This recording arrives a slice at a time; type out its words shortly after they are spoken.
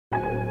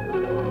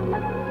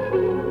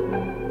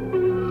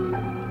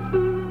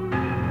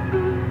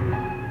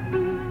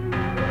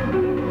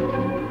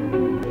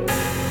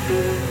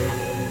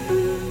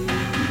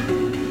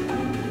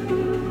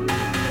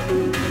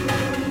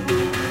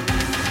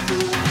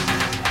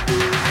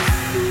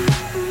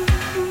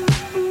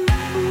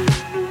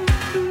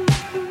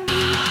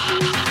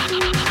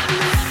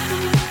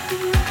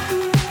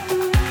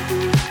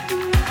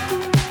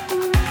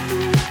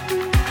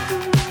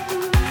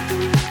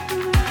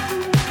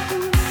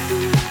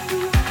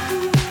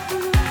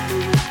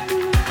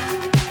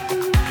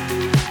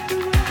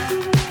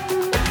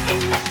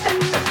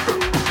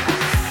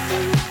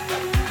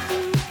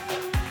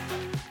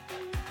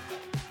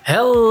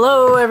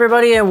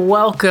everybody, and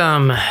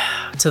welcome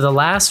to the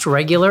last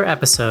regular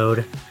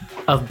episode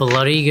of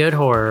Bloody Good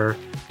Horror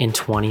in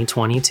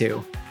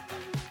 2022.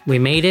 We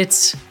made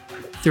it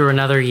through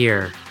another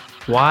year.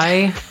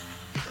 Why?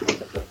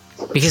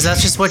 Because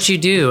that's just what you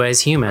do as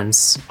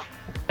humans.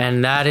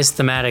 And that is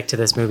thematic to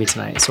this movie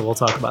tonight. So we'll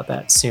talk about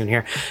that soon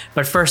here.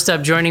 But first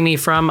up, joining me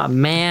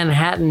from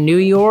Manhattan, New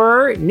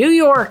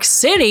York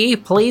City,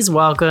 please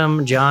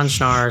welcome John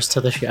Schnars to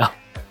the show.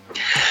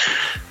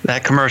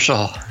 That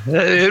commercial,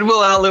 it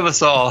will outlive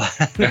us all.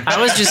 I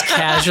was just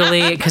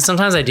casually, because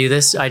sometimes I do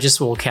this, I just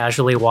will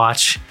casually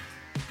watch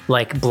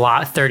like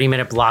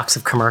 30-minute blocks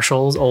of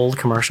commercials, old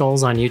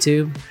commercials on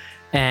YouTube.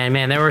 And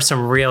man, there were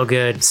some real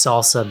good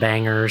salsa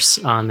bangers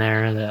on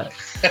there.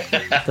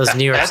 Those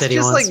New York City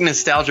ones. That's just like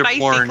nostalgia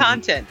porn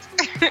content.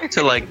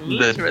 To like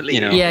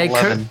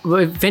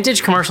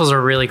vintage commercials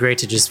are really great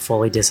to just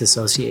fully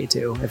disassociate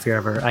to. If you're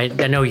ever, I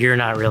know you're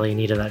not really in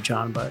need of that,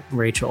 John, but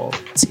Rachel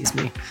sees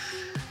me.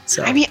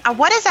 So. I mean,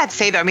 what does that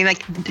say though? I mean,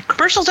 like the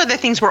commercials are the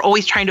things we're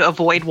always trying to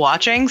avoid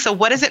watching. So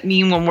what does it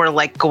mean when we're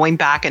like going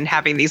back and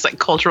having these like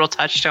cultural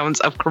touchstones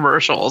of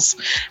commercials?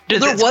 What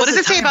does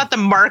it say about the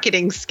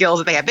marketing skills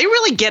that they have? They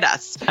really get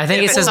us. I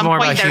think it says more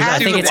about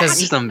humanity. I think it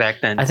says them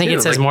back then. I think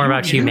it says more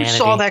about humanity. You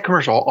saw that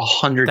commercial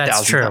 100,000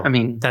 That's true. times. I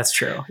mean, that's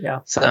true. Yeah.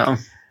 So.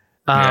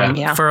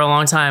 For a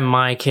long time,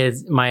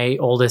 my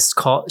oldest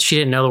she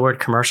didn't know the word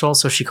commercial,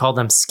 so she called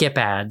them skip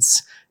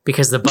ads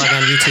because the button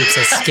on YouTube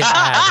says skip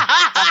ad.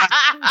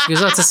 She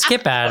goes, "Oh, it's a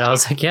skip ad." I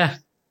was like, "Yeah,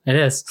 it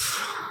is."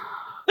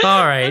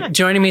 All right,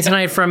 joining me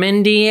tonight from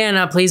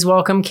Indiana, please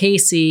welcome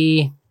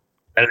Casey.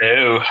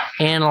 Hello.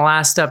 And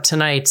last up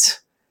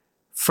tonight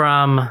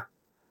from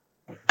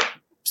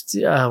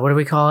what do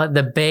we call it?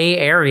 The Bay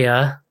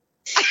Area.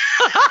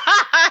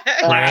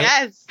 Right?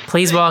 Yes.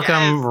 Please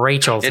welcome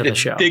Rachel to the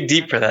show. Dig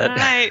deep for that. All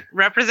right,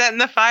 representing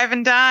the five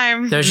and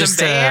dime. There's the just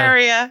Bay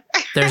Area.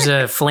 There's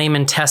a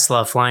flaming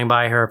Tesla flying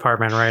by her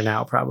apartment right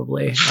now,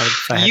 probably.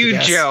 You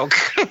joke,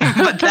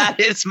 but that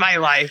is my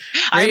life.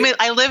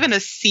 I live in a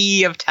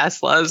sea of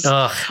Teslas.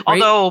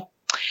 Although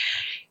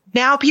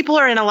now people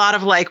are in a lot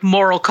of like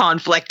moral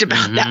conflict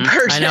about that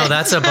person. I know,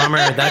 that's a bummer.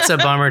 That's a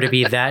bummer to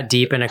be that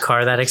deep in a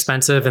car that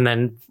expensive and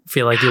then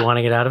feel like you want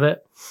to get out of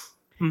it.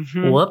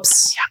 Mm-hmm.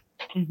 Whoops. Yeah.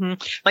 Mm-hmm.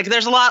 Like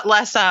there's a lot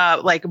less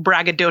like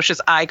braggadocious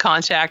eye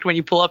contact when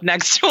you pull up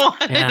next to one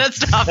and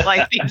stuff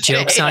like these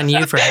Joke's days. on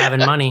you for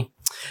having money.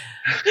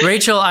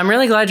 Rachel, I'm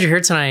really glad you're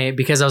here tonight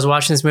because I was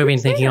watching this movie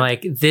and thinking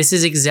like, this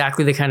is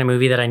exactly the kind of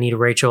movie that I need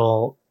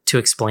Rachel to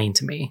explain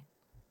to me.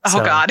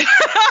 Oh God.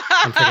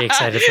 I'm pretty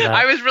excited for that.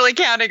 I was really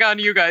counting on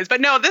you guys, but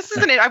no, this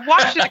isn't it. I've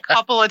watched it a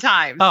couple of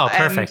times. Oh,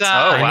 perfect.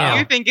 And, wow.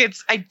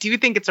 I do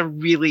think it's a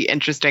really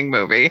interesting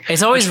movie.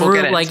 It's always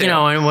like, you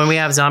know, when we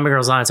have Zombie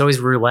Girls on, it's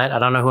always roulette. I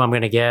don't know who I'm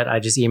going to get. I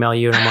just email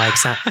you and I'm like,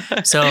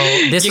 so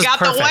this you was got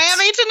perfect. The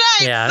whammy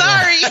tonight.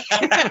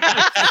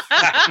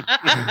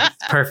 Sorry.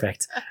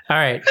 Perfect. All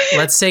right.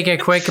 Let's take a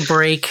quick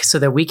break so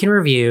that we can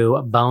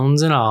review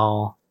Bones and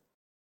All.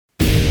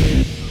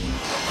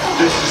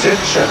 This is it,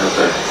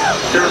 Jennifer.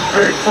 Your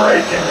big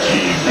break in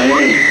TV.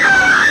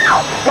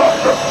 From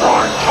the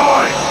prime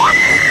time.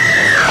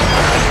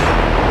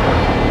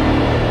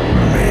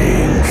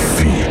 Main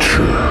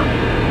feature.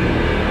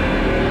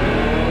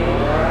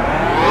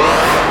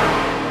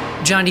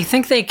 John, do you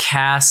think they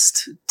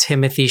cast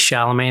Timothée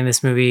Chalamet in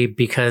this movie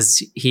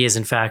because he is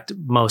in fact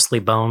mostly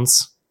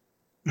bones?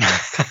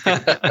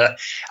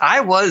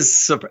 I was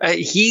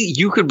surprised.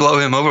 You could blow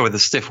him over with a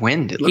stiff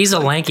wind. He's a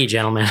lanky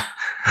gentleman.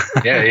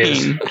 Yeah, he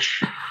is.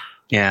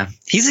 Yeah,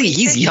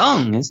 he's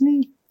young, isn't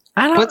he?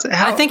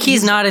 I think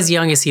he's not as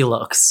young as he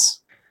looks.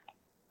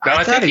 No,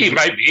 I think he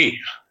might be.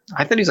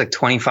 I thought he's like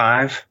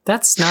 25.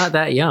 That's not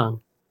that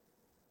young.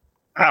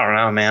 I don't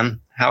know,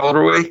 man. How old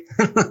are we?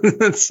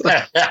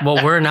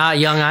 Well, we're not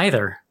young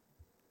either.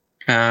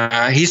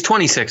 He's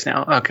 26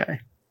 now. Okay.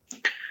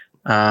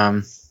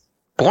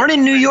 Born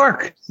in New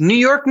York. New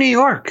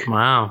York.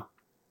 Wow.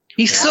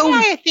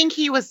 I think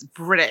he was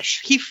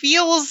British. He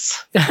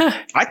feels.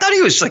 I thought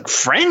he was like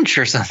French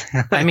or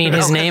something. I mean,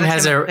 his name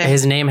has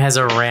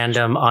a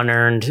random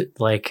unearned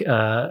like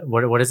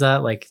what is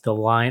that, like the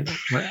line?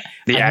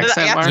 The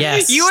accent mark?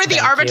 Yes. You are the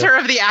arbiter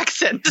of the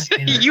accent.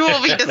 You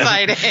will be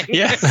deciding.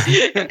 Yes. Is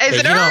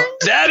it earned?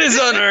 That is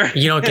unearned.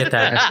 You don't get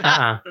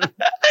that.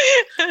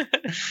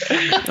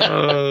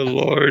 Oh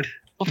Lord.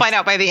 We'll find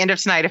out by the end of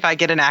tonight if I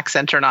get an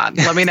accent or not.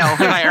 Let me know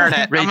if I earn it.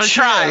 I'm going to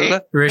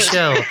try.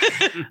 Rachel.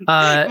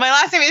 My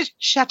last name is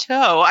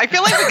Chateau. I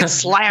feel like we could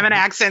slam an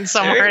accent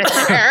somewhere in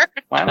there.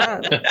 Why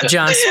not?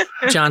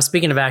 John,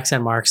 speaking of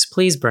accent marks,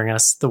 please bring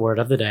us the word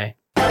of the day.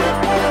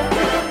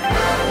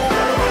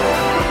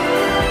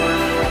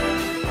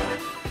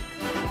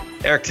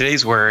 Eric,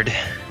 today's word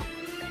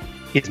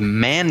is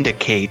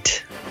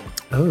mandicate.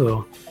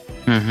 Oh.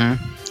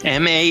 Mm-hmm.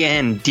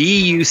 M-A-N-D-U-C-A-T-E.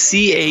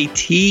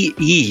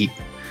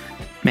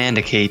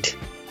 Mandicate.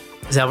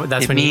 Is that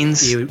that's when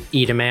means, you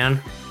eat a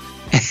man?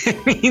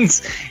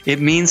 It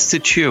means to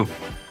chew.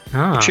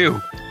 Oh.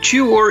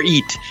 Chew or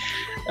eat.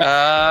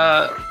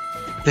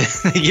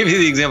 they give you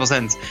the example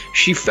sentence.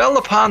 She fell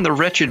upon the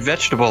wretched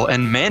vegetable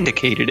and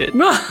mandicated it.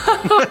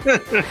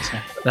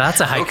 That's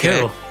a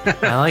haiku.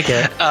 Okay. I like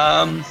it.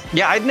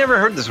 Yeah, I'd never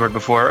heard this word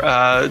before.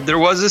 There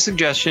was a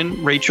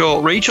suggestion.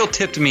 Rachel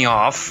tipped me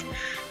off,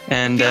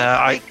 and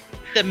I.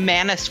 The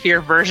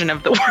manosphere version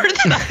of the word.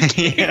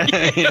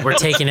 Yeah. We're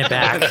taking it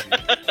back.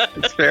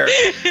 It's fair.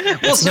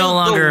 It's no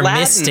longer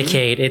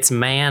mysticate, it's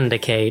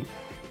mandicate.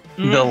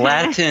 The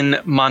Latin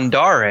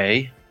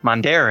mandare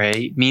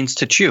means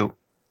to chew.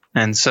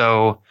 And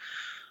so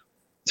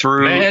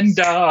through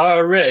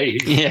Mandare.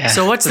 Yeah.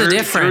 So what's the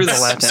difference?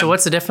 Latin. So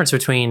what's the difference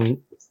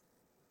between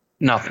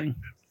Nothing.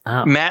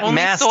 Oh.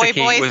 Only soy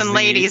boys and the,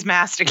 ladies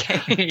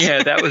masticate.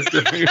 Yeah, that was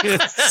the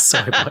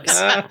soy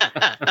boys?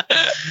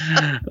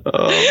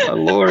 Oh my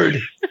lord.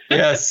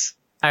 Yes.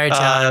 All right,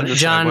 John.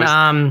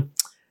 John,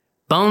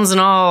 Bones and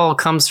All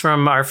comes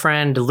from our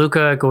friend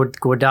Luca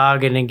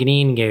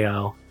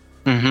Guadagnino.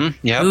 Mm-hmm.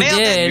 Yeah. Who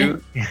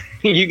did?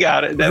 You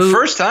got it. That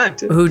first time,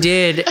 too. Who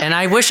did? And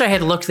I wish I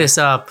had looked this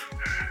up.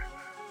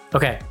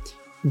 Okay.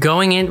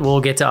 Going in,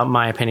 we'll get to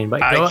my opinion,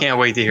 but I can't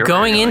wait to hear.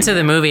 Going into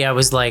the movie, I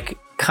was like,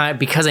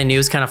 because I knew it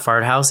was kind of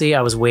fart housey,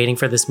 I was waiting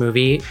for this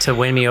movie to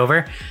win me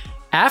over.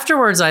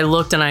 Afterwards, I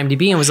looked on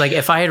IMDb and was like,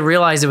 if I had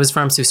realized it was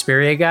from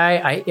Suspiria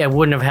guy, I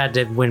wouldn't have had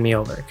to win me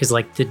over because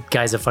like the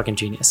guy's a fucking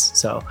genius.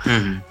 So,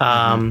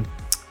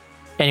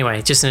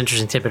 anyway, just an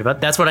interesting tidbit about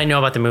that's what I know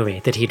about the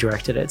movie that he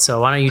directed it. So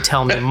why don't you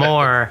tell me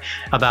more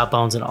about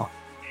Bones and All?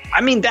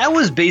 I mean, that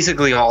was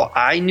basically all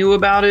I knew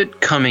about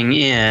it coming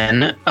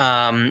in.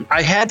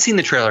 I had seen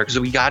the trailer because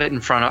I got it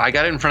in front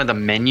of the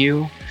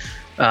menu.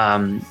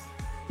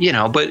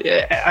 But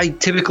I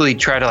typically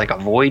try to like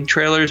avoid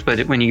trailers,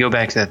 but when you go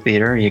back to the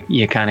theater,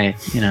 you kind of,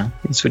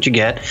 it's what you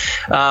get.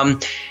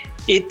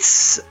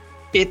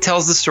 It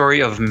tells the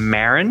story of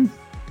Marin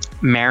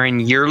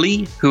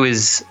Yearly, who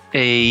is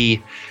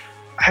I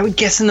would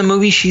guess in the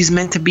movie she's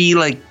meant to be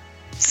like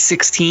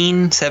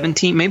 16,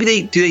 17. Maybe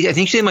I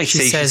think they might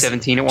say she's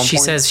 17 at one point. She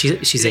says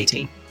she's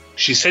 18.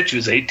 She said she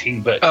was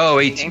 18, but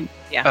 18.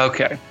 Yeah.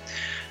 Okay.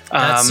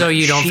 That's so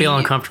you don't feel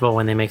uncomfortable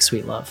when they make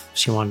sweet love.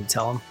 She wanted to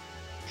tell him.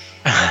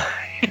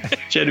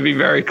 She had to be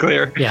very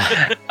clear.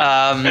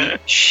 Yeah.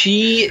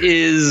 She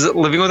is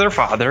living with her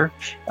father.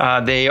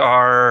 They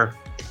are,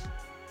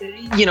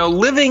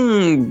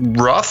 living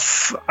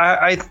rough,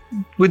 I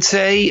would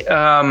say.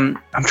 I'm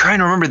trying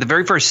to remember the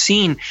very first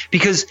scene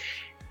because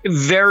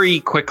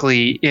very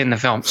quickly in the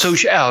film. So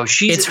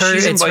she's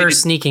her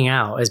sneaking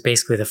out is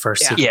basically the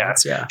first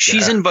sequence. Yeah.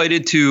 She's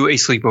invited to a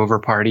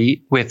sleepover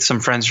party with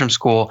some friends from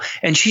school,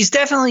 and she's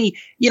definitely,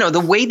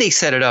 the way they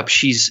set it up,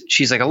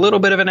 she's like a little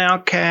bit of an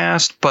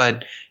outcast,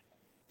 but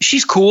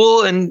she's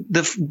cool and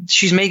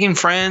she's making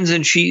friends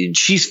and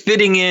she's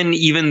fitting in,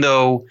 even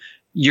though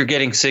you're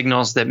getting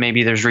signals that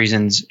maybe there's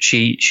reasons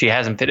she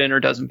hasn't fit in or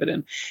doesn't fit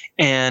in.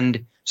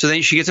 And so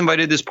then she gets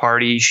invited to this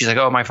party. She's like,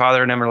 oh, my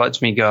father never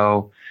lets me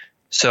go.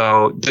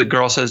 So the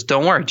girl says,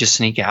 don't worry, just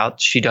sneak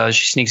out. She does.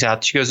 She sneaks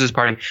out. She goes to this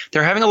party.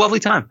 They're having a lovely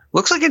time.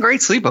 Looks like a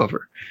great sleepover.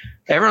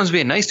 Everyone's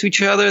being nice to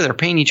each other. They're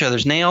painting each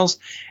other's nails.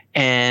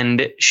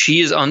 And she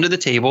is under the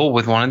table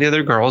with one of the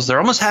other girls. They're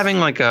almost having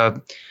like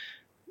a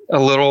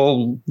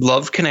little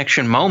love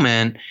connection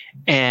moment.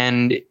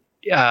 And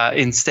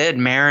instead,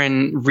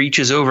 Marin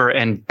reaches over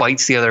and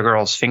bites the other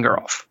girl's finger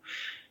off.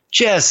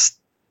 Just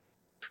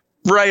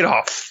right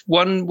off.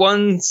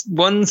 One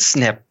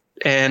snip.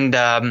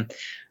 And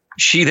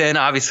she then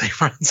obviously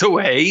runs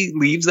away,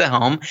 leaves the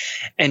home,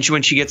 and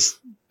when she gets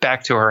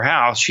back to her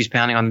house, she's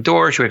pounding on the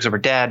door. She wakes up her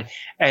dad,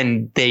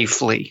 and they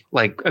flee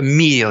like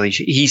immediately.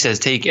 He says,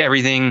 "Take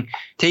everything,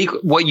 take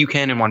what you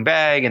can in one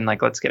bag, and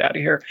like let's get out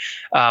of here."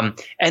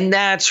 And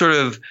that sort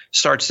of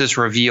starts this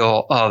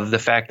reveal of the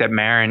fact that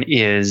Marin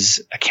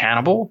is a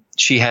cannibal.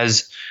 She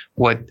has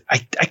what I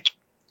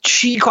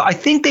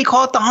think they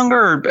call it the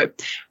hunger.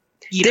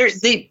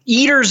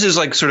 Eaters is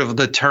like sort of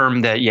the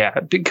term that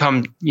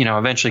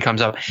eventually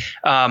comes up.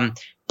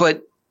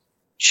 But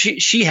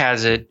she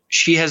has it.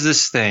 She has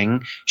this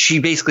thing. She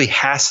basically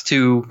has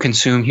to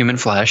consume human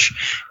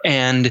flesh,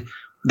 and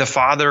the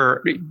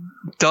father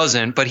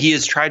doesn't. But he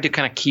has tried to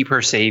kind of keep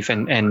her safe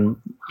and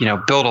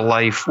build a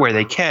life where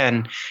they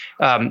can.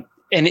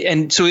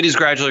 And so it is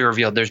gradually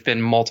revealed. There's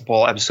been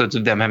multiple episodes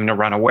of them having to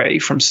run away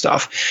from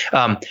stuff.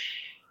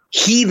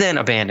 He then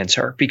abandons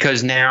her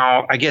because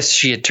now I guess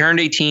she had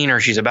turned 18 or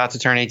she's about to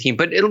turn 18.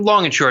 But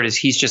long and short is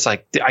he's just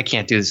like, I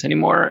can't do this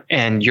anymore.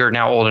 And you're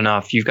now old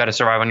enough. You've got to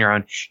survive on your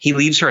own. He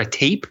leaves her a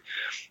tape,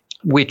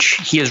 which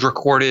he has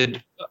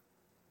recorded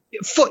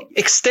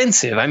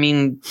extensive. I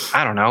mean,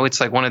 I don't know. It's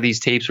like one of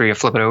these tapes where you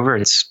flip it over.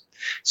 It's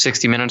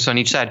 60 minutes on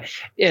each side.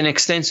 An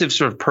extensive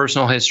sort of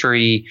personal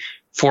history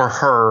for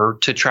her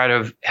to try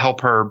to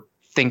help her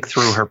think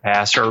through her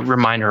past or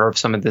remind her of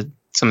some of the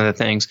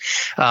things.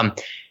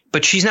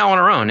 But she's now on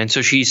her own. And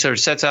so she sort of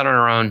sets out on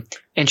her own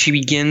and she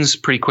begins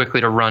pretty quickly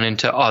to run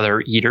into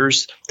other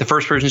eaters. The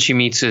first person she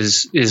meets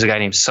is a guy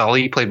named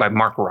Sully, played by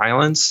Mark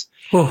Rylance.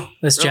 Oh,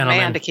 this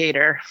gentleman.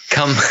 Romandicator.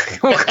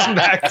 We'll come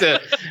back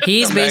to.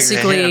 He's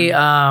basically,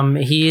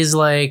 he's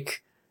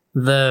like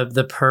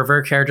the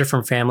pervert character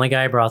from Family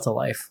Guy brought to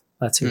life.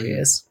 That's who he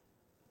is.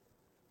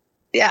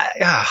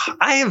 Yeah,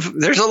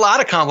 there's a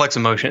lot of complex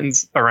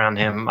emotions around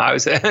him. I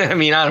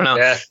don't know.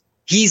 Yeah.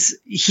 He's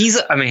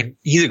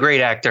a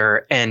great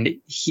actor, and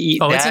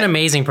it's an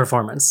amazing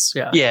performance.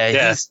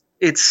 Yeah.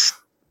 It's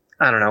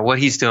I don't know what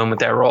he's doing with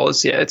that role.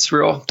 It's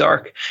real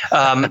dark.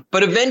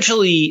 But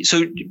eventually,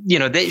 so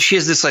she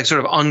has this like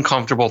sort of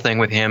uncomfortable thing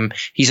with him.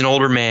 He's an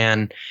older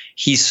man.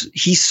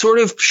 He's sort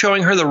of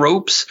showing her the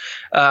ropes,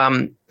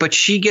 but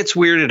she gets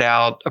weirded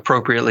out,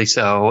 appropriately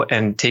so,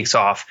 and takes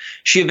off.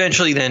 She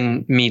eventually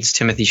then meets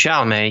Timothée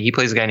Chalamet. He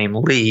plays a guy named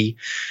Lee,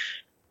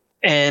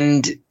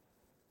 and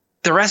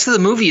the rest of the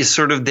movie is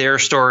sort of their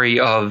story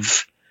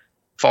of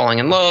falling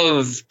in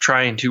love,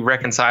 trying to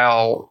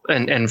reconcile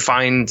and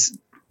sort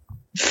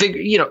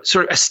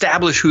of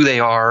establish who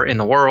they are in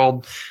the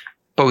world,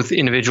 both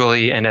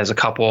individually and as a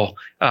couple.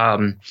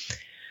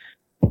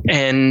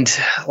 And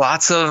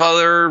lots of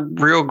other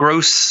real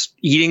gross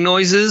eating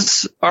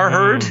noises are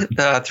heard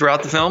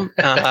throughohout the film.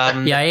 I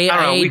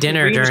ate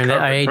dinner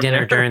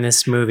during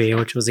this movie,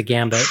 which was a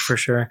gambit for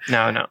sure.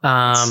 No, not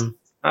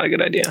a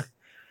good idea.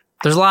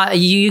 There's a lot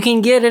you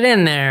can get it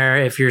in there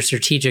if you're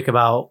strategic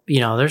about,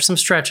 there's some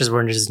stretches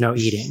where there's no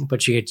eating,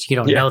 but you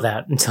don't know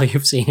that until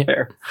you've seen it.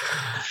 Fair.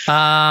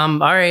 All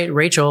right,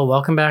 Rachel,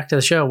 welcome back to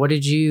the show. What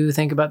did you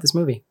think about this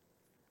movie?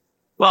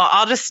 Well,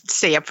 I'll just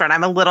say up front,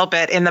 I'm a little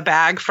bit in the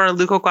bag for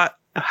Luca.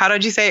 How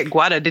did you say it?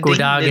 Guadagnino.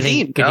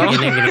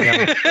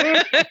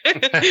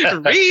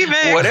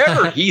 Remix.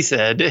 Whatever he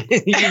said.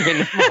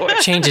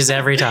 Changes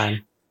every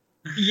time.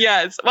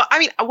 Yes. Well, I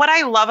mean, what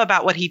I love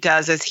about what he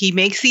does is he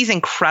makes these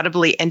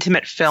incredibly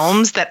intimate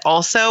films that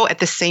also at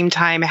the same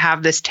time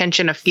have this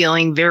tension of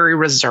feeling very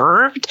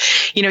reserved.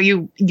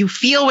 You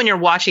feel when you're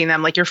watching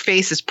them like your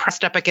face is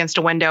pressed up against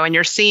a window and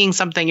you're seeing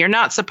something you're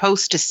not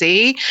supposed to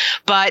see,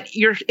 but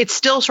it's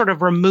still sort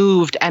of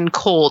removed and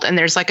cold. And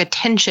there's like a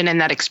tension in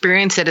that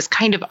experience that is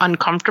kind of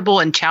uncomfortable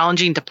and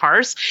challenging to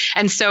parse.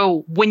 And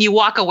so when you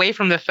walk away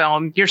from the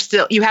film,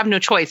 you have no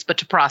choice but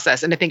to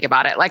process and to think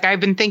about it. Like I've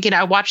been thinking,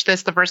 I watched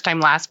this the first time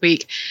last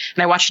week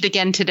and I watched it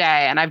again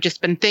today, and I've just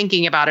been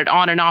thinking about it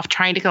on and off,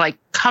 trying to like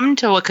come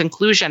to a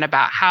conclusion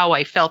about how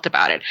I felt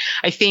about it.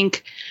 I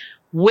think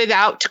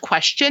without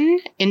question,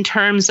 in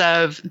terms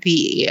of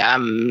the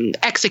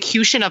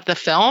execution of the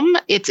film,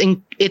 it's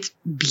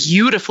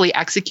beautifully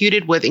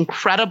executed with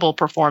incredible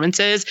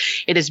performances.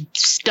 It is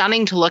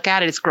stunning to look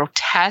at. It is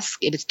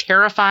grotesque. It is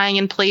terrifying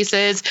in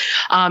places.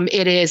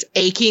 It is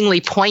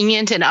achingly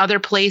poignant in other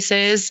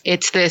places.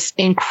 It's this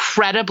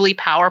incredibly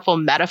powerful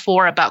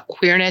metaphor about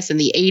queerness in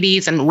the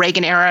 80s and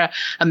Reagan era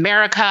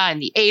America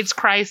and the AIDS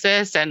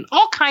crisis and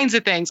all kinds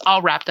of things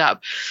all wrapped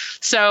up.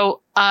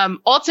 So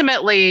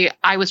ultimately,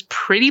 I was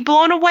pretty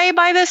blown away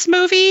by this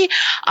movie,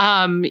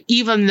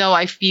 even though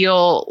I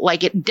feel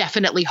like it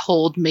definitely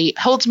holds me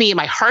in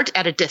my heart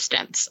at a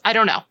distance. I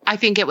don't know. I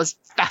think it was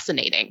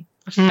fascinating.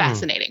 A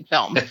fascinating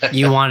film.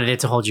 You wanted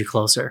it to hold you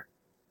closer.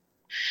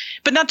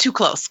 But not too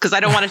close, because I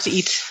don't want it to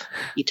eat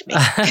me.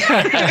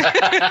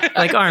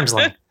 Like arm's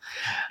length.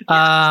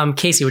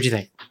 Casey, what'd you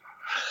think?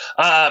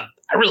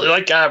 I really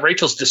like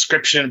Rachel's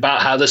description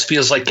about how this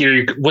feels like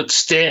you're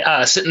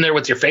sitting there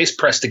with your face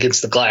pressed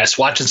against the glass,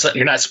 watching something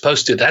you're not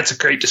supposed to. That's a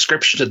great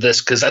description of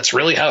this, because that's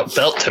really how it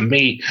felt to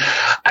me.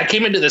 I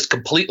came into this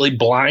completely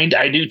blind.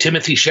 I knew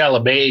Timothée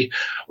Chalamet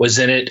was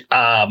in it.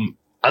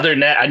 Other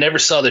than that, I never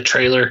saw the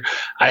trailer.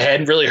 I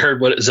hadn't really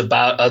heard what it was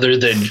about, other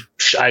than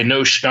I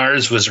know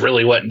Schnars was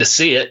really wanting to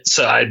see it.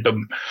 So I'd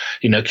been,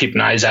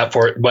 keeping eyes out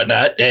for it and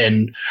whatnot.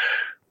 And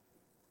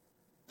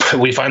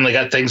we finally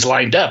got things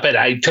lined up, and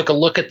I took a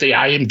look at the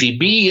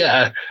IMDb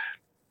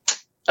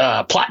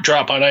plot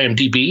drop on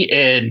IMDb,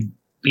 and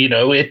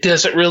it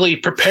doesn't really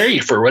prepare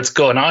you for what's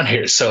going on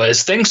here. So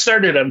as things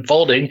started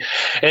unfolding,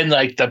 and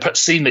like the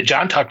scene that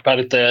John talked about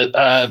at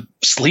the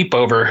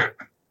sleepover,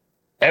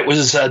 it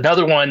was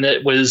another one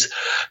that was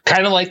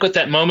kind of like with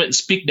that moment in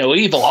Speak No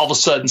Evil. All of a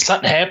sudden,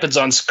 something happens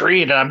on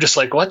screen, and I'm just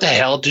like, what the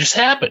hell just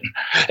happened?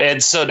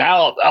 And so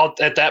now,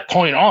 at that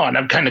point on,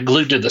 I'm kind of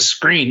glued to the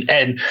screen.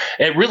 And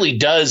it really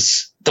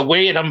does, the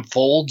way it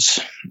unfolds,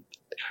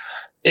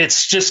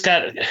 it's just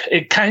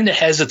it kind of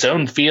has its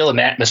own feel and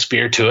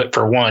atmosphere to it.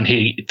 For one,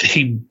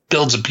 he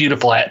builds a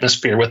beautiful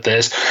atmosphere with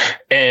this.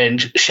 And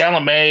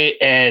Chalamet,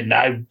 and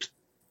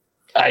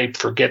I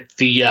forget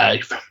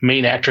the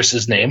main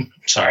actress's name.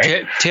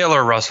 Sorry.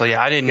 Taylor Russell.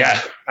 Yeah, I didn't.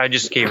 Yeah. I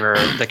just gave her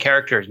the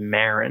character is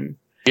Marin.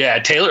 Yeah,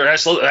 Taylor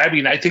Russell. I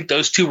mean, I think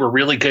those two were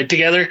really good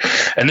together.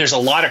 And there's a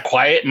lot of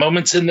quiet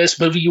moments in this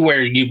movie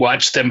where you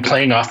watch them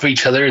playing off of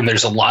each other, and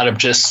there's a lot of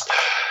just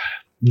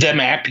them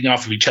acting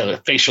off of each other,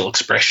 facial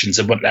expressions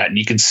and whatnot. And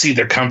you can see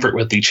their comfort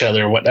with each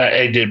other and whatnot.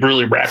 And it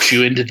really wraps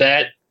you into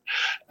that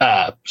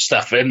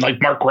stuff. And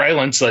like Mark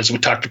Rylance, as we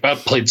talked about,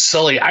 played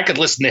Sully. I could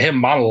listen to him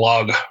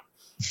monologue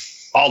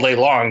all day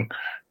long.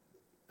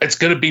 It's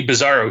going to be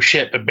bizarro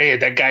shit, but man,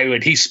 that guy,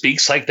 when he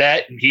speaks like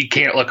that, he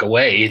can't look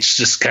away. It's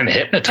just kind of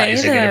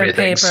hypnotizing and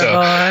everything.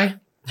 So,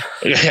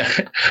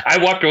 I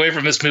walked away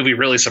from this movie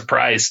really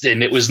surprised,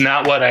 and it was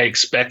not what I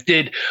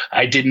expected.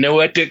 I didn't know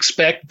what to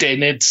expect,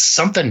 and it's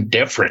something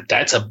different.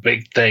 That's a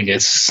big thing.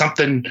 It's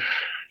something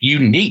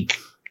unique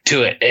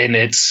to it, and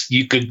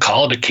you could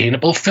call it a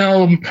cannibal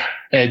film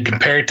and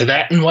compare it to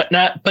that and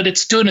whatnot, but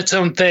it's doing its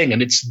own thing,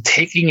 and it's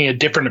taking a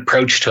different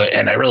approach to it,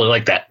 and I really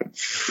like that.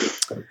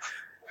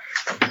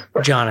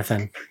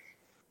 Jonathan.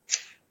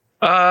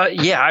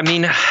 Yeah, I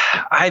mean,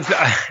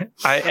 I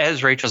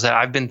as Rachel said,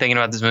 I've been thinking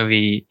about this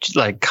movie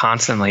like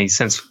constantly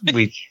since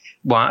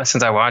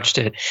I watched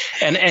it,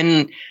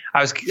 and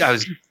I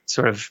was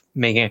sort of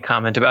making a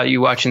comment about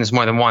you watching this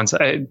more than once,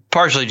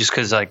 partially just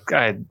because like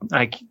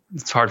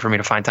it's hard for me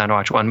to find time to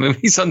watch one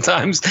movie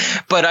sometimes,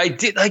 but I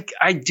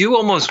do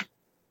almost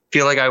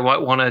feel like I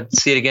want to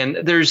see it again.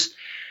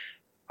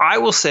 I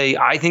will say,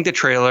 I think the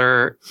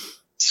trailer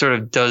sort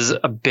of does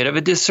a bit of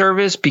a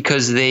disservice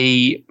because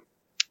they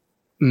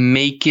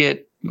make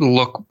it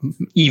look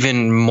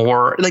even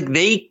more like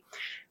they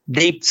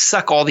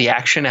suck all the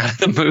action out of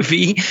the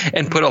movie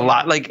and put a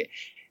lot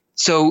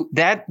so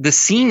that the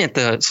scene at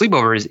the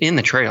sleepover is in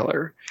the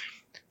trailer.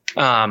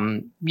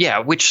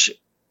 Which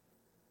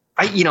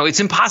it's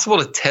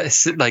impossible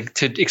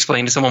to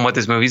explain to someone what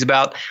this movie's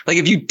about. Like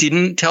if you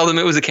didn't tell them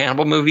it was a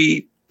cannibal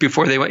movie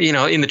before they went,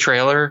 in the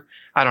trailer,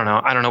 I don't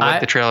know what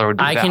the trailer would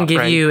be about. I can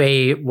give you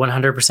a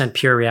 100%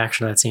 pure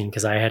reaction to that scene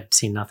because I had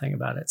seen nothing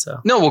about it.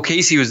 So no, well,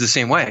 Casey was the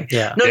same way.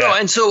 Yeah. No.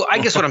 And so I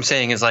guess what I'm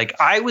saying is like,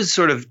 I was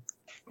sort of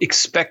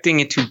expecting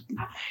it to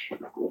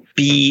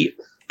be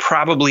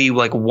probably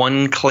like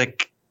one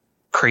click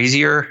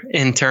crazier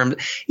in terms,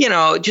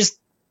 just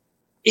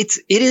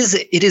it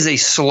is a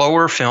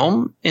slower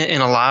film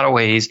in a lot of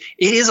ways.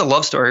 It is a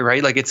love story,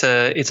 right? Like it's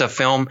a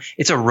film,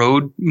 it's a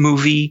road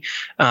movie.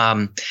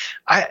 I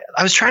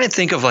was trying to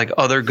think of like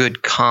other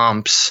good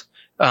comps.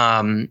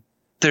 Have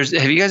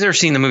you guys ever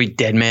seen the movie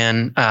Dead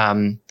Man?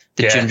 The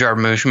Jim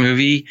Jarmusch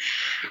movie.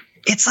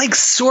 It's like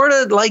sort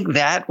of like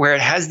that, where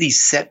it has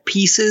these set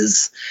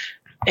pieces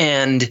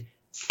and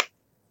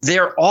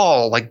they're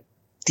all like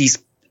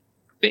these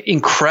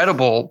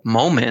incredible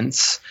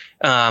moments.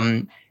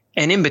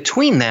 And in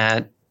between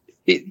that,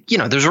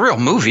 there's a real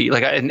movie.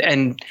 Like,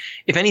 and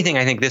if anything,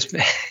 I think this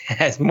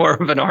has more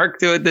of an arc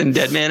to it than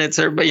Dead Man.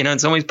 But in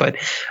some ways. But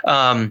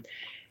I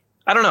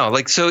don't know.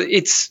 Like, so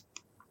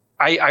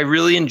I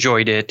really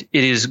enjoyed it.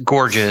 It is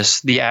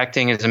gorgeous. The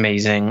acting is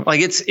amazing. Like,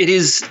 it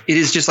is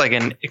just like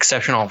an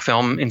exceptional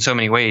film in so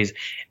many ways.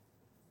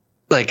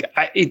 Like,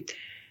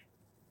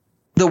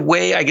 the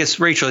way, I guess,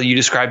 Rachel, you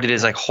described it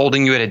as like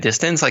holding you at a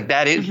distance, like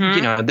that is,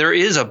 there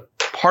is a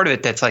part of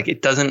it that's like,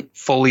 it doesn't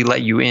fully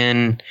let you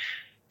in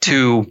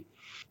to,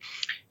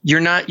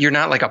 you're not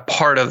like a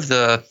part of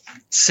the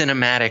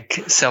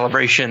cinematic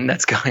celebration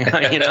that's going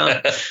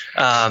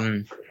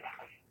on,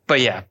 but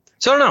yeah.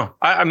 So I don't know.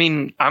 I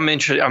mean, I'm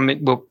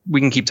interested. Well,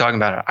 we can keep talking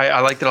about it. I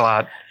liked it a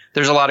lot.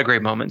 There's a lot of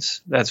great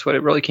moments. That's what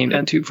it really came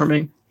down to for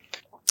me.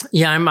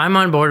 Yeah, I'm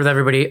on board with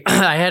everybody.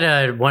 I had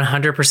a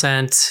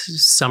 100%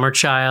 summer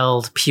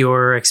child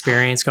pure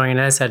experience going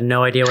into this. Had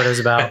no idea what it was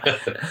about.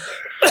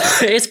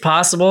 It's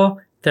possible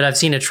that I've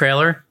seen a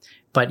trailer,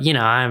 but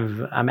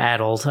I'm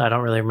adult. I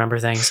don't really remember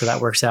things, so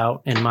that works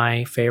out in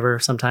my favor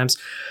sometimes.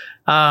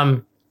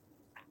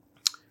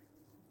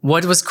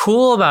 What was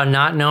cool about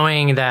not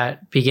knowing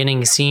that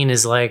beginning scene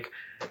is like,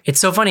 it's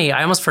so funny.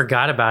 I almost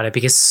forgot about it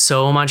because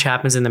so much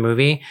happens in the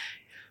movie.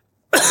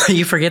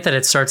 You forget that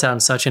it starts out in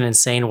such an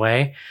insane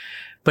way,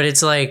 but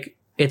it's like,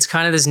 it's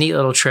kind of this neat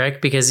little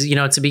trick because,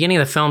 it's the beginning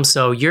of the film.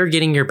 So you're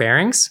getting your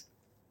bearings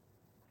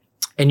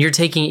and you're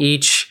taking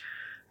each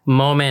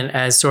moment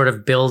as sort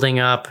of building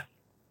up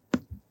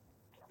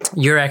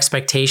your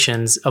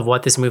expectations of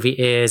what this movie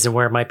is and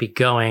where it might be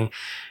going.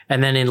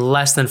 And then in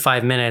less than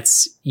 5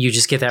 minutes, you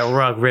just get that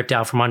rug ripped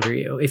out from under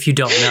you. If you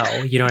don't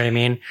know, you know what I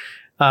mean?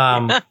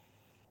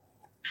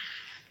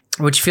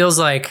 Which feels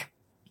like,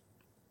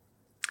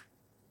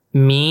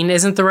 mean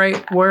isn't the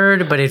right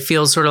word, but it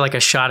feels sort of like a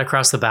shot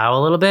across the bow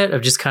a little bit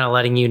of just kind of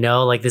letting you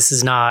know, like, this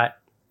is not,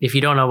 if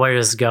you don't know where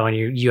this is going,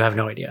 you have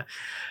no idea.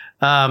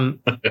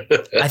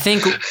 I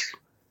think,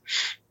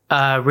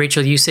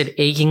 Rachel, you said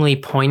achingly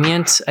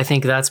poignant. I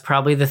think that's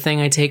probably the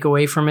thing I take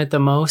away from it the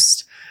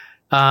most.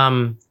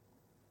 I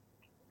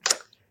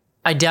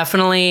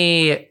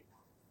definitely,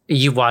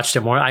 you watched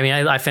it more. I mean,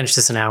 I finished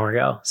this an hour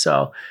ago,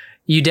 so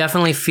you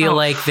definitely feel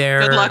like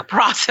there. Good luck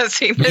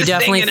processing this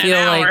thing in an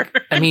hour.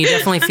 You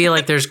definitely feel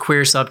like there's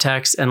queer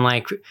subtext and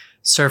like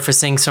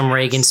surfacing some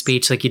Reagan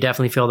speech. Like you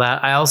definitely feel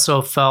that. I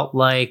also felt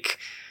like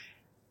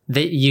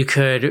that you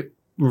could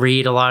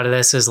read a lot of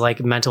this as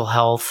like mental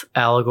health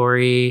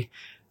allegory.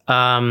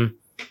 But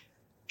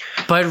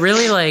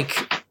really,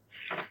 like,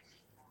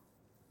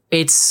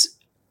 it's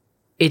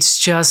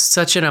just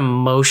such an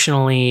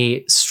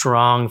emotionally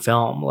strong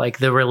film. Like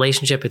the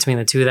relationship between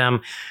the two of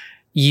them,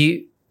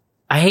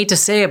 I hate to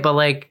say it, but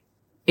like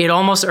it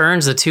almost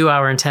earns a 2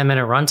 hour and 10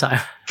 minute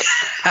runtime.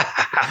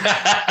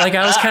 Like,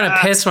 I was kind of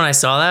pissed when I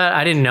saw that.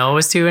 I didn't know it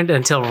was 2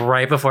 until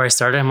right before I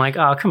started. I'm like,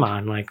 oh, come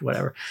on, like,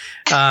 whatever.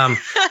 But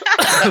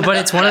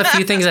it's one of the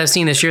few things I've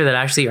seen this year that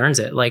actually earns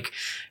it. Like,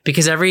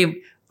 because a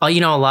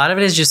lot of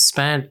it is just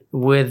spent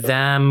with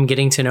them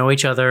getting to know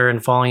each other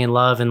and falling in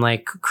love and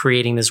like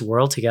creating this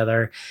world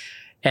together.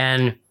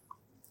 And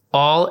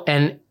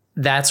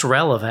that's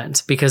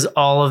relevant because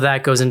all of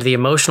that goes into the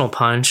emotional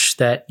punch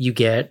that you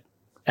get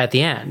at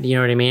the end. You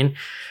know what I mean?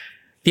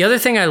 The other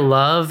thing I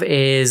love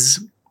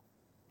is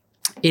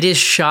it is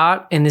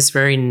shot in this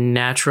very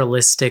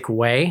naturalistic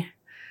way.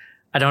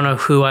 I don't know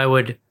who I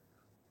would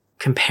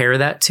compare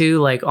that to,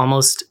 like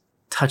almost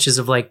touches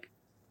of like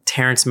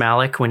Terrence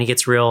Malick when he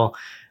gets real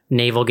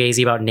navel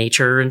gazing about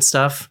nature and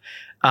stuff.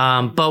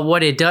 But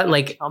what it does,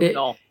 like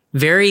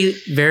very,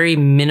 very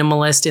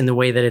minimalist in the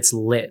way that it's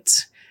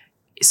lit.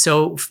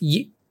 So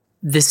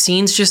the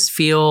scenes just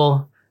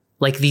feel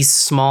like these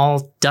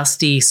small,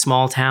 dusty,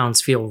 small towns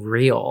feel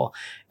real,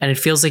 and it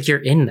feels like you're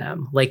in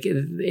them. Like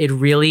it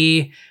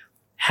really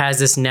has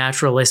this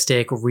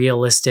naturalistic,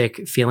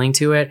 realistic feeling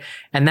to it.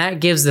 And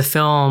that gives the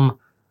film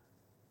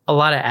a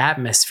lot of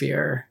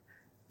atmosphere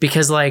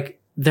because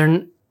like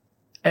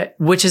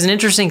which is an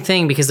interesting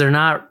thing because they're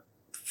not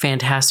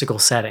fantastical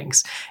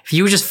settings. If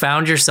you just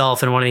found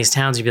yourself in one of these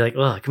towns, you'd be like,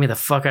 "Oh, get me the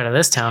fuck out of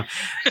this town."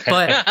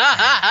 But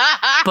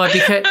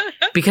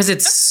because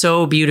it's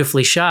so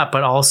beautifully shot,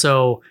 but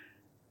also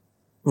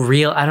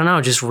real. I don't know,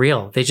 just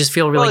real. They just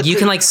feel real. Like you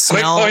can like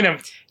smell.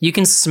 You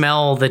can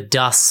smell the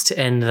dust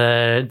and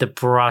the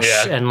brush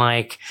and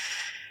like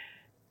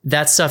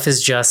that stuff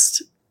is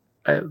just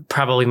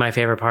probably my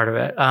favorite part of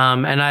it.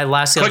 And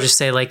lastly, I'll just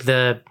say like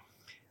the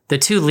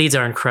 2 leads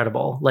are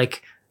incredible.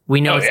 Like. We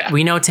know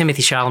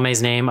Timothée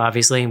Chalamet's name,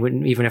 obviously,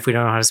 even if we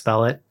don't know how to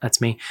spell it. That's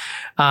me.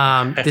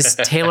 This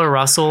Taylor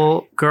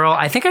Russell girl,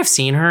 I think I've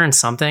seen her in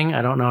something.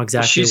 I don't know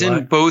exactly. She's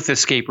in both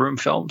escape room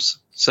films.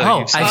 So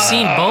I've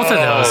seen both of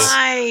those.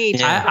 Right.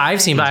 Yeah. I've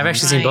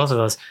actually seen both of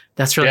those.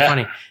 That's really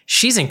funny.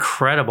 She's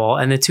incredible,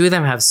 and the 2 of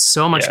them have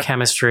so much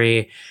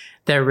chemistry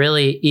that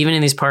really, even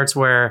in these parts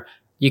where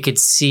you could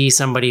see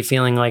somebody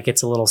feeling like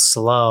it's a little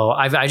slow,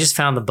 I just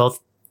found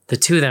the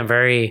 2 of them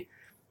very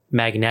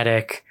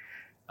magnetic.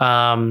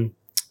 And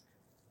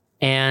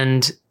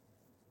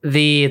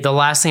the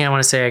last thing I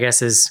want to say, I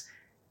guess, is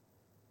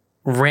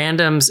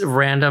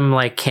random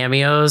like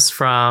cameos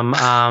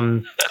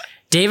from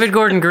David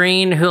Gordon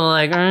Green, who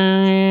like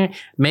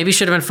maybe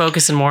should have been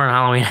focusing more on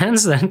Halloween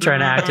Ends than trying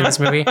to act in this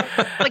movie.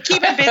 Like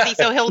keep him busy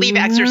so he'll leave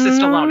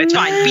Exorcist alone. It's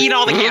fine. Beat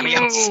all the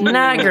cameos.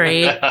 Not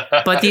great.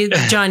 But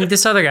John,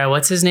 this other guy,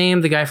 what's his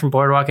name? The guy from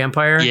Boardwalk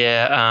Empire?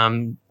 Yeah,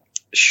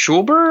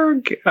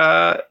 Schulberg.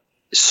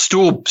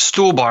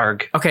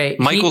 Stuhlbarg. Okay.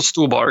 Michael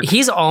Stuhlbarg.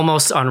 He's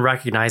almost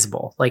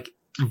unrecognizable. Like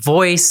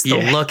voice,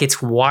 the look,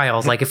 it's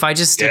wild. Like if I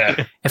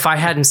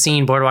hadn't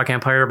seen Boardwalk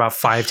Empire about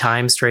 5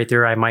 times straight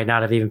through, I might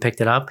not have even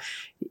picked it up.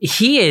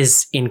 He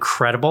is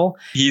incredible.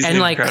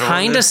 Like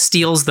kind of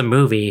steals the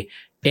movie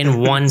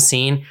in one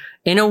scene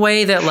in a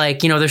way that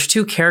like, there's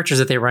 2 characters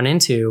that they run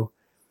into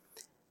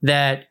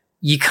that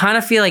you kind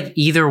of feel like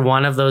either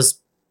one of those,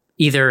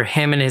 either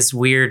him and his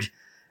weird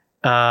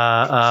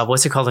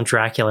what's it called in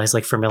Dracula? It's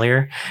like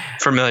familiar,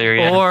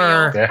 yeah.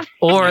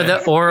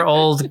 or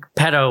old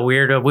pedo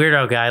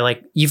weirdo guy.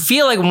 Like you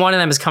feel like one of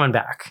them is coming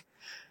back,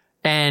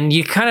 and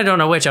you kind of don't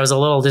know which. I was a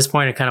little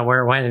disappointed, kind of where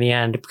it went in the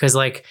end, because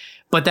like,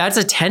 but that's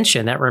a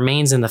tension that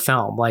remains in the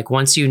film. Like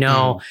once you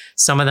know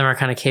some of them are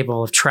kind of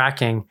capable of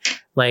tracking.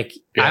 Like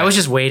I was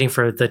just waiting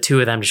for the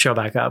 2 of them to show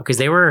back up because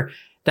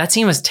that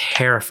scene was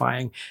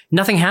terrifying.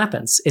 Nothing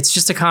happens. It's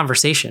just a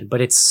conversation,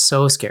 but it's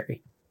so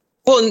scary.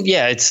 Well,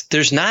 yeah,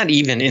 there's not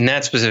even in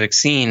that specific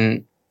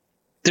scene,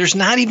 there's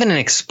not even an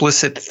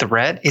explicit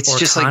threat. It's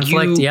just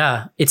conflict,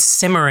 like it's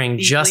simmering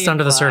just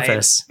under the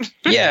surface.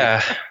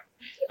 Yeah.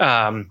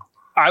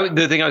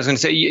 The thing I was going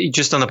to say,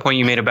 just on the point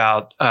you made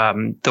about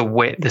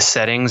the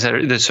settings,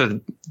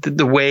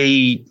 the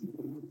way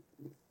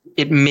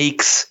it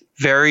makes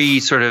very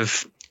sort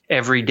of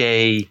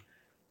everyday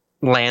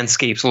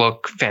landscapes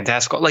look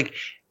fantastical. Like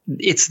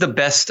it's the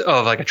best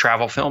of like a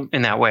travel film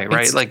in that way,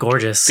 right? It's like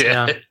gorgeous.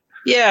 Yeah.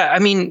 Yeah, I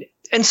mean,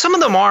 and some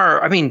of them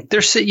are. I mean,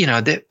 there's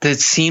the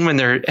scene when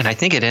they're, and I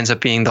think it ends up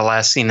being the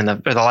last scene or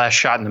the last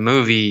shot in the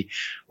movie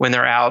when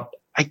they're out.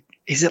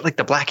 Is it like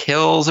the Black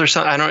Hills or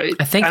something? I don't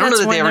know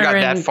that they ever got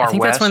that far west. I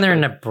think that's when they're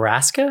in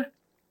Nebraska.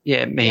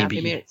 Yeah, maybe.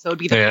 Yeah, maybe. So it'd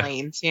be the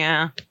plains.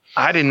 Yeah.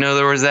 I didn't know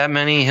there was that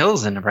many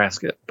hills in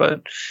Nebraska,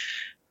 but.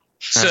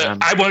 So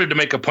I wanted to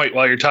make a point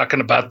while you're talking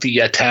about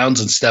the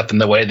towns and stuff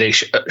and the way they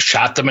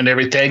shot them and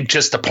everything.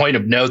 Just a point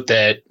of note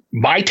that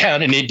my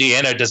town in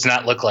Indiana does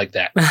not look like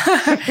that.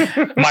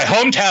 My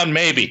hometown,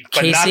 maybe,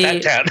 but Casey,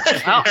 not that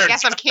town. Well, I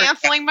guess I'm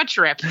canceling my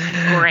trip.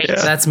 Great. Yeah.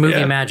 That's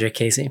movie magic,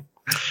 Casey.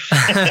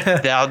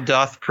 Thou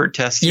doth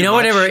protest. You know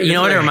what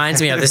it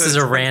reminds me of? This is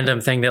a random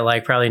thing that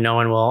like probably no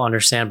one will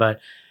understand, but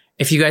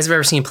if you guys have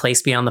ever seen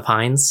Place Beyond the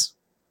Pines,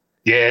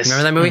 Yes.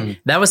 Remember that movie?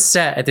 That was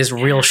set at this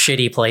real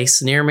shitty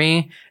place near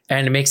me,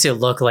 and it makes it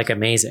look like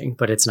amazing,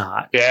 but it's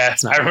not. Yeah,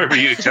 it's not. I remember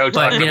you talking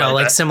about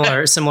like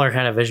that. similar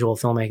kind of visual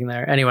filmmaking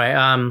there. Anyway,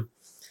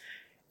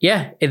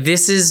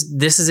 this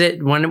is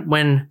it.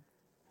 When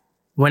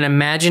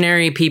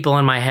imaginary people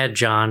in my head,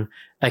 John,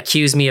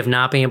 accuse me of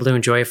not being able to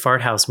enjoy a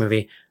fart house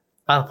movie,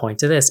 I'll point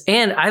to this.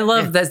 And I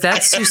love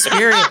that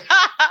Suspiria.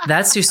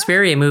 That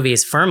Suspiria movie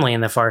is firmly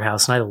in the fart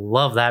house, and I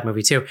love that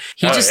movie too.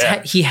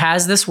 He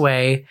has this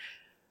way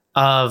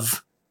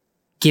of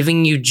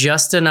giving you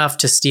just enough,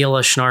 to steal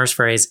a Schnars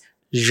phrase,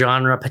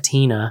 genre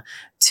patina,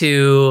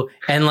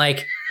 and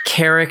like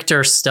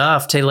character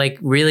stuff to like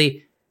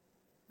really,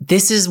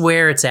 this is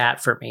where it's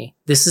at for me.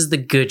 This is the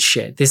good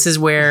shit. This is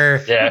where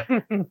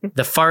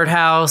the fart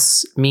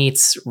house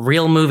meets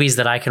real movies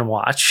that I can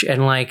watch.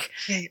 And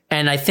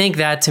I think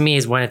that to me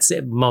is when it's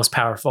most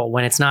powerful,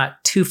 when it's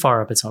not too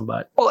far up its own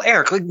butt. Well,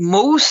 Eric, like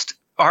most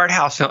art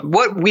house film,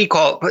 what we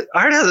call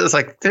art house is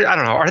like, I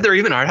don't know, are there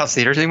even art house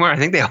theaters anymore? I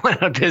think they all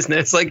went out of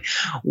business. Like,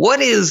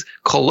 what is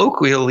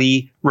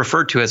colloquially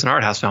referred to as an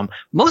art house film?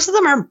 Most of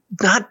them are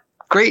not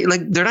great.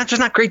 Like, they're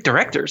not great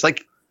directors.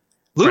 Like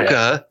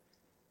Luca,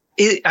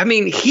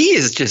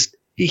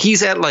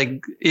 he's at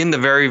like in the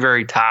very,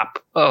 very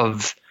top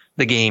of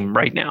the game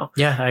right now.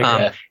 Yeah,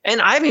 I agree.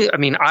 And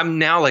I'm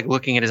now like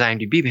looking at his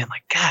IMDb being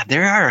like, God,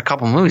 there are a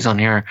couple movies on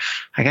here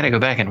I got to go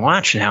back and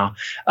watch now.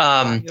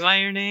 Call Me by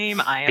Your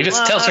Name. He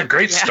just tells a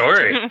great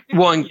story.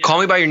 Well, and Call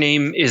Me by Your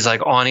Name is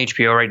like on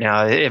HBO right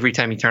now. Every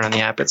time you turn on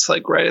the app, it's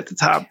like right at the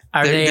top.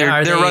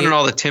 They're running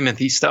all the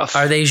Timothy stuff.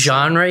 Are they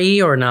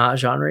genre-y or not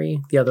genre-y?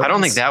 The other I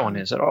don't think that one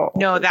is at all.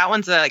 No, that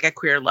one's like a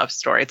queer love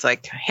story. It's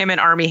like him and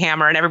Armie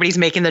Hammer, and everybody's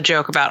making the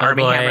joke about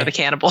Armie Hammer the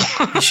cannibal.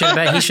 He should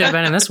have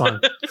been in this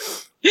one.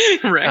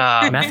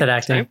 Right. Method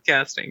acting.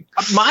 Casting.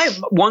 My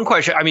one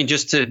question,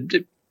 just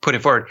to put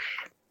it forward,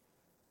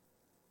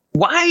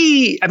 why?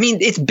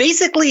 It's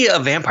basically a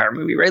vampire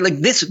movie, right? Like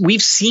this,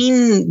 we've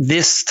seen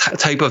this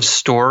type of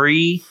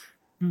story.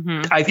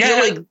 Mm-hmm. I feel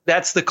like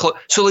that's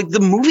so like the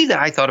movie that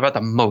I thought about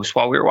the most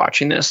while we were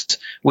watching this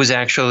was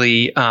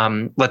actually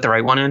Let the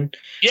Right One In.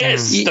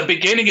 Yes, the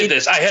beginning of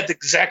this, I had the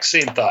exact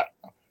same thought.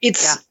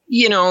 It's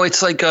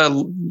it's like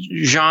a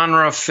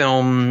genre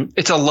film.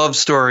 It's a love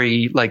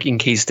story, like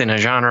encased in a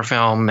genre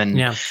film. And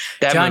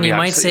that John, you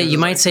might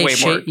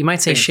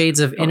say shades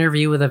of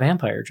Interview with a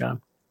Vampire,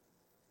 John.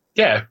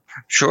 Yeah,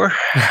 sure.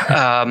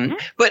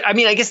 But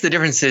I guess the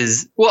difference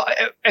is,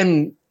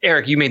 and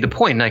Eric, you made the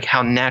point, like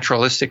how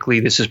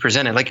naturalistically this is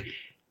presented. Like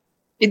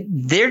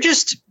these are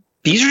just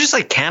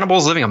like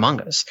cannibals living among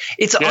us.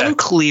 It's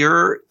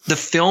unclear. The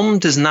film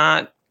does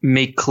not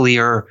make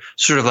clear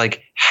sort of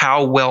like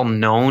how well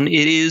known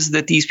it is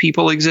that these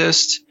people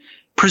exist.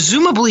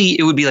 Presumably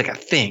it would be like a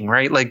thing,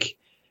 right? Like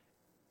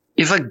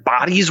if like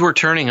bodies were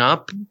turning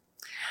up.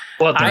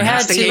 Well, there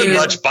has to be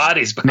much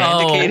bodies.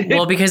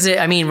 Because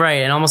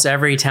right. In almost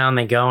every town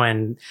they go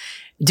in.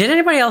 Did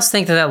anybody else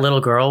think that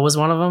little girl was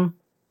one of them?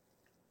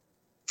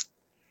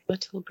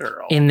 Little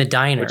girl in the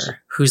diner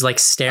who's like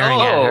staring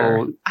at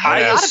her.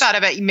 I thought about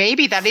it, but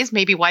maybe that is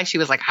why she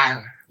was like,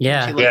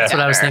 that's what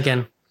I was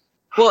thinking.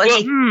 Well,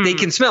 and they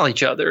can smell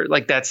each other.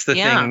 Like that's the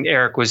thing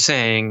Eric was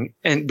saying,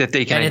 and that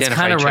they can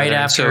identify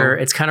each other.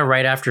 It's kind of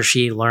right after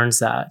she learns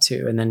that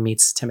too, and then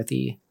meets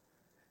Timothy.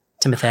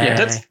 Yeah,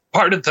 that's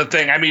part of the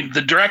thing.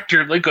 The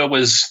director Luca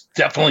was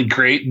definitely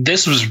great.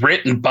 This was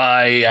written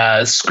by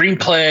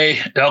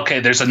screenplay.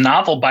 Okay, there's a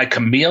novel by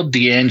Camille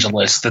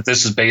DeAngelis that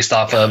this is based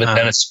off of, and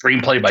then a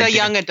screenplay by a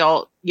young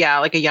adult. Yeah,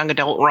 like a young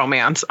adult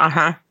romance.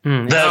 I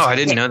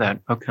didn't know that.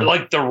 Okay,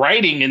 like the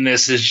writing in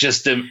this is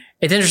just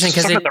it's interesting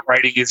because some of the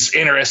writing is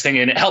interesting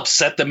and it helps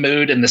set the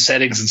mood and the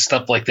settings and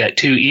stuff like that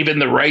too. Even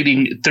the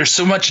writing, there's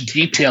so much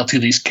detail to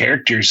these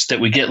characters that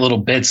we get little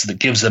bits that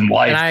gives them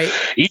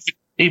life.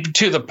 Even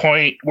to the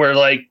point where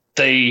like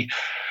the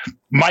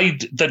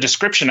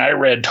description I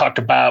read talked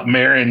about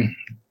Marin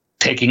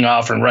taking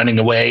off and running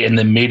away and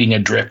then meeting a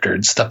drifter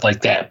and stuff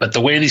like that. But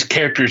the way these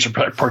characters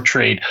are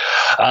portrayed,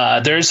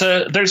 there's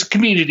a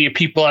community of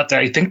people out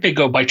there. I think they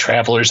go by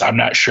travelers. I'm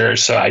not sure.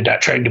 So I'm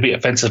not trying to be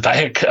offensive. I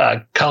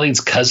had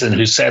Colleen's cousin,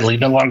 who's sadly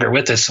no longer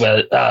with us,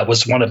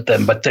 was one of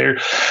them. But they're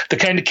the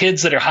kind of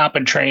kids that are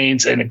hopping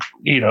trains and,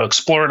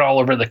 exploring all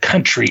over the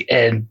country.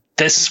 And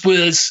this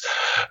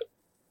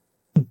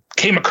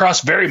came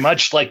across very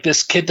much like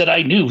this kid that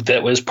I knew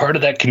that was part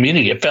of that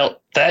community. It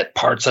felt that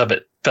parts of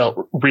it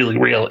felt really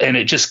real, and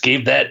it just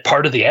gave that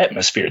part of the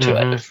atmosphere to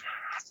it.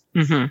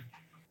 Mm-hmm.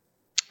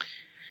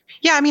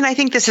 Yeah, I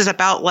think this is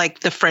about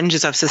like the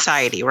fringes of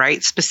society,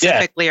 right?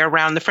 Specifically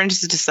around the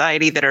fringes of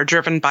society that are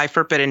driven by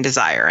forbidden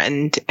desire.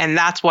 And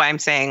that's why I'm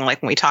saying,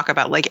 like, when we talk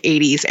about like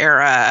 80s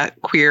era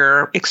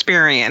queer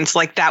experience,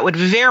 like that would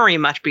very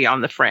much be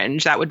on the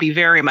fringe. That would be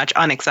very much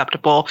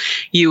unacceptable.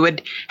 You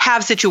would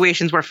have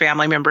situations where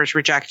family members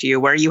reject you,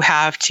 where you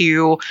have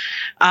to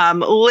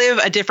live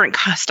a different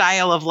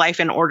style of life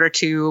in order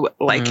to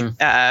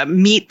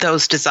meet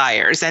those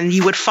desires. And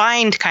you would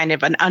find kind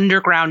of an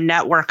underground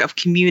network of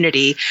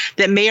community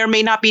that may or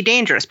may not be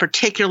dangerous,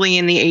 particularly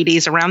in the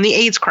 80s around the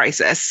AIDS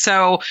crisis.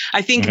 So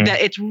I think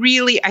that it's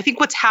really, I think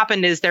what's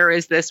happened is there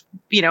is this,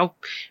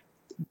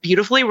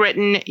 beautifully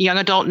written young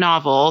adult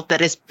novel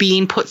that is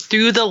being put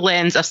through the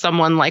lens of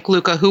someone like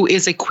Luca, who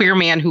is a queer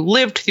man who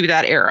lived through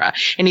that era.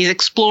 And he's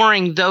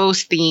exploring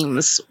those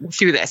themes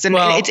through this. And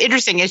it's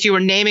interesting, as you were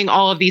naming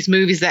all of these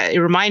movies that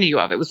it reminded you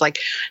of, it was like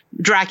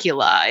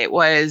Dracula, it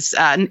was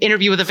An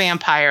Interview with a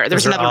Vampire.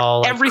 There's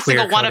another, every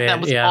single one of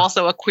them was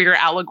also a queer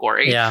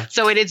allegory. Yeah.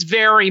 So it is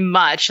very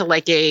much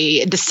like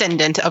a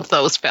descendant of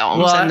those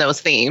films and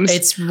those themes.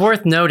 It's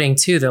worth noting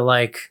too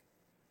that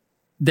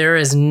there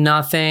is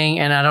nothing,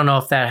 and I don't know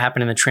if that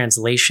happened in the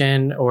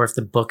translation or if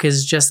the book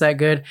is just that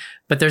good,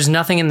 but there's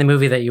nothing in the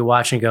movie that you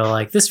watch and go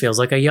like, this feels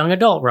like a young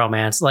adult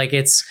romance. Like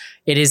it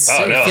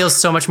feels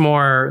so much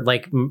more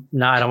like,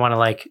 I don't want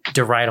to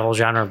deride a whole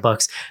genre of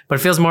books, but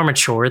it feels more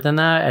mature than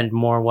that and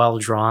more well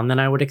drawn than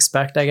I would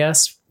expect, I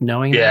guess,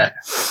 knowing that.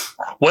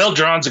 Well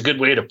drawn's a good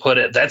way to put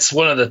it. That's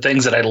one of the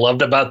things that I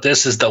loved about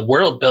this is the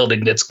world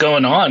building that's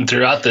going on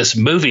throughout this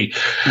movie.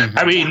 Mm-hmm.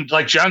 I mean,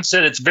 like John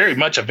said, it's very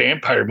much a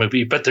vampire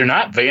movie, but they're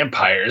not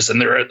vampires and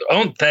they're their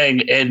own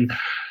thing. And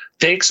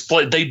they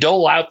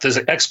dole out these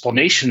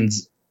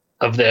explanations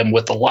of them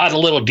with a lot of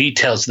little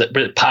details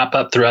that pop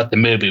up throughout the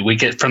movie. We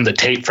get from the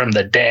tape from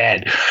the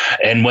dad,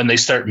 and when they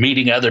start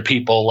meeting other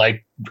people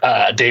like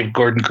David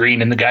Gordon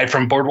Green and the guy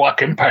from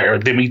Boardwalk Empire,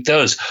 they meet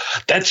those.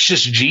 That's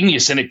just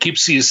genius, and it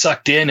keeps you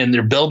sucked in, and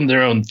they're building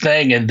their own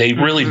thing, and they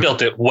really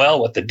built it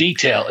well with the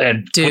detail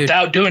and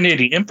without doing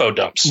any info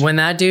dumps. When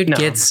that dude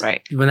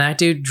when that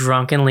dude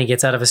drunkenly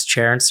gets out of his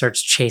chair and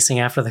starts chasing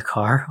after the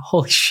car,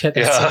 holy shit,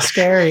 that's so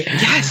scary.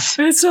 Yes,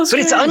 it's so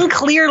scary. But it's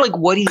unclear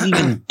what he's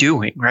even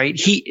doing, right?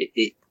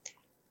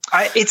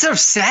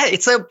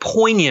 It's a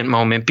poignant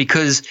moment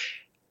because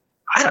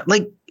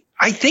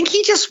I think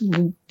he just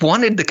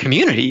wanted the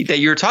community that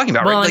you're talking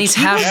about. Well, right? And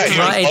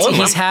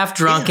he's half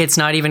drunk. It's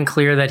not even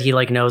clear that he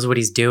knows what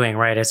he's doing,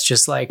 right? It's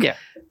just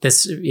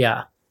this.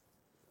 Yeah.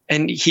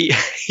 And he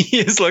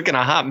is looking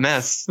a hot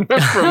mess but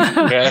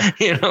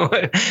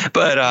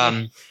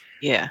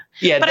yeah.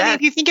 But I mean,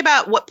 if you think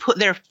about what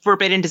their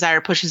forbidden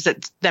desire pushes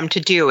them to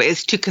do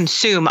is to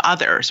consume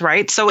others,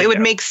 right? So it would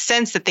make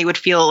sense that they would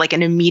feel like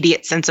an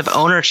immediate sense of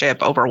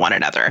ownership over one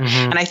another.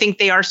 Mm-hmm. And I think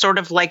they are sort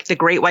of like the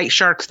great white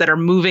sharks that are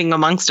moving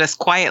amongst us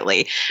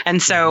quietly.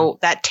 And so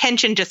that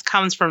tension just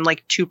comes from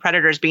two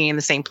predators being in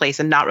the same place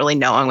and not really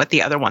knowing what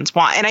the other ones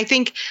want. And I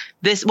think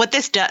this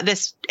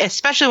does,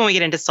 especially when we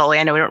get into Sully,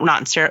 I know we're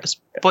not in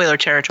spoiler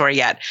territory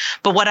yet,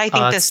 but what I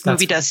think this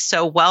movie does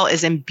so well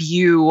is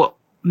imbue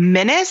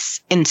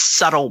menace in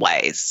subtle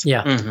ways.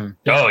 Yeah. Mm-hmm.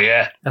 Oh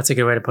yeah, that's a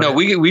good way to put it. No,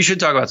 we should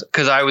talk about,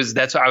 because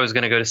that's what I was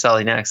going to go to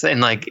Sully next.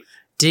 And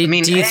do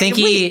you think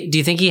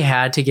he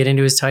had to get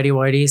into his tidy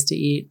whities to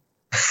eat?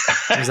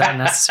 Was that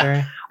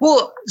necessary?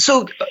 Well,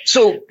 so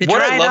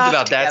what I loved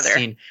about that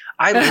scene,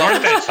 I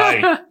love that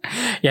fight.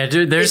 Yeah,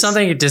 dude, there's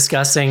something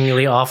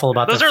disgustingly awful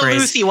about the phrase. Those are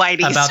Lucy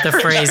Whiteys. About the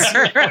phrase.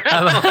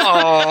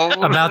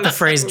 About the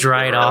phrase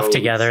 "dried off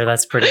together."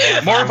 That's pretty.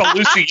 More of a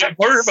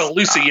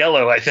Lucy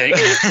Yellow, I think.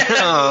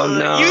 Oh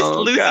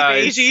no, Lucy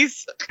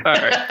Beigies. All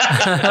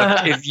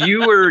right. If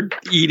you were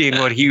eating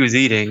what he was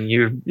eating,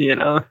 your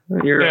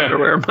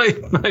underwear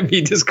might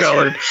be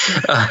discolored.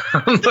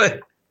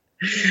 But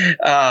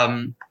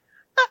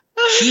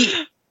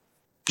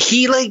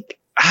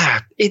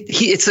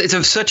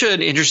it's such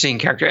an interesting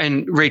character.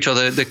 And Rachel,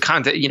 the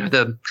content,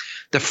 the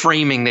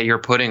framing that you're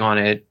putting on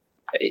it,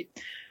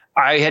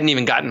 I hadn't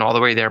even gotten all the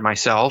way there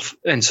myself.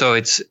 And so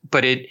he's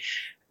playing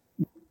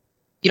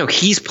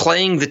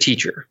the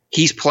teacher.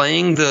 He's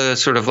playing the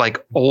sort of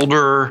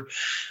older,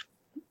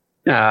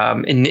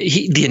 and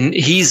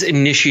he's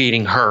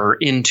initiating her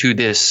into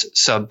this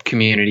sub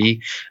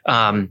community.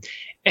 And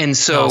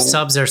so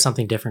subs are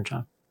something different,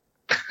 John.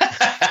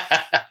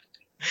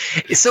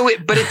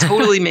 But it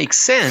totally makes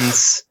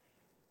sense.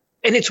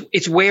 And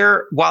it's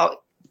where,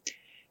 while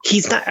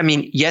he's not,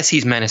 yes,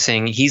 he's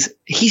menacing.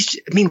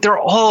 They're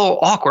all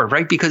awkward,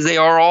 right? Because they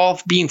are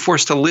all being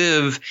forced to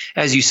live,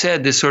 as you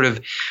said, this sort of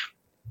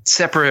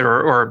separate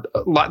or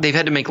they've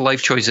had to make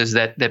life choices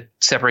that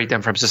separate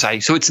them from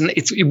society. So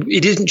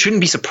it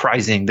shouldn't be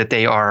surprising that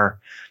they are,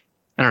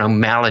 I don't know,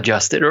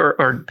 maladjusted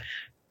or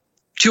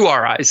to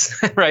our eyes,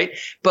 right?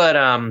 But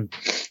I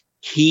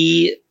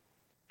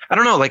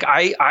don't know,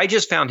 I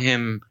just found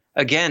him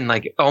again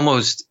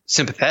almost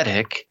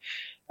sympathetic,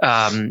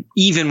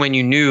 even when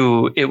you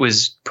knew it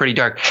was pretty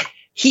dark.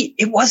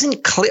 It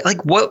wasn't clear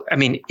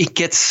it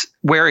gets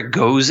where it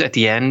goes at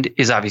the end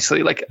is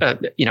obviously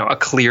a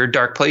clear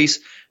dark place.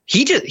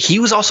 He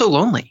was also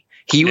lonely.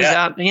 He was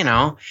out, he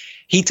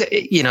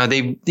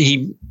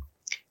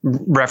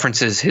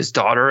references his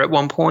daughter at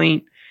one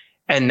point,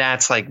 and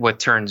that's what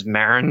turns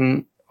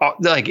Marin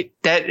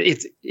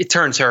it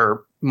turns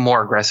her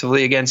more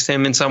aggressively against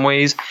him in some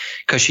ways,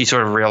 because she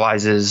sort of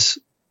realizes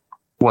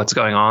what's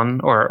going on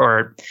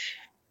or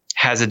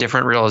has a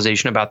different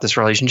realization about this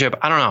relationship.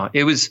 I don't know.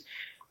 It was.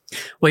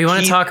 Well, you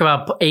want to talk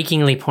about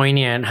achingly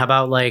poignant. How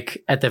about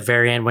at the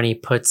very end when he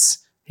puts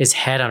his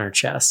head on her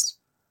chest?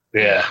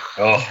 Yeah.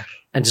 Oh.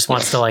 And just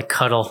wants to like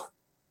cuddle.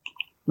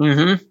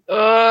 Mm-hmm.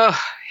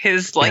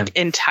 His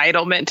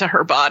entitlement to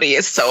her body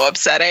is so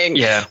upsetting.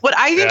 Yeah. What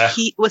I think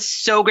he was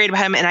so great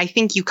about him, and I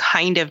think you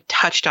kind of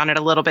touched on it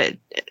a little bit,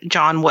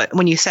 John,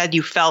 when you said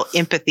you felt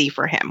empathy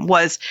for him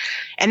was,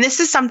 and this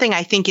is something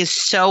I think is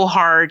so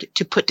hard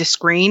to put to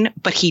screen,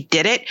 but he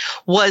did it,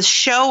 was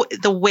show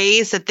the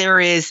ways that there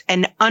is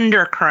an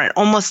undercurrent,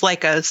 almost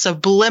like a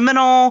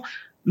subliminal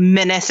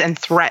menace and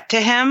threat to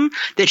him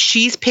that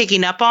she's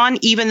picking up on,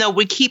 even though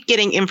we keep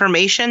getting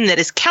information that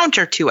is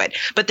counter to it.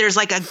 But there's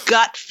like a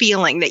gut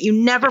feeling that you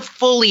never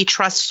fully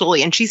trust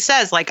Sully. And she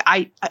says, like,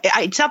 I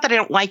it's not that I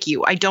don't like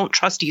you. I don't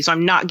trust you. So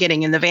I'm not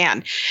getting in the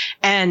van.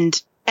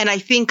 And I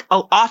think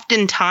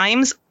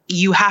oftentimes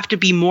you have to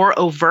be more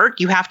overt.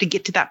 You have to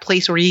get to that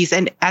place where he's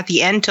at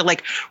the end to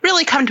like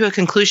really come to a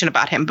conclusion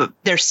about him. But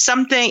there's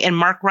something in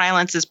Mark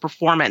Rylance's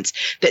performance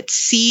that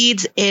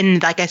seeds in,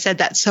 like I said,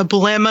 that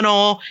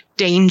subliminal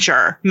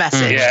danger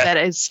message that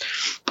is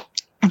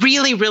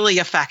really, really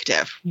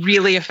effective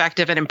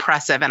and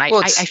impressive. And I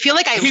feel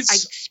like I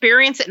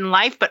experience it in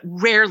life, but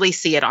rarely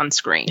see it on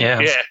screen.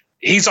 Yeah.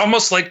 He's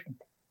almost like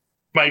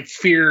my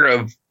fear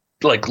of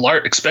like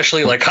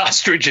especially like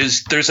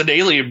ostriches. There's an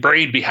alien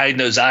brain behind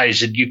those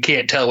eyes, and you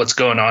can't tell what's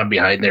going on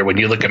behind there when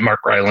you look at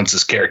Mark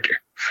Rylance's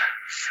character.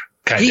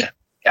 Kind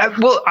of.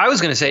 Well, I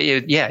was going to say,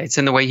 it's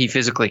in the way he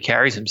physically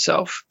carries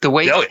himself. The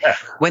way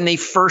when they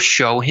first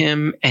show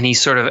him and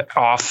he's sort of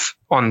off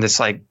on this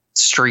like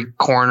street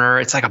corner,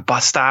 it's like a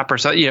bus stop or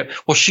something.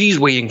 Well, she's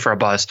waiting for a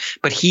bus,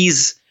 but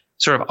he's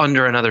sort of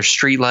under another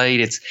street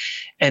light.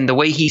 And the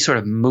way he sort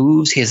of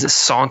moves, he has a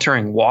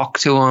sauntering walk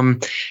to him.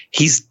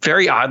 He's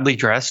very oddly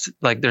dressed.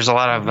 Like there's a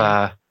lot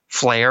of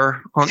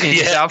flair in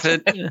his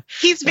outfit.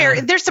 He's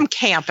there's some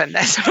camp in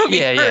this movie.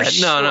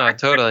 No,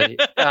 totally.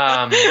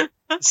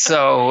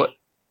 So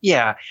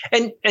yeah.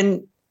 And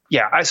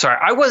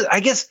I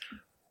guess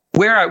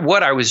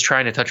what I was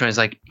trying to touch on is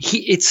like,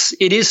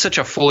 it is such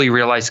a fully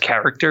realized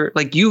character.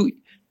 Like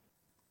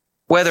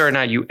whether or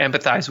not you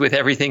empathize with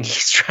everything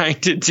he's trying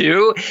to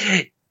do,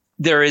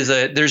 there's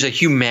a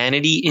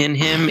humanity in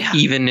him,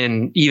 even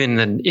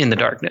in the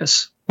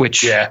darkness,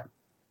 which I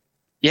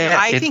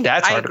think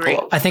that's I hard agree.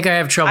 to pull. I think I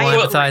have trouble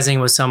empathizing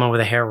with someone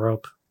with a hair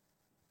rope.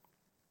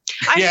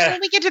 When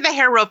we get to the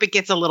hair rope, it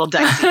gets a little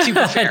dicey.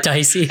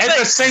 Dicey. At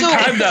the same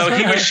time, though,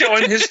 he was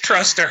showing his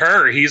trust to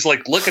her. He's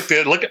like, look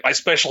at my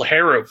special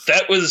hair rope.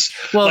 That was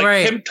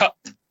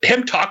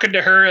him talking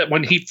to her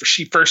when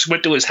she first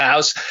went to his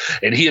house,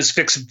 and he was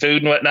fixing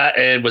food and whatnot,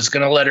 and was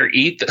going to let her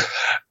eat.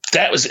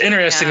 That was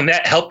interesting, and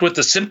that helped with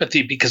the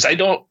sympathy, because I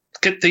don't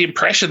get the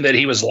impression that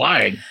he was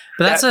lying.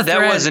 But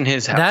that wasn't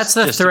his house. That's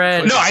the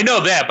thread. No, I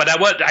know that, but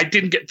I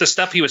didn't get the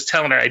stuff he was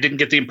telling her. I didn't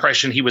get the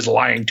impression he was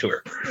lying to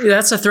her.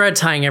 That's the thread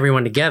tying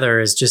everyone together,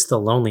 is just the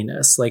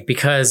loneliness. Like,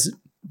 because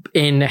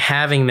in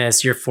having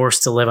this, you're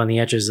forced to live on the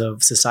edges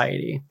of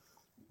society.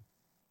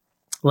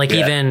 Like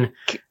even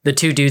the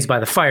two dudes by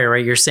the fire,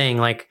 right? You're saying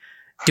like,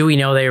 do we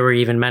know they were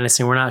even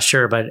menacing? We're not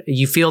sure, but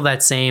you feel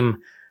that same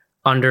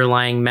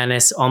underlying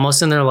menace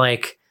almost in their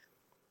like,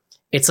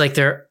 it's like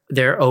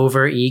they're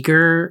over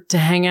eager to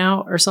hang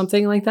out or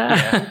something like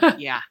that.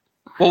 Yeah.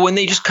 Well, when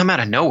they just come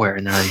out of nowhere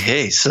and they're like,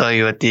 "Hey, saw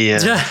you at the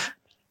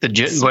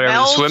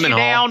swimming hole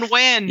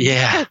downwind."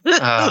 Yeah.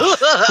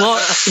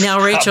 Well, now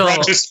Rachel.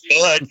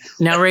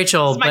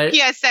 My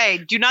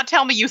PSA: do not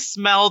tell me you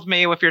smelled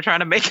me if you're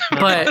trying to make.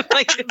 But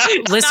like,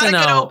 listen,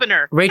 not a good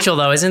opener. Rachel,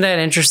 though, isn't that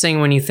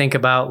interesting when you think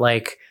about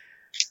like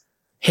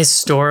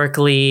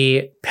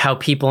historically how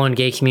people in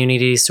gay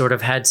communities sort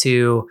of had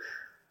to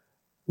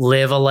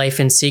live a life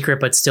in secret,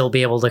 but still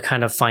be able to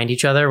kind of find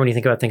each other? When you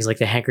think about things like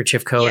the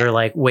handkerchief code or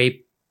like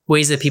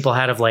ways that people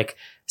had of like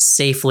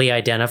safely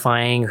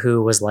identifying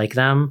who was like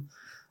them.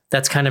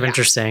 That's kind of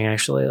interesting,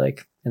 actually,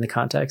 like in the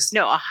context.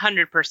 No,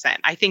 100%.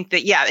 I think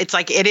that, it's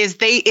like it is.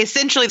 They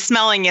essentially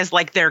smelling is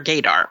like their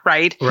gaydar,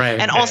 right? Right.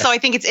 And also I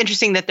think it's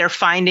interesting that they're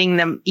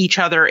finding each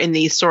other in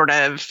these sort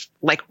of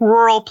like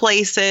rural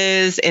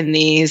places, in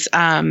these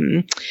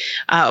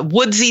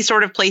woodsy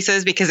sort of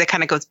places, because it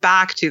kind of goes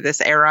back to this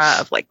era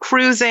of like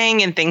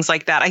cruising and things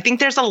like that. I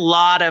think there's a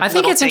lot of. I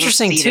think it's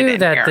interesting too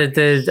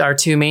that our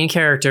two main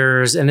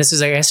characters, and this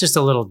is, I guess, just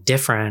a little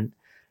different,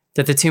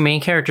 that the two main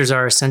characters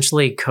are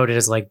essentially coded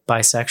as like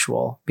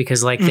bisexual,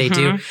 because like they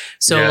do.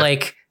 So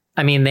like,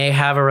 I mean, they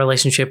have a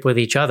relationship with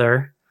each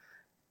other,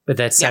 but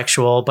that's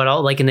sexual, but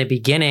all, like in the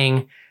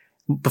beginning,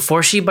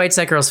 before she bites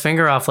that girl's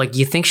finger off, like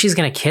you think she's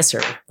going to kiss her.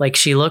 Like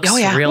she looks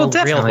real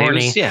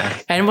horny.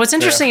 And what's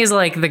interesting is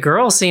like the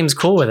girl seems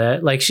cool with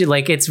it. Like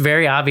it's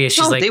very obvious.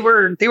 She's like, they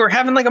were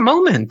having like a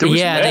moment.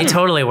 They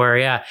totally were.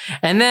 Yeah.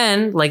 And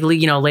then like,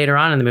 later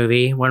on in the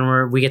movie,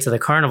 when we get to the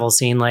carnival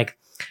scene, like,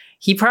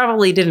 he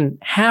probably didn't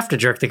have to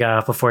jerk the guy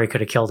off before he could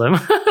have killed him.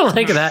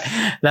 Like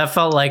that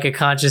felt like a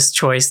conscious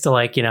choice to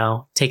like,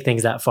 take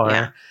things that far.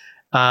 Yeah.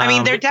 I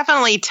mean, they're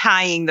definitely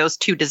tying those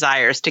two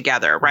desires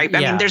together, right?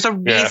 I mean, there's a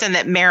reason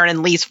that Marin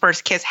and Lee's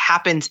first kiss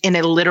happens in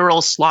a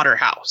literal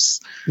slaughterhouse.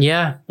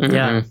 Yeah.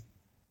 Mm-hmm.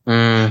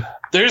 Yeah.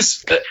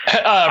 There's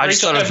I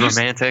just Rachel, thought it was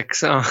romantic.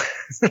 So,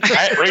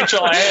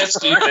 Rachel, I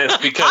asked you this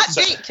Hot because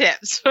date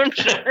tips from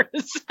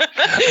Cheers.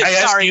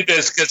 I asked you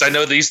this because I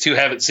know these two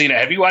haven't seen it.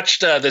 Have you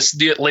watched this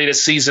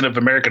latest season of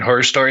American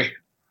Horror Story?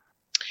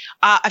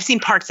 I've seen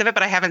parts of it,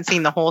 but I haven't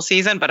seen the whole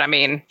season. But I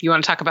mean, you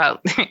want to talk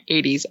about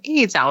 80s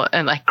AIDS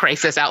and like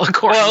crisis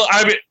allegory? Well,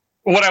 I mean,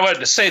 what I wanted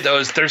to say though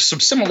is there's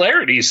some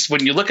similarities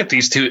when you look at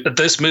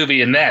this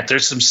movie and that.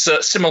 There's some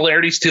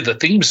similarities to the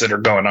themes that are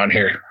going on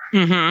here.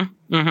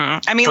 Mm-hmm.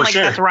 Mm-hmm. I mean, For like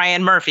sure. that's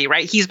Ryan Murphy,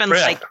 right? He's been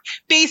like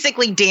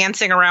basically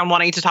dancing around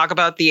wanting to talk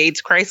about the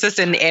AIDS crisis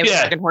in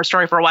American Horror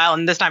Story for a while,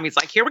 and this time he's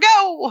like, "Here we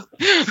go."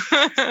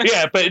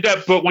 Yeah,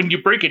 but when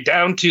you break it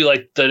down to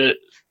like the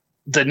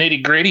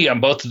nitty gritty on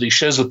both of these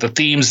shows with the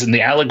themes and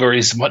the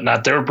allegories and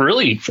whatnot, they're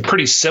really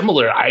pretty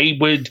similar.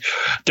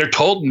 They're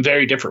told in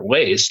very different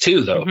ways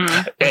too, though.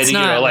 Mm-hmm. And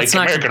like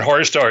American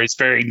Horror Story is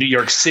very New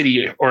York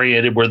City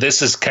oriented, where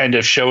this is kind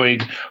of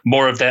showing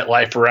more of that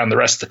life around the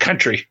rest of the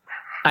country.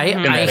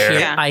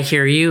 I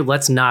hear you.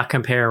 Let's not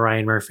compare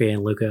Ryan Murphy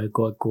and Luca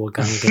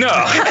Guadagnino. No.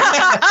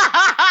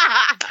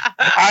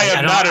 I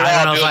am not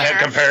at all doing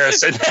that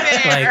comparison.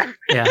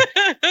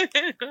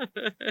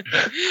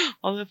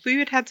 Although we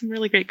would had some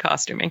really great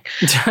costuming.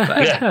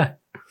 No.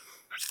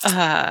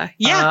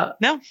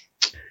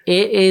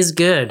 It is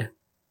good.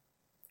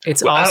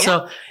 It's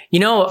also,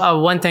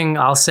 one thing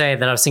I'll say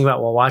that I was thinking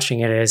about while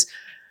watching it is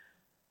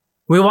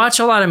we watch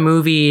a lot of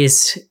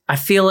movies. I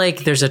feel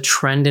like there's a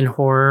trend in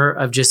horror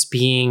of just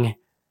being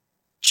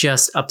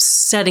just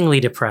upsettingly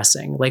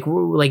depressing. Like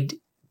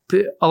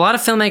a lot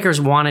of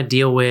filmmakers want to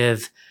deal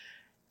with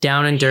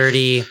down and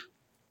dirty,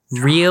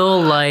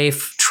 real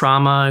life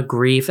trauma,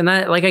 grief, and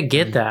that, like, I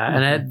get that,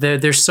 and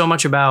there's so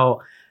much about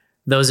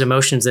those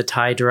emotions that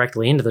tie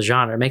directly into the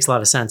genre. It makes a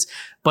lot of sense.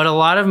 But a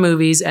lot of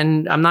movies,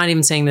 and I'm not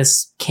even saying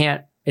this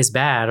is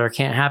bad or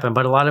can't happen,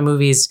 but a lot of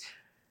movies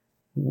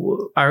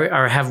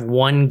have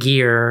one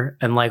gear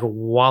and like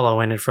wallow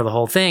in it for the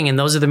whole thing. And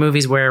those are the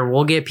movies where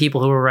we'll get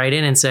people who will write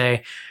in and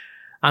say,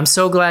 "I'm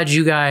so glad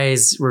you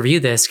guys review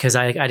this because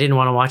I didn't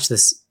want to watch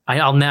this.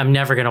 I'm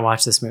never going to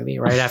watch this movie,"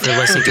 right after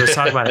listening to us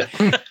talk about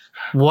it.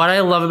 What I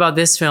love about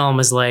this film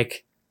is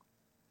like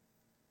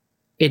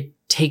it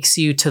takes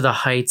you to the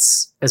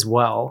heights as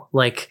well.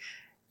 Like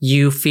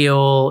you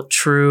feel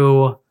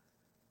true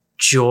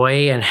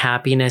joy and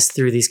happiness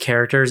through these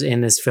characters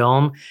in this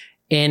film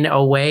in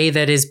a way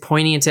that is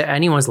poignant to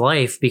anyone's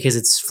life because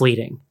it's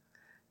fleeting.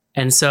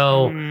 And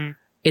so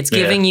it's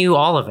giving you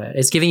all of it.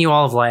 It's giving you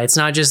all of life. It's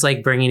not just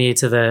like bringing you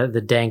to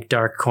the dank,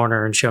 dark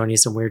corner and showing you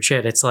some weird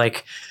shit. It's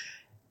like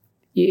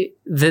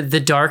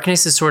the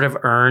darkness is sort of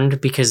earned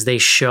because they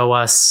show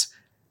us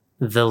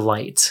the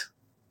light.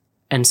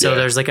 And so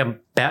there's like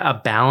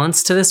a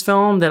balance to this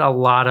film that a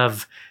lot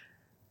of,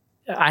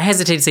 I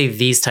hesitate to say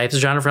these types of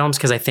genre films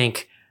because I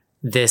think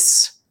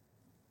this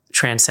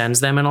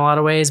transcends them in a lot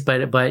of ways,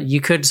 but you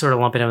could sort of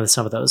lump it in with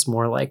some of those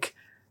more like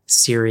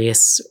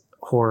serious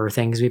horror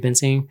things we've been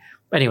seeing.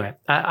 Anyway,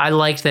 I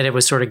liked that it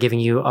was sort of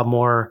giving you a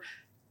more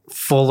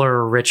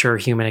fuller, richer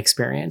human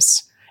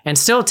experience and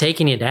still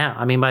taking you down.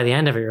 I mean, by the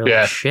end of it, you're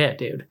like, shit,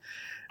 dude.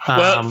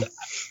 Well,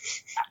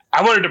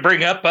 I wanted to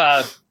bring up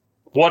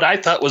what I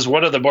thought was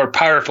one of the more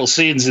powerful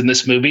scenes in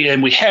this movie,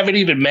 and we haven't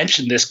even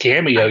mentioned this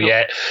cameo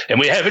yet, and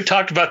we haven't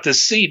talked about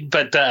this scene,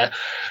 but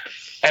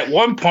at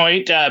one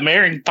point,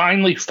 Marion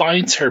finally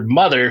finds her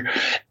mother,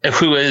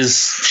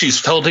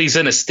 she's told he's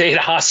in a state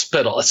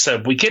hospital.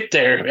 So we get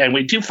there and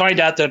we do find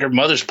out that her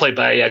mother's played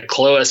by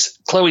Chloe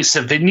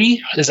Sevigny.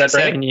 Is that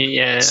right? Sevigny,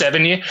 yeah.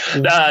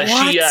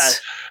 Sevigny.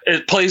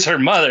 She plays her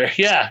mother.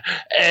 Yeah.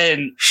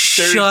 And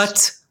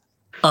shut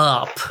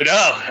up.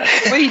 No.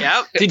 Wait,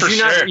 did you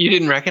not? You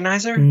didn't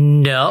recognize her?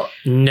 No.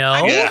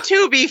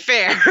 To be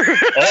fair.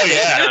 Oh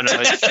yeah, no,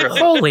 it's true.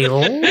 Holy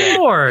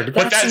Lord,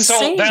 that's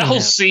insane. That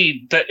whole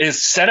scene that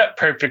is set up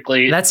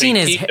perfectly. That scene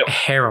is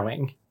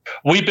harrowing.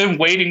 We've been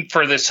waiting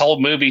for this whole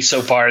movie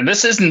so far, and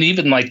this isn't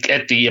even like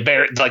at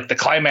the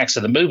climax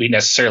of the movie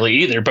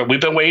necessarily either. But we've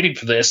been waiting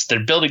for this. They're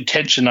building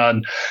tension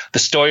on the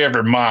story of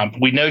her mom.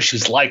 We know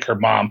she's like her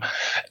mom.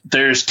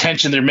 There's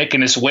tension. They're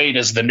making us wait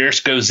as the nurse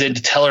goes in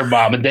to tell her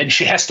mom, and then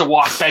she has to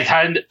walk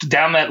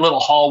down that little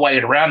hallway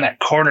and around that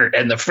corner.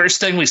 And the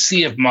first thing we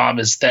see of mom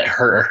is that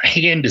her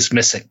hand is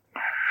missing.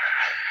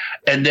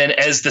 And then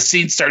as the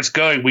scene starts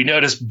going, we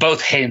notice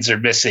both hands are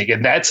missing,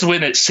 and that's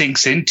when it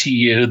sinks into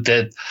you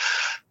that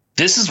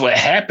this is what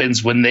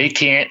happens when they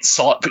can't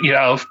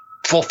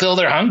fulfill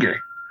their hunger.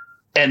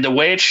 And the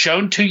way it's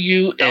shown to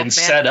you and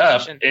set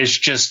up is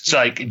just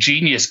like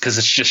genius because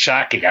it's just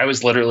shocking. I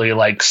was literally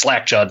like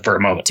slackjawed for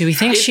a moment. Do we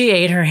think she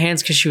ate her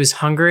hands because she was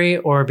hungry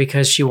or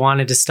because she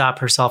wanted to stop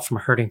herself from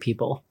hurting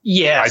people?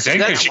 Yeah, I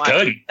think she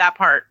could. That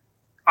part.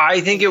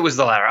 I think it was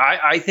the latter.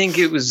 I think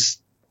it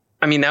was,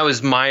 I mean, that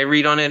was my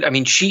read on it. I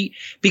mean,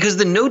 because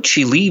the note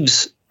she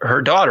leaves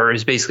her daughter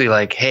is basically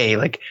like, hey,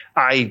 like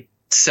I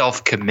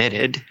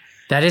self-committed.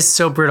 That is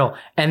so brutal.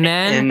 And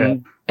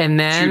then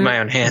shoot my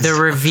own hands. The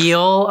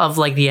reveal of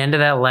like the end of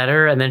that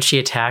letter and then she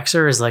attacks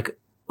her is like,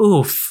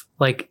 oof.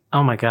 Like,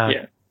 oh my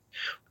God.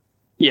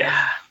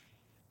 Yeah.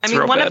 I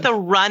mean, one of the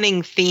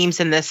running themes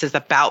in this is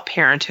about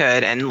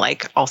parenthood and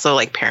like also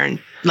like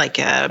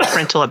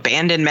parental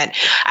abandonment.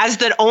 As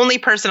the only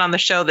person on the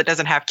show that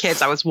doesn't have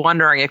kids, I was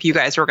wondering if you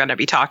guys were going to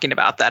be talking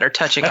about that or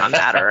touching on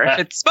that, or if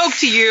it spoke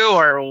to you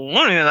or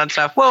any of that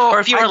stuff. Well, or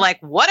if you were like,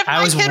 what if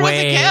my kid was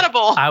a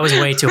cannibal? I was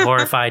way too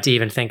horrified to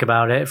even think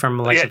about it from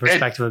like the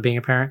perspective of being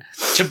a parent.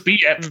 To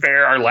be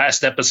fair, our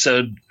last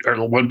episode or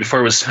the one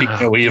before was Speak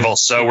No Evil,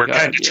 so we're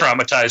kind of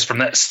traumatized from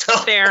that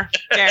stuff. Fair.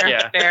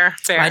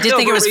 I did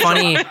think it was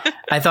funny.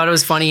 I thought it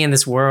was funny in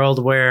this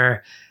world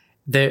where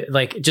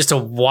just a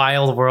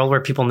wild world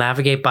where people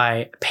navigate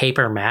by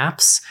paper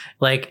maps.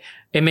 Like,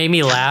 it made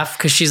me laugh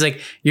because she's like,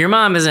 your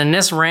mom is in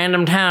this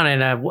random town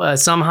in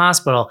some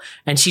hospital,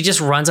 and she just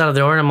runs out of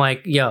the door, and I'm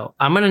like, yo,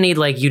 I'm gonna need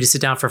like you to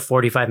sit down for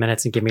 45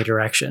 minutes and give me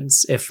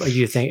directions if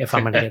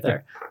I'm gonna get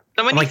there.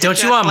 I'm like,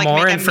 don't you want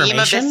more information?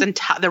 Of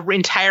this the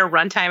entire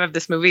runtime of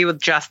this movie with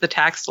just the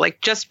text,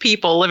 like just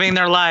people living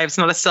their lives,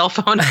 not a cell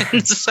phone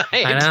inside.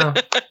 I know.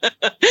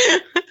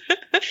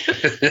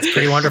 It's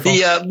pretty wonderful.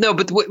 No,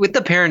 but with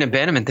the parent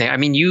abandonment thing, I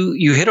mean,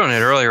 you hit on it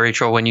earlier,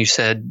 Rachel, when you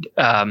said,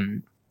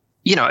 to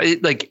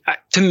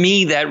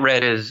me that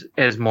read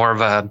as more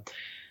of a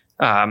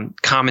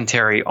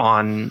commentary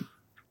on,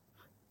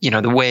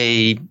 the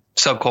way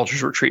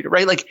subcultures were treated,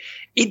 right? Like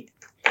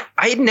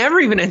I had never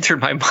even entered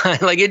my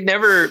mind. Like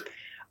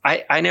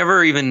I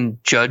never even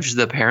judged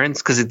the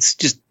parents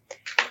because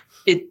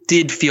it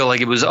did feel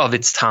like it was of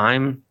its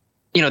time.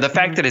 The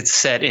fact that it's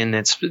set in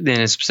a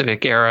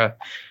specific era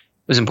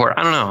was important.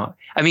 I don't know.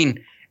 I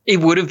mean, it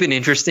would have been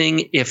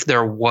interesting if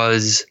there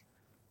was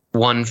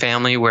one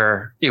family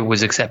where it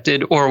was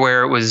accepted or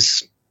where it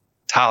was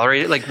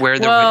tolerated, like where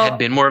there had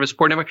been more of a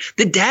support network.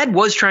 The dad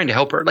was trying to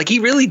help her. Like he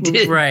really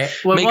did. Right.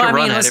 Well, make a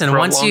run at it for a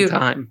long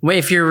time.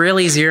 If you're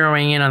really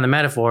zeroing in on the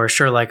metaphor,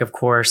 sure, like of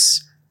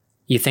course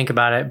you think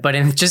about it, but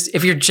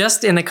if you're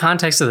just in the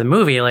context of the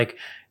movie, like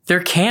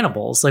they're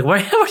cannibals. Like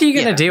what are you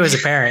going to do as a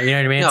parent? You know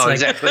what I mean? It's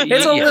exactly.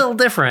 It's a little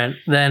different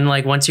than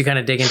like once you kind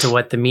of dig into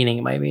what the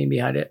meaning might mean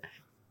behind it.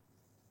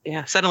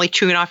 Yeah, suddenly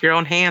chewing off your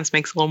own hands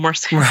makes a little more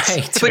sense.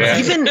 Right.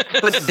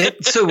 But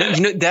that's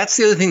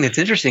the other thing that's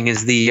interesting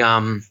is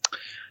the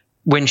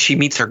when she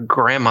meets her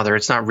grandmother,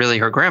 it's not really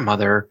her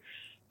grandmother.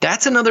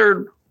 That's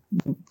another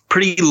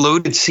pretty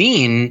loaded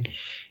scene,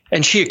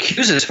 and she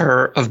accuses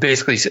her of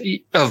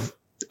basically of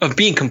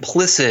being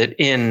complicit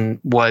in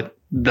what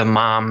the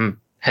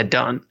mom had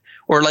done,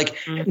 or like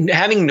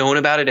having known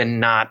about it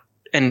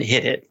and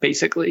hid it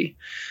basically.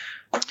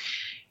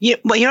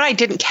 I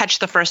didn't catch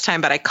the first time,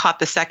 but I caught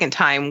the second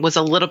time was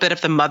a little bit of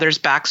the mother's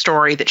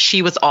backstory that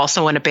she was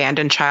also an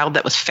abandoned child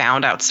that was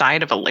found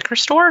outside of a liquor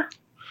store.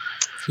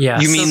 Yeah.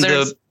 You mean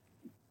the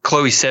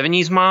Chloe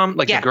Sevigny's mom?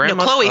 Like the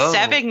grandma? No, Chloe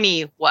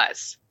Sevigny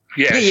was.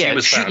 Yeah, she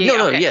was found.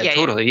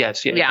 Totally.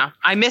 Yes. Yeah. Yeah.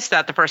 I missed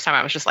that the first time.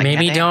 I was just like,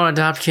 maybe don't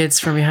adopt kids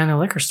from behind the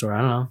liquor store.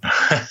 I don't know.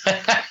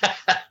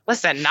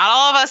 Listen, not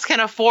all of us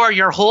can afford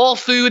your Whole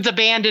Foods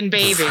abandoned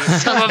baby.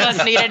 Some of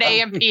us need an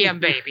AM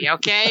PM baby,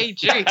 okay?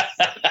 Jeez.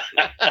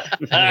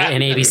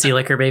 An ABC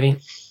liquor baby.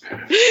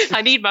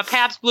 I need my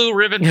Pabst Blue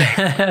Ribbon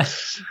baby.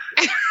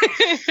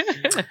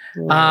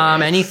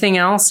 Anything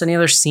else? Any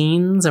other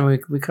scenes? I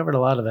mean, we covered a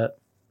lot of it.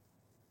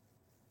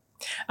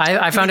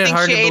 I found it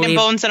hard to believe. She ate in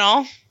bones and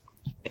all?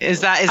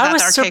 Is that our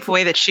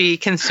takeaway that she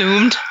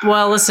consumed?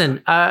 Well,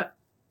 listen, I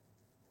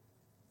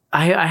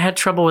had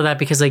trouble with that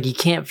because like you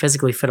can't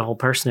physically fit a whole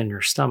person in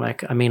your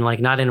stomach. I mean, like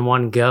not in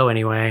one go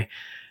anyway.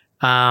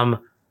 Well,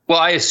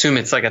 I assume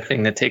it's like a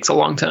thing that takes a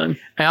long time.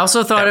 I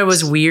also thought it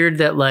was weird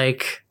that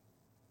like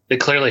they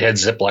clearly had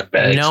Ziploc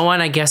bags. No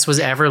one, I guess, was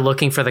ever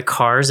looking for the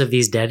cars of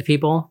these dead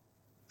people.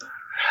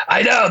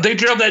 I know they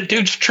drove that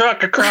dude's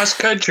truck across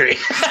country.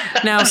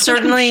 Now,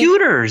 certainly,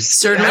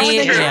 certainly,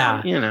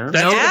 yeah,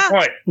 that's the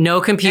point.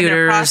 No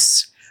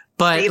computers,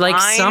 but like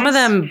some of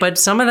them,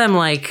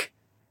 like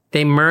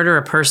they murder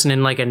a person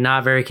in like a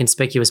not very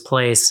conspicuous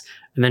place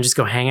and then just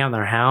go hang out in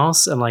their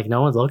house and like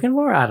no one's looking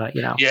for it.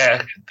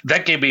 Yeah,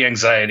 that gave me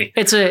anxiety.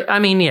 It's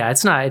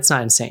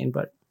not insane,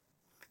 but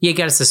you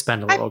got to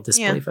suspend a little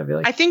disbelief. I feel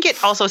like. I think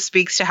it also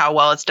speaks to how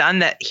well it's done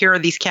that here are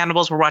these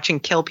cannibals we're watching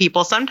kill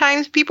people,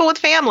 sometimes people with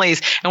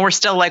families, and we're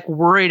still like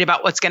worried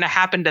about what's going to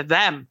happen to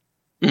them.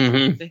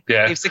 Mm-hmm.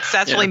 Yeah. They've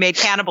successfully made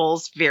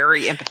cannibals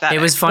very empathetic. It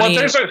was funny.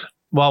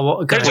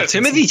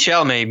 Timothy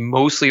Chalamet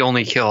mostly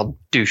only killed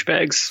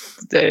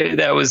douchebags.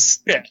 That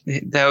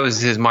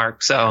was his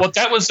mark. So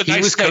that was he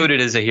was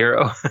coded as a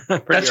hero.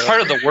 That's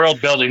part of the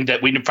world building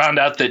that we found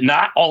out that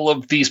not all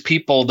of these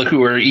people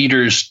who are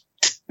eaters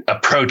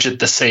approach it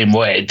the same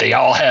way. They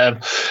all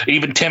have,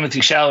 even Timothy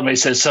Chalamet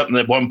says something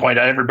at one point,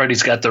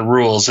 everybody's got the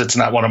rules. It's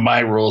not one of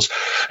my rules,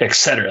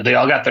 etc. They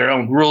all got their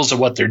own rules of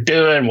what they're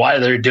doing, why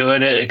they're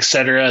doing it,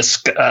 etc.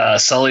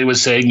 Sully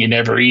was saying you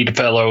never eat a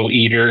fellow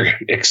eater,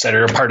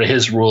 etc. Part of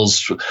his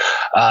rules.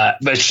 But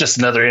it's just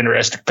another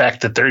interesting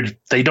fact that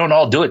they don't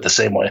all do it the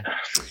same way.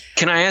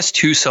 Can I ask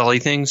two Sully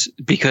things?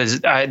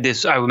 Because I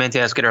meant to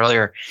ask it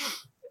earlier.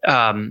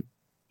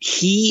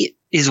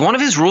 Is one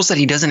of his rules that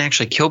he doesn't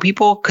actually kill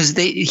people? Because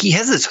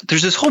there's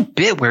this whole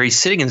bit where he's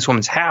sitting in this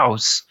woman's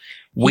house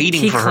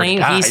waiting for her to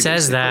die. He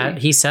says that.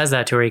 He says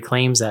that to her. He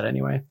claims that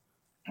anyway.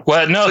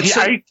 Well, no,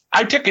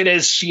 I took it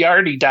as she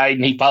already died,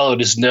 and he followed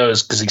his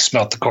nose because he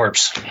smelled the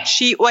corpse.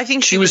 I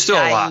think she was still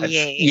dying. alive.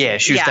 Yeah,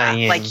 she was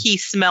dying. Like he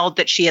smelled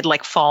that she had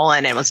like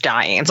fallen and was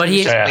dying. So But he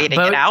was just waiting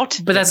it out.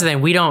 But that's the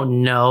thing. We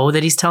don't know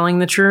that he's telling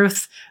the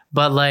truth.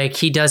 But like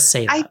he does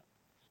say that.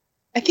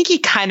 I think he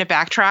kind of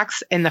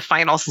backtracks in the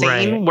final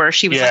scene where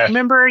she was like,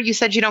 remember you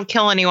said you don't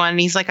kill anyone? And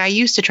he's like, I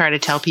used to try to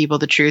tell people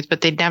the truth, but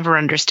they'd never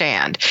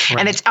understand. Right.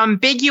 And it's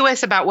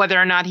ambiguous about whether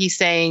or not he's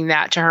saying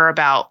that to her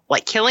about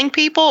like killing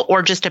people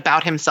or just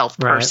about himself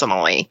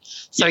personally.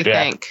 So I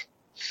think.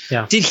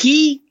 Yeah. Did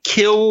he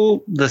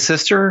kill the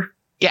sister?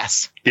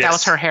 Yes. That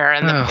was her hair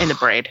in the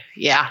braid.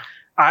 Yeah.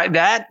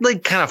 That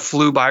like kind of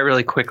flew by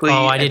really quickly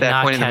at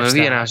that point in the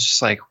movie, and I was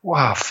just like,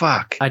 "Wow,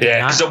 fuck!"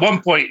 Because at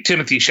one point,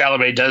 Timothy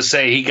Chalamet does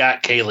say he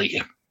got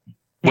Kaylee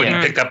when he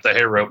picked up the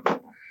hair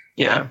rope.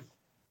 Yeah,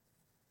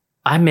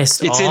 I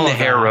missed. It's in the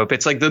hair rope.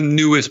 It's like the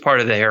newest part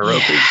of the hair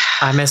rope.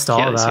 I missed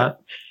all of that.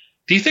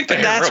 Do you think the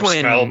hair rope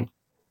smelled?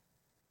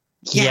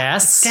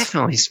 Yes,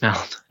 definitely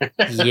smelled.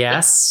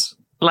 Yes,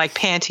 like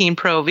Pantene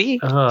Pro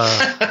V. No.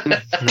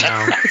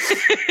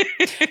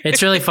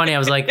 It's really funny. I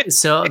was like,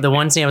 so the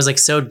one scene I was like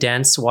so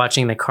dense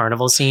watching the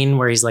carnival scene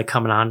where he's like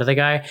coming on to the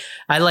guy.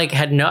 I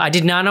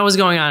did not know what was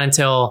going on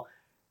until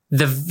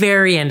the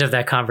very end of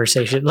that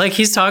conversation. Like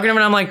he's talking to him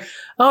and I'm like,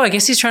 oh, I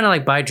guess he's trying to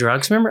like buy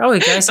drugs. Remember? Oh, the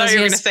guy says he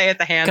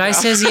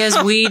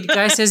has weed.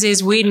 Guy says he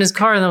has weed in his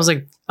car. And I was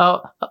like,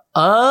 oh,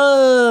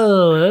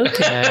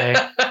 okay.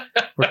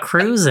 We're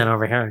cruising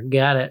over here.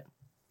 Got it.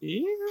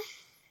 Yeah.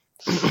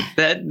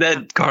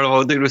 That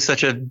carnival dude was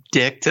such a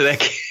dick to that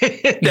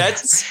kid.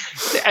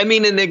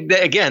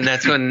 Again,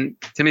 that's when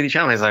Timothy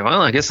Chalamet's like,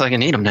 well, I guess I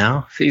can eat him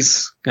now if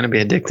he's going to be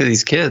a dick to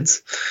these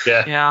kids.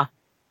 Yeah. I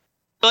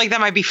feel like that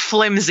might be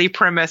flimsy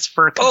premise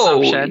for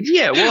consumption. Oh,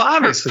 yeah, well,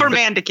 obviously. for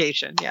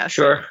mandication, yeah.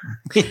 Sure.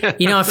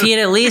 You know, if he had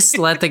at least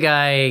let the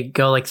guy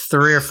go like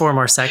 3 or 4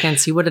 more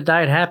seconds, he would have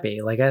died happy.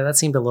 Like, that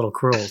seemed a little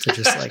cruel to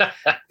just like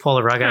pull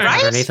the rug out from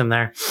underneath him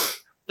there.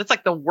 That's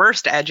like the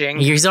worst edging.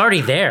 He's already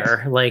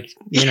there. Like,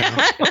 you know,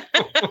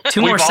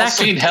 2 more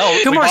seconds.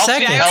 2 more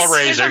seconds.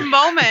 There's a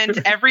moment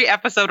every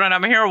episode when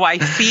I'm here where I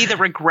see the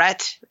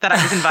regret that I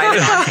was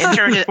invited on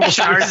enter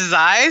Shanar's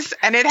eyes,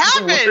 and it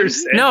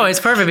happens. No, it's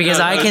perfect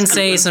because I can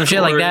say some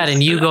shit like that,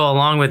 and you go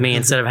along with me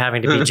instead of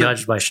having to be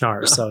judged by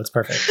Schnar. So it's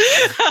perfect.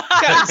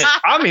 Guys,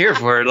 I'm here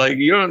for it. Like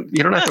you don't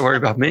have to worry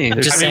about me. We've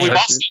all seen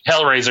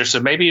Hellraiser,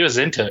 so maybe he was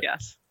into it.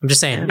 Yes. I'm just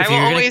saying. I will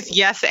always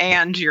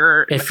and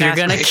your. If you're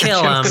gonna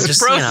kill him,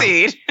 just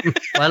proceed.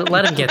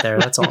 Let him get there.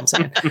 That's all I'm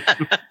saying.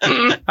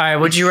 All right,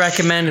 would you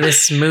recommend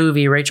this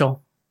movie,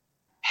 Rachel?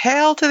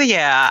 Hell to the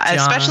yeah, John.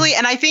 Especially,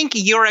 and I think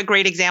you're a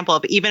great example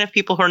of even if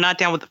people who are not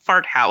down with the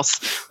fart house,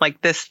 like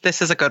this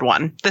is a good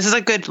one. This is a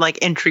good like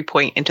entry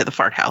point into the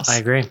fart house. I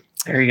agree.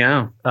 There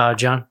you go,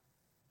 John.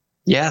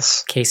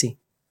 Yes, Casey.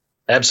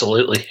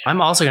 Absolutely.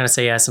 I'm also gonna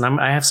say yes, and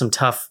I have some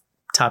tough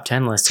top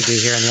 10 lists to do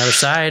here on the other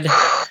side.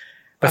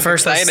 But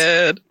first, let's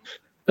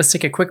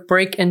take a quick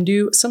break and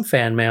do some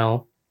fan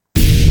mail.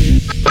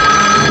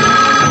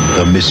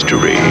 The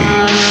mystery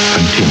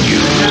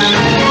continues.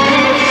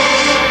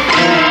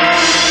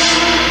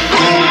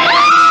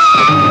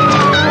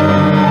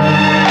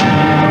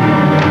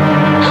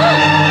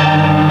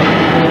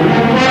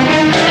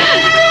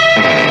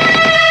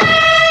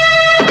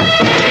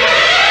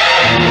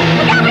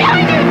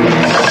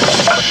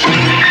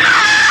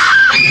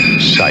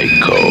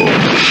 Psycho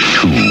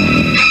 2.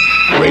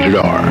 Rated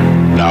R.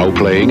 Now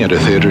playing at a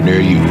theater near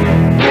you.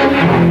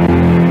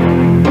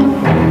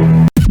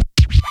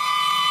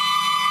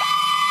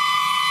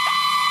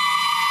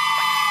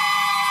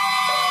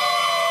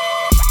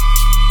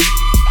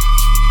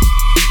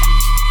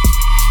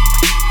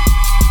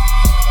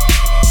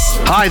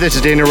 Hi, this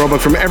is Daniel Roebuck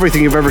from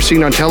Everything You've Ever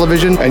Seen on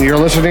Television, and you're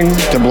listening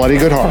to Bloody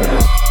Good Horror.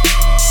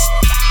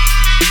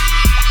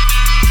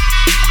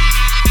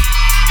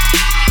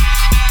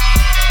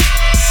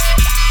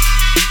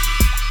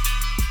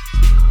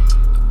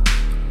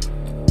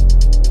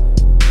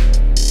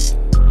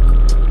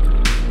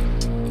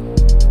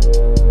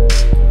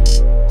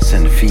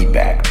 Send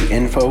feedback to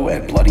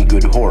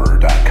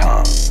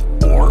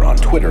info@bloodygoodhorror.com or on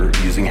Twitter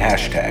using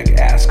hashtag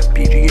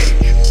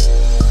AskBGH.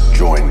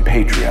 Join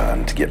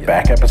Patreon to get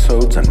back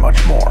episodes and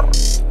much more.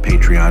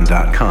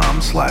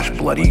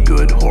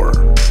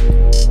 Patreon.com/bloodygoodhorror.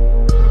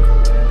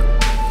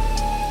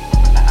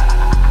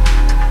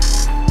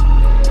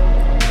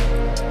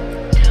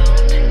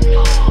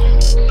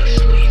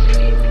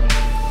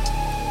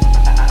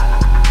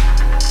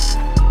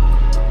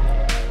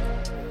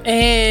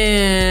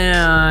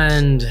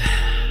 And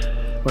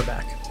we're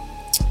back.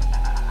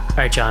 All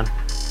right, John.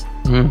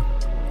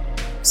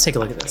 Let's take a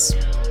look at this.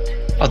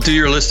 I'll do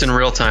your list in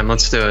real time.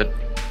 Let's do it.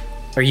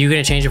 Are you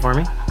going to change it for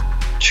me?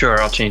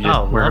 Sure, I'll change it.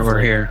 Oh, we're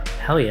here.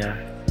 Hell yeah.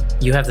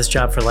 You have this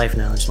job for life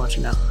now. I just want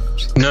you to know.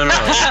 No.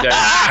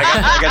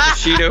 I got the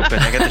sheet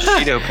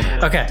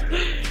open. Okay.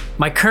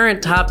 My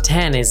current top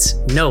 10 is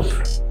Nope.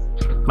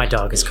 My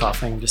dog is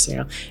coughing, just so you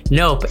know.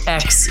 Nope,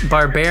 X,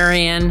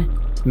 Barbarian,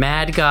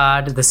 Mad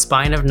God, The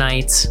Spine of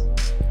Night,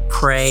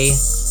 Prey,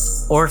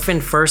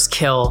 Orphan First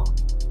Kill,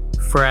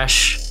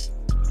 Fresh,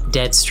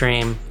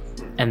 Deadstream,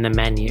 and The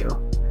Menu.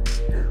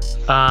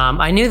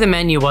 I knew The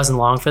Menu wasn't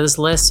long for this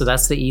list, so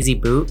that's the easy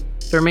boot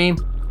for me.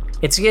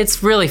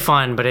 It's really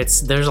fun, but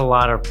there's a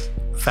lot of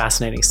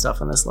fascinating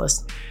stuff on this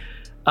list.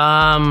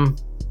 Man.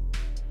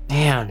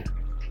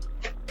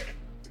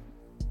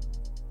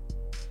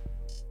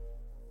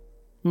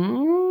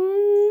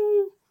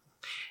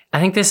 I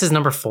think this is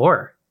number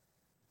 4.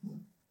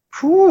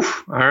 Whew.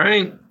 All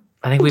right.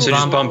 I think we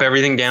just bump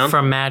everything down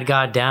from Mad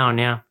God down.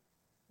 Yeah.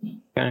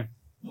 Okay.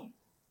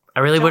 I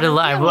really would have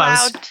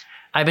liked.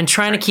 I've been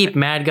trying to keep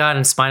Mad God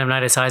and Spine of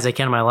Night as high as I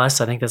can on my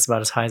list. I think that's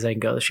about as high as I can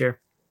go this year.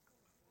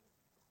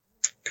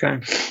 Okay.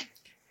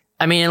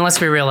 I mean, unless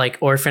we're real, like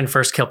Orphan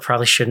First Kill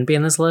probably shouldn't be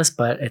in this list,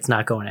 but it's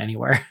not going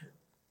anywhere.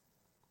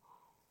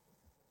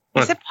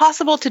 Is it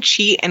possible to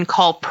cheat and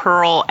call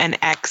Pearl an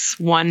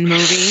X1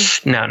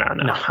 movie? No.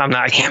 I'm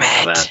not. I can't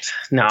do that.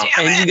 No.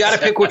 And you got to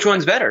pick which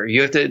one's better.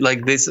 You have to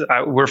like this.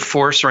 We're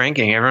force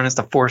ranking. Everyone has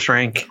to force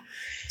rank.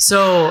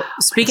 So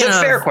speaking it's a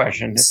of fair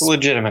question, it's a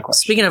legitimate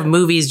question. Speaking of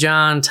movies,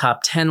 John,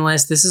 top 10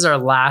 list. This is our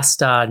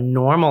last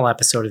normal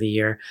episode of the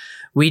year.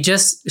 We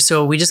just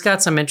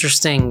got some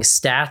interesting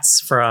stats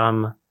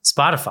from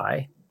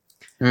Spotify.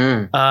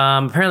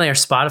 Apparently, our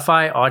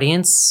Spotify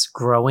audience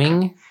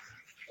growing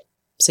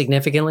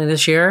significantly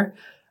this year.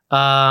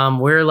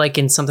 We're like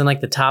in something like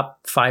the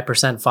top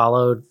 5%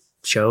 followed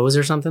shows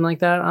or something like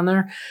that on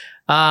there.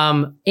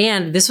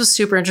 And this was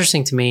super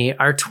interesting to me.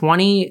 Our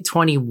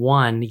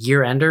 2021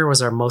 year ender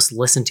was our most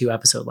listened to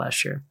episode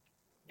last year.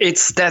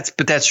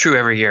 But that's true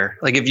every year.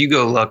 Like if you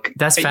go look,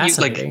 that's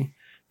fascinating.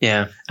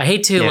 Yeah. I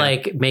hate to I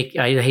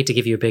hate to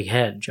give you a big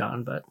head,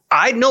 John, but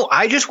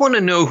I just want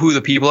to know who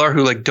the people are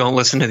who like don't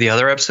listen to the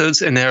other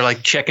episodes and they're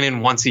like checking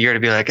in once a year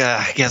to be like,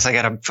 I guess I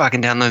gotta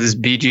fucking download this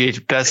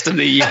BGH best of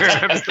the year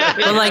episode.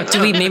 But like,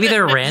 maybe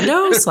they're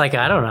randos? Like,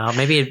 I don't know.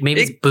 Maybe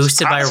it's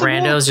boosted by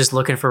randos just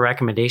looking for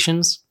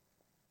recommendations.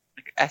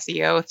 Like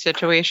SEO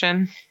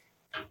situation.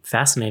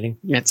 Fascinating.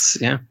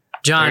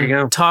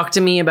 John, talk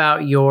to me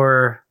about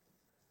your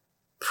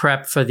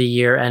prep for the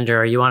year ender.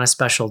 Are you on a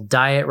special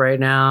diet right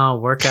now?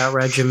 Workout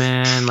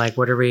regimen? Like,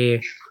 what are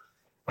we?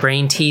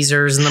 Brain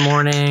teasers in the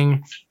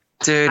morning?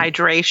 Dude,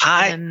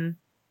 hydration.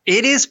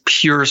 It is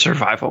pure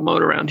survival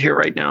mode around here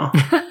right now.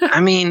 I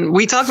mean,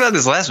 we talked about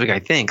this last week, I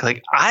think.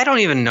 Like, I don't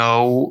even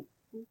know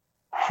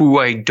who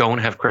I don't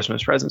have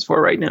Christmas presents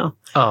for right now.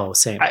 Oh,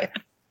 same.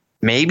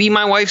 Maybe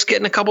my wife's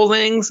getting a couple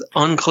things.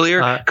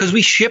 Unclear. Because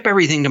we ship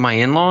everything to my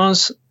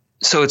in-laws.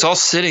 So it's all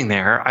sitting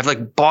there. I've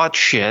like bought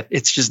shit.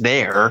 It's just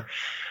there.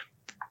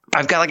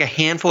 I've got like a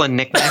handful of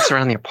knickknacks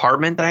around the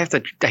apartment that I have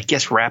to, I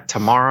guess, wrap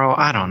tomorrow.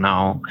 I don't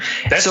know.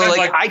 So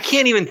like I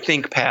can't even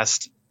think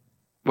past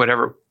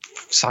whatever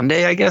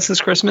Sunday, I guess,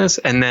 is Christmas.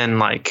 And then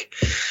like.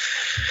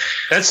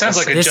 That sounds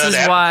like a Judd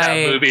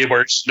Apatow movie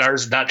where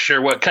Snar's not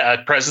sure what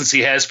presents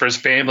he has for his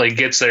family. He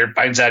gets there,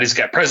 finds out he's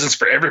got presents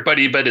for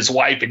everybody but his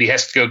wife, and he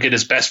has to go get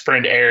his best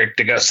friend Eric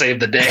to go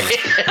save the day.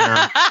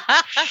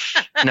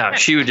 No,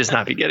 she would just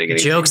not be getting it.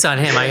 Joke's on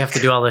him. I have to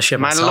do all this shit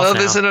myself. My love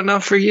isn't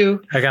enough for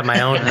you. I got my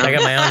own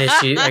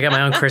issue. I got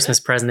my own Christmas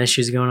present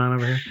issues going on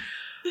over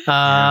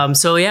here.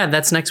 So yeah,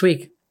 that's next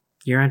week.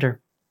 Year ender.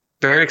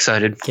 Very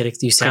excited.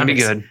 You sound gonna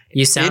be good.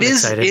 You sound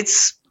excited.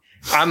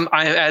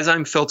 As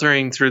I'm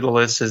filtering through the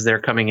list as they're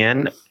coming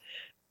in,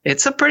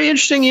 it's a pretty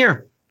interesting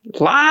year.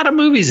 A lot of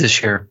movies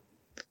this year.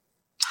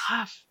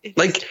 Tough.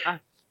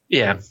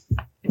 Yeah,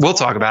 we'll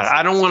talk about it.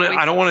 I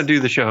don't want to do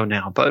the show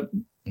now, but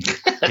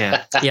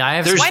yeah, yeah. I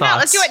have. Why not?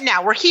 Let's do it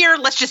now. We're here.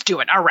 Let's just do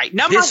it. All right,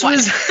 number one.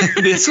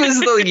 This was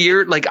the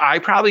year. Like I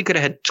probably could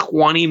have had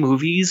 20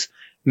 movies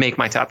make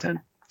my top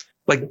 10.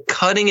 Like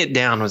cutting it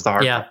down was the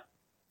hard part.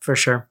 For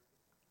sure.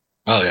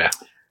 Oh yeah.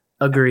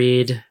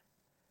 Agreed.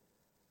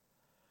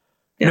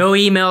 Yeah. No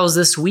emails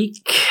this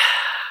week.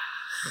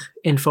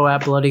 Info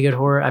at Bloody Good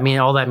Horror. I mean,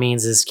 all that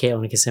means is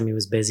Caitlin Kissimmee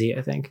was busy,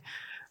 I think.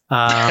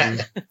 Well,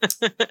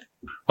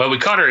 we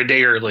caught her a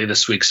day early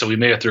this week, so we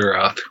may have threw her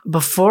off.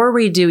 Before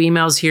we do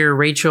emails here,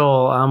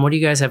 Rachel, what do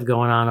you guys have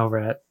going on over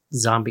at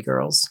Zombie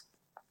Girls?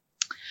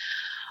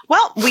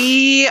 Well,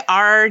 we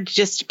are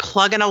just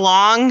plugging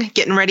along,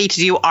 getting ready to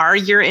do our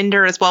year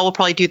ender as well. We'll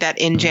probably do that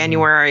in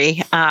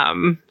January.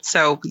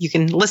 So you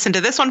can listen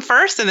to this one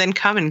first and then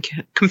come and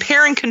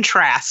compare and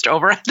contrast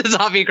over at the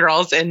Zombie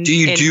Girls. Do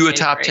you do a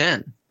top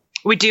 10?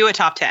 We do a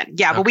top 10.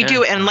 Yeah, but we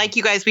do it. And like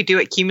you guys, we do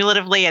it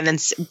cumulatively. And then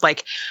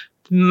like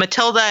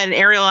Matilda and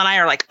Ariel and I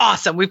are like,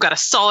 awesome, we've got a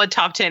solid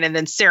top 10. And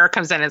then Sarah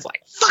comes in and is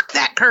like, fuck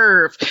that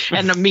curve.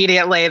 And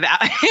immediately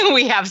that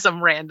we have some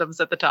randoms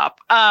at the top.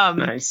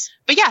 Nice.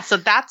 But yeah, so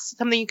that's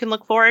something you can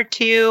look forward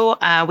to.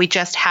 We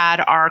just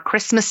had our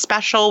Christmas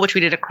special, which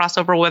we did a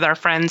crossover with our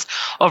friends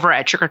over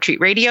at Trick or Treat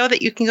Radio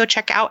that you can go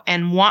check out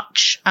and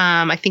watch.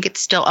 I think it's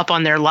still up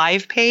on their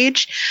live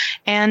page.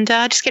 And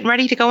just getting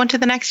ready to go into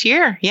the next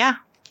year. Yeah.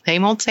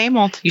 Same old, same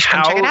old. You should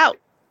come check it out.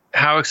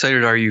 how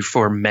excited are you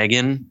for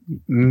Megan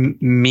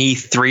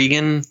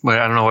Thregan? I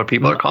don't know what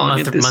people are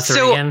calling it.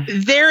 So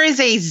there is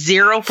a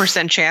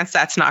 0% chance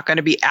that's not going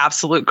to be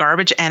absolute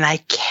garbage, and I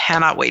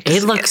cannot wait to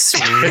see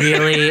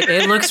it.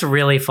 It looks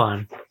really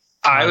fun.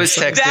 I was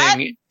texting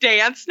that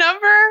dance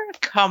number.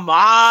 Come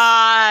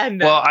on.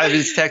 Well, I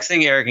was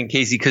texting Eric and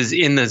Casey because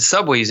in the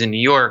subways in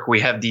New York,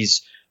 we have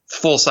these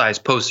full-size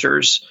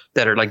posters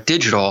that are like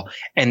digital,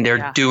 and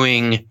they're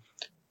doing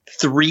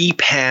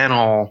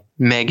 3-panel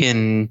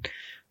Megan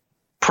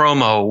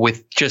promo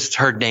with just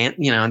her dance,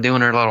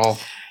 doing her little.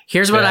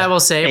 Here's what I will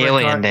say: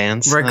 alien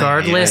dance.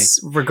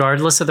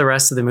 Regardless of the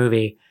rest of the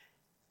movie,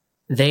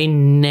 they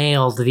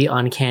nailed the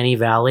uncanny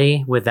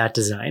valley with that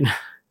design.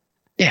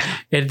 Yeah,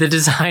 the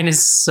design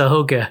is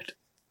so good.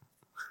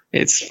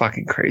 It's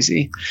fucking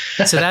crazy.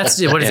 So that's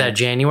what is that?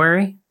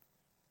 January?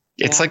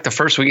 It's like the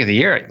first week of the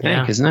year, I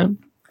think, isn't it?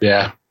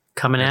 Yeah,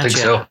 coming at you.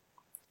 So.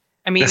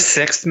 I mean, the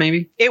 6th,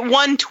 maybe? It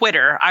won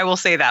Twitter. I will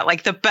say that.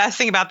 Like, the best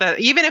thing about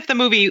even if the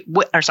movie,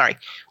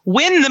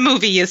 when the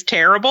movie is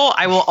terrible,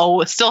 I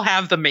will still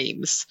have the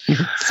memes.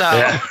 So,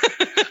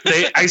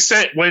 I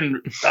sent,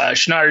 when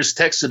Schnars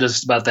texted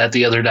us about that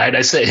the other night,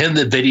 I sent him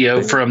the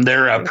video from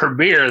their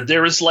premiere.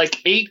 There was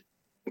like 8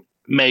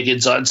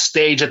 Megans on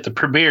stage at the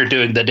premiere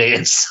doing the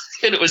dance,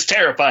 and it was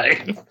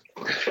terrifying.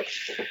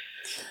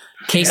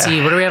 Casey,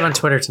 what do we have on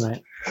Twitter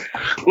tonight?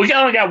 We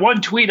only got one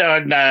tweet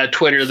on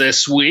Twitter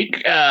this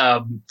week.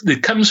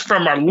 It comes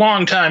from our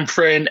longtime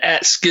friend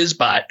at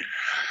Skizbot,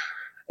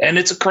 and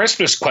it's a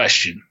Christmas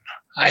question.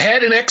 I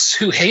had an ex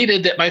who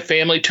hated that my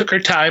family took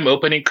her time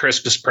opening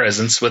Christmas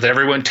presents with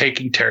everyone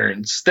taking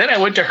turns. Then I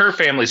went to her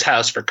family's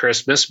house for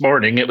Christmas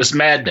morning. It was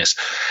madness.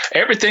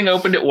 Everything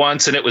opened at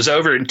once, and it was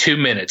over in 2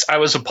 minutes. I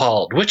was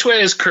appalled. Which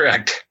way is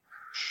correct?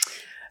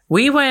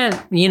 We went,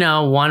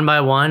 one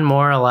by one,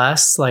 more or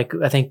less. Like,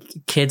 I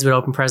think kids would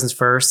open presents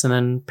first and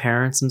then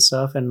parents and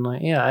stuff. And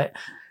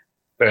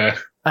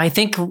I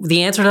think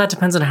the answer to that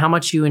depends on how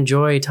much you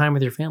enjoy time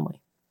with your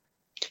family.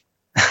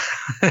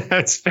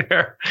 That's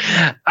fair.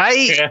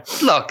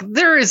 Look,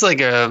 there is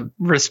like a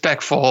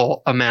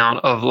respectful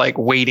amount of like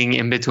waiting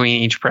in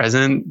between each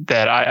present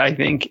that I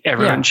think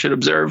everyone should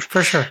observe.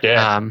 For sure.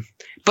 Yeah.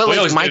 But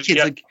like my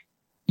kids, like,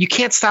 you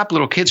can't stop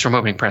little kids from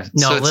opening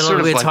presents. No, so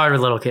it's hard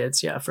with little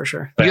kids. Yeah, for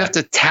sure. You have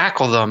to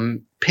tackle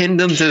them, pin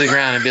them to the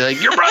ground, and be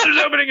like, "Your brother's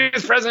opening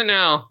his present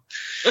now."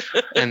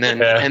 And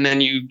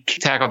then you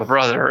tackle the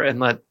brother and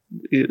let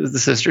the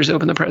sisters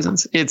open the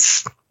presents.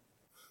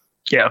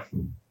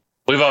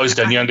 We've always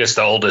done youngest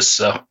to oldest,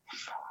 so.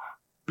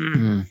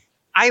 Mm-hmm.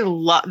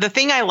 The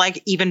thing I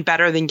like even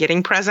better than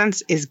getting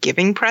presents is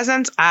giving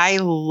presents. I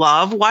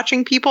love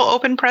watching people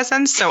open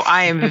presents. So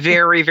I am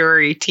very,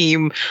 very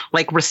team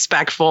like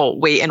respectful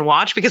wait and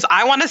watch because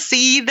I want to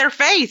see their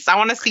face. I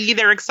want to see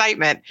their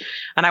excitement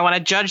and I want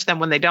to judge them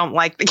when they don't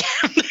like the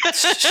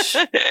gift.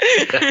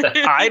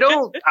 I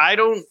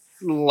don't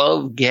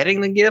love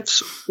getting the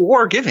gifts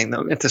or giving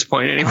them at this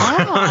point anymore.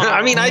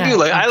 I mean, I do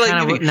like, I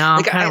like giving. No,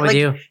 I'm kind of with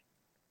you.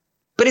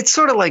 But it's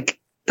sort of like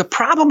the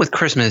problem with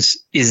Christmas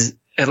is,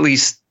 at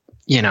least,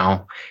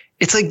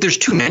 it's like there's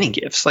too many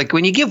gifts. Like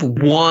when you give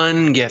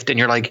one gift and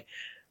you're like,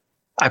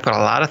 I put a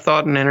lot of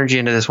thought and energy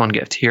into this one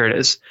gift. Here it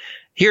is.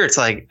 Here it's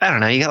like, I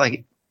don't know, you got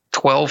like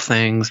 12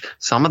 things.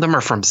 Some of them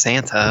are from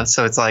Santa.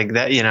 So it's like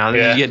that, you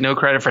get no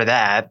credit for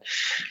that.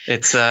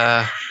 It's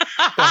the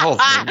whole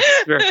thing.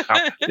 It's very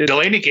complicated.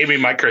 Delaney gave me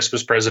my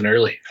Christmas present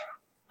early.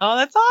 Oh,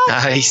 that's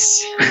awesome.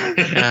 Nice.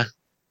 Yeah.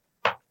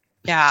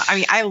 Yeah, I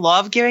mean, I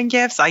love giving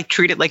gifts. I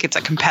treat it like it's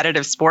a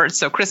competitive sport.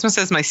 So Christmas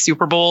is my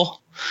Super Bowl.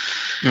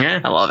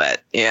 Yeah. I love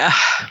it. Yeah.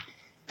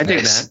 I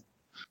dig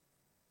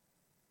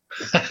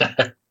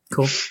that.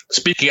 Cool.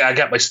 Speaking, I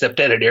got my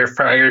stepdad an air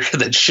fryer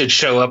that should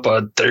show up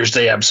on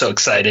Thursday. I'm so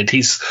excited.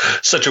 He's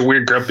such a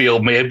weird, grumpy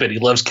old man, but he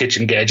loves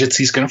kitchen gadgets.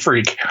 He's going to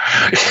freak.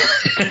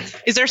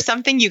 Is there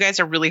something you guys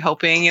are really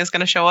hoping is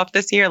going to show up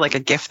this year? Like a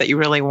gift that you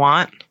really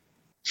want?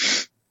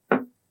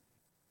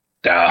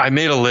 I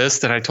made a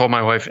list and I told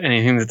my wife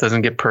anything that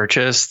doesn't get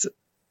purchased,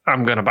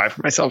 I'm going to buy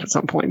for myself at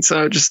some point.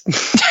 So just.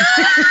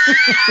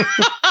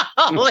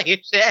 Holy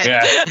shit.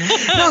 Yeah.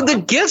 No,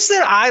 the gifts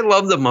that I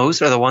love the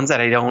most are the ones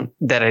that I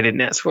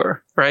didn't ask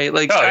for. Right.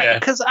 Like,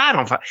 because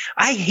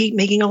I hate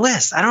making a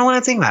list. I don't want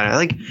to think about it.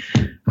 Like,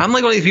 I'm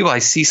like one of these people, I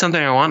see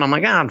something I want. I'm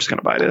like, I'm just going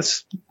to buy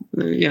this,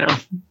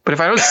 but if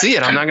I don't see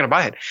it, I'm not going to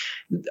buy it.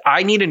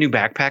 I need a new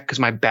backpack because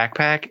my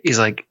backpack is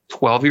like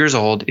 12 years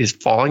old, is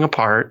falling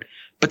apart.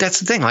 But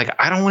that's the thing. Like,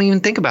 I don't want to even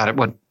think about it,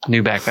 what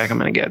new backpack I'm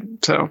going to get.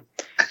 So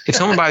if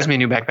someone buys me a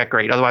new backpack,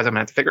 great. Otherwise, I'm going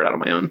to have to figure it out on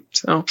my own.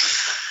 So,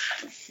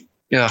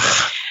 yeah.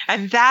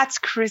 And that's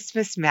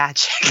Christmas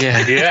magic.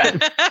 Yeah.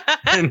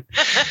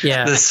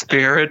 Yeah. The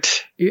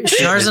spirit.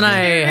 Schnars and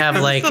I have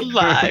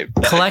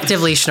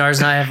collectively, Schnars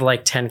and I have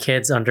like 10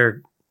 kids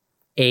under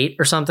 8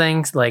 or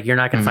something. Like, you're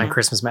not going to find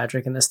Christmas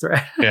magic in this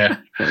thread. Yeah.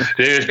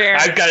 Dude,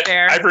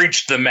 I've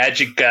reached the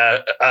magic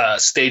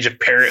stage of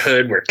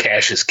parenthood where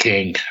cash is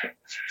king.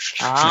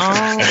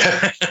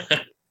 Oh.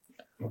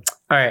 All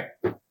right.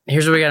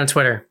 Here's what we got on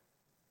Twitter.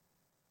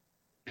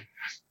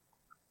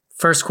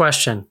 First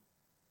question.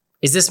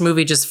 Is this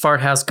movie just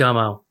Fart House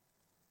Gummo?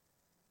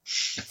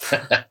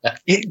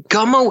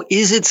 Gummo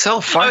is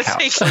itself Fart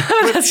House.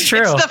 That's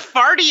true. It's the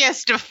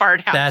fartiest of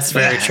Fart House. That's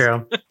very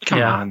true.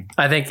 Come on.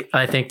 I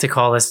think to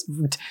call this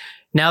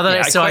now that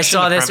I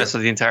saw the this premise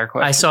of the entire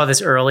question. I saw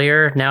this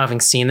earlier. Now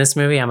having seen this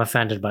movie, I'm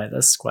offended by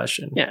this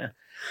question. Yeah.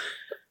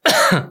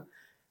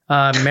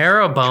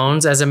 Marrow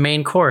bones as a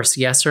main course,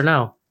 yes or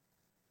no?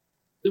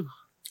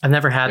 I've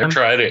never had them.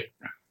 Tried it.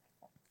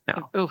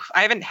 No. Oof,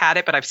 I haven't had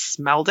it, but I've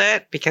smelled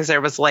it because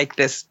there was like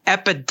this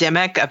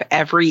epidemic of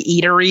every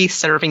eatery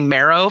serving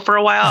marrow for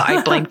a while.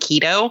 I blame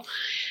keto,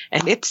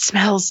 and it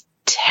smells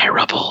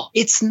terrible.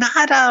 It's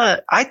not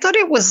I thought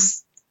it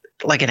was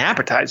like an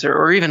appetizer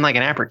or even like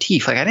an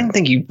aperitif. Like I didn't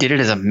think you did it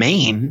as a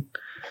main.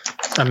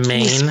 A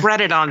main? You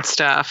spread it on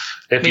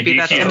stuff. If Maybe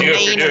that's the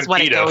main is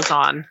what it goes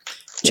on.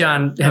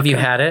 John, have you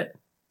had it?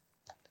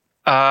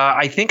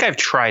 I think I've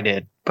tried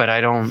it, but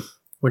I don't.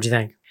 What'd you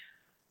think?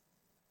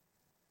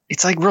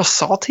 It's like real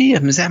salty.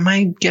 Am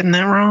I getting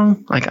that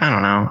wrong? Like, I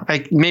don't know.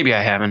 Maybe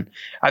I haven't.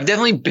 I've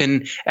definitely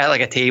been at like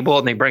a table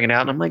and they bring it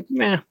out and I'm like,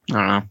 meh,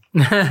 I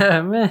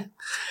don't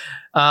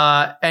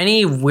know.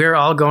 Any We're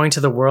All Going to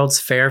the World's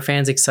Fair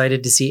fans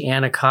excited to see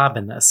Anna Cobb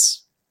in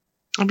this?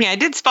 I mean, I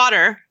did spot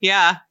her.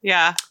 Yeah.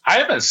 I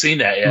haven't seen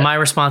that yet. My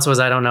response was,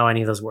 I don't know any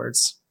of those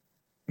words.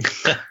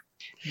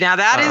 Now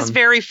that is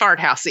very fart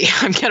housey.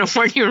 I'm going to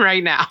warn you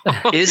right now.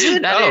 Is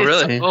it?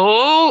 Really?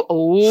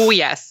 Oh,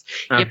 yes.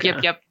 Okay.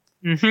 Yep.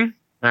 Mm-hmm.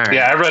 All right.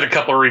 Yeah, I read a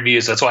couple of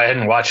reviews. That's why I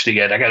hadn't watched it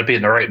yet. I got to be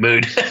in the right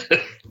mood.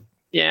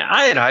 Yeah,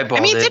 I had eyeballed it.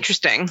 I mean, it's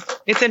interesting.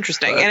 It's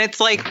interesting. And it's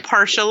like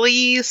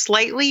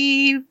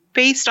slightly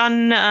based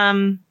on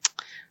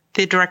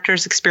the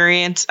director's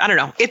experience. I don't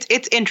know.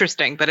 It's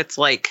interesting, but it's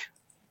like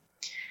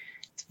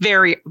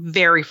very,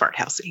 very fart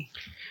housey.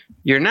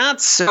 You're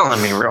not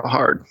selling me real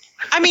hard.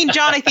 I mean,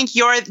 John, I think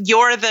you're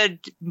the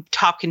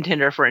top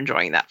contender for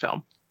enjoying that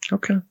film.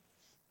 Okay.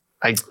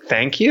 I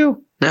thank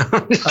you.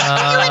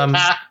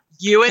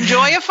 You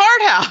enjoy a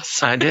fart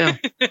house. I do.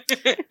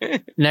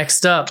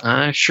 Next up.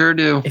 I sure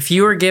do. If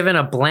you were given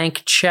a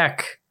blank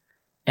check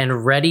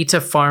and ready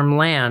to farm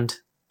land,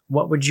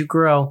 what would you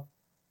grow?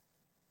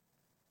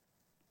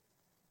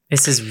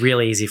 This is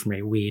really easy for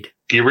me. Weed.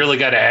 You really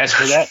got to ask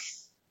for that?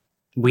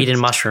 Weed and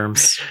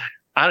mushrooms.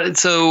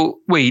 So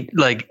wait,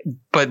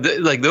 but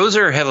those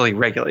are heavily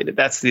regulated.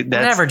 That's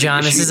whatever,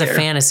 John. This is there. A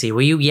fantasy.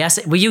 Will you yes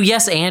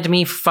and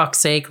me? For fuck's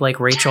sake, like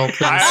Rachel.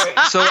 Please.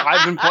 So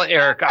I've been playing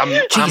Eric. I'm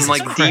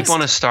like Christ. deep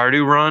on a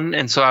Stardew run,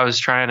 and so I was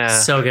trying to.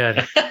 So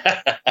good.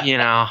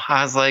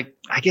 I was like,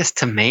 I guess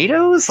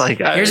tomatoes. Like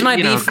here's my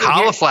beef.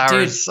 Cauliflower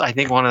is, I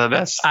think, one of the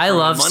best. I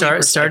love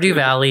Stardew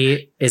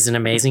Valley. Is an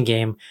amazing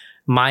game.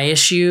 My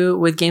issue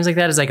with games like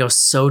that is I go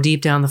so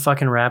deep down the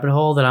fucking rabbit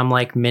hole that I'm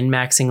like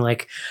min-maxing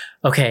like,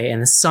 okay, in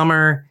the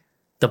summer,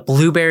 the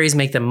blueberries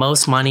make the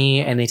most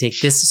money and they take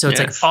this. So it's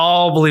like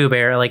all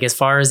blueberry, like as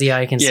far as the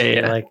eye can see.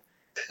 Yeah. Like,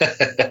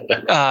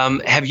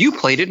 have you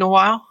played it in a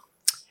while?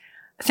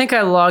 I think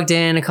I logged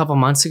in a couple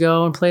months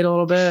ago and played a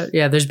little bit.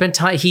 Yeah, there's been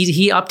time.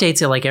 He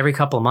updates it like every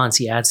couple of months.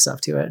 He adds stuff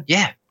to it.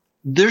 Yeah.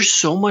 There's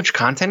so much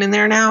content in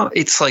there now.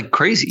 It's like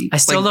crazy. I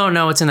still don't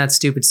know what's in that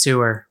stupid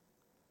sewer.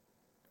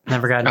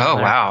 Never got. Oh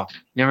wow!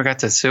 Never got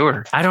to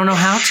sewer. I don't know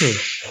how to.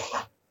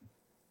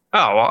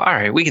 Oh well, all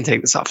right. We can take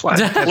this offline.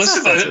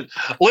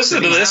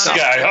 listen to this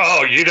guy.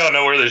 Oh, you don't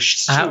know where the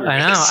sewer I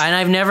know, is. and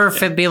I've never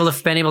been able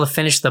to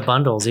finish the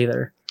bundles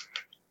either.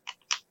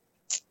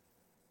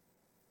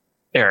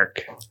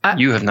 Eric,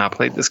 you have not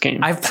played this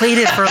game. I've played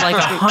it for like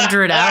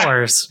 100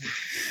 hours.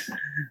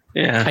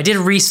 Yeah, I did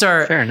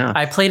restart. Fair enough.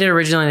 I played it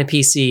originally on the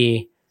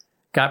PC.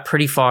 Got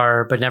pretty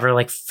far, but never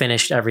like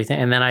finished everything.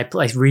 And then I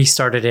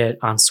restarted it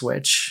on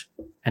Switch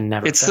and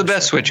never. It's the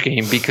best Switch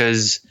game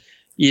because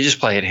you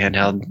just play it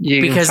handheld.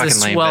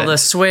 The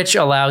Switch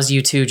allows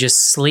you to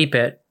just sleep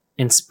it,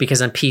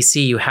 because on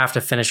PC you have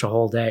to finish a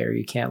whole day or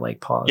you can't like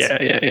pause.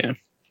 Yeah.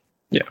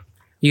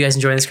 You guys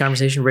enjoying this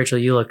conversation? Rachel,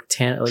 you look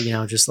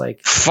just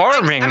like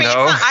farming.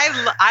 Though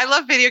I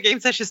love video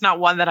games. That's just not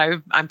one that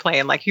I'm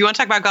playing. Like, you want to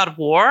talk about God of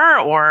War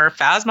or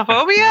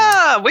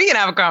Phasmophobia? We can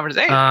have a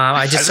conversation.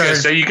 I was gonna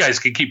say you guys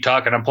can keep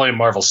talking. I'm playing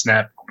Marvel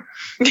Snap.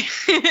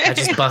 I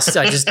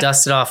just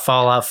dusted off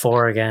Fallout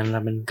 4 again.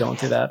 I've been going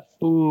through that.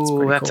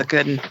 Ooh, that's cool.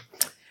 A good one.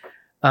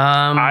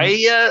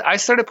 I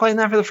started playing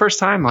that for the first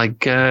time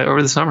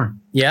over the summer.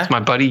 Yeah, my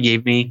buddy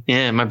gave me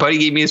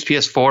his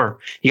PS4.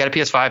 He got a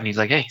PS5 and he's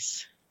like, hey,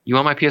 you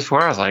want my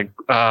PS4? I was like,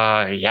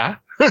 yeah.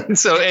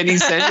 And he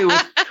sent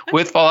it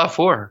with Fallout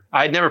 4.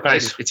 I'd never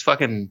played it. It's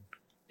fucking,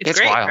 it's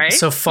great, wild. right?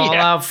 So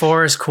Fallout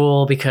 4 is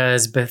cool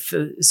because,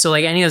 so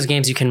like any of those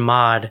games you can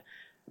mod,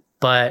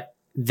 but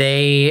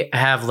they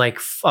have like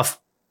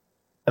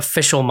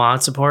official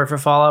mod support for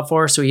Fallout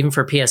 4. So even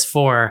for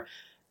PS4,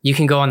 you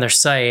can go on their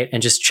site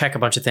and just check a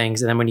bunch of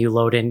things. And then when you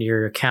load into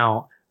your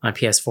account on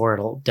PS4,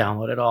 it'll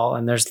download it all.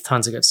 And there's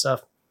tons of good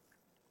stuff.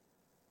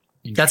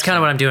 That's kind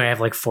of what I'm doing. I have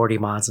like 40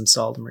 mods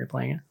installed and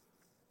replaying it.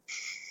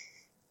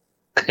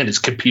 And his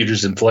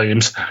computer's in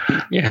flames.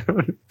 Yeah.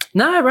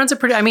 No, it runs it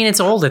pretty. I mean, it's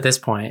old at this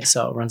point,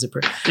 so it runs it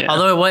pretty. Yeah.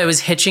 Although it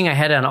was hitching, I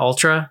had an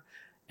Ultra,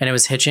 and it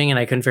was hitching and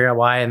I couldn't figure out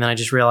why. And then I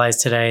just realized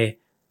today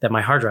that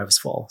my hard drive is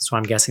full. So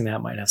I'm guessing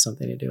that might have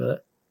something to do with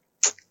it.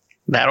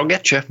 That'll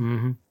get you.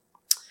 Mm-hmm.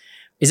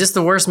 Is this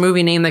the worst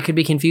movie name that could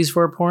be confused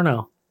for a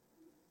porno?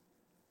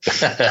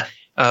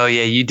 Oh,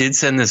 yeah. You did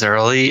send this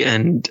early,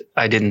 and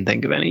I didn't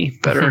think of any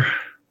better.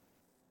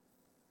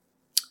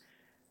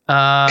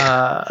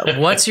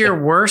 What's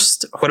your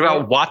worst? What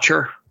about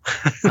Watcher?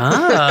 All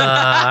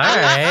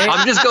right.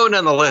 I'm just going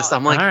down the list.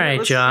 I'm like, all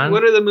right, John.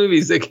 What are the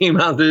movies that came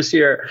out this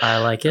year? I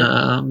like it.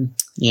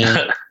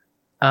 Yeah.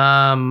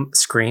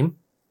 Scream.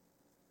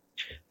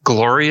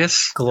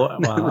 Glorious. Well,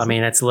 I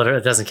mean, it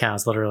doesn't count.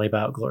 It's literally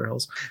about glory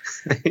holes.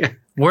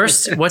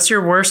 What's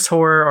your worst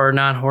horror or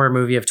non-horror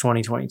movie of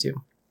 2022?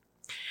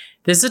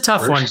 This is a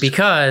tough one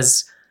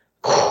because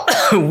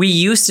we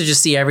used to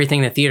just see everything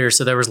in the theater,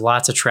 so there was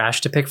lots of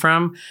trash to pick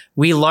from.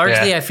 We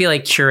largely, I feel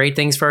like, curate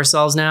things for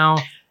ourselves now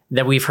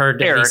that we've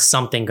heard at least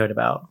something good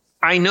about.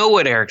 I know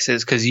what Eric's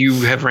is because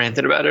you have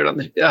ranted about it on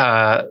the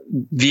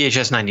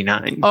VHS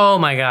 99. Oh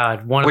my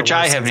God. One of which the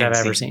worst I haven't things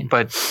I've ever seen.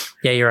 But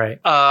yeah, you're right.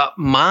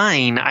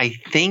 Mine, I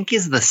think,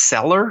 is The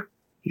Cellar.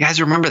 You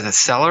guys remember The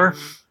Cellar?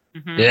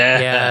 Mm-hmm. Yeah.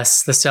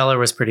 Yes, The Cellar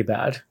was pretty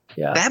bad.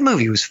 Yeah. That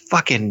movie was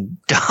fucking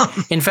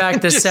dumb. In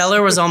fact, The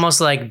Cellar was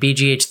almost like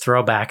BGH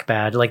throwback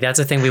bad. Like that's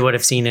a thing we would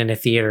have seen in a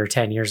theater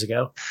 10 years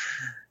ago.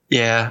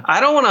 Yeah. I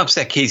don't want to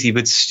upset Casey,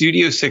 but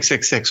Studio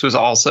 666 was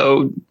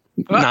also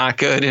not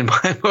good in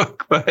my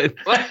book, but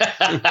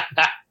I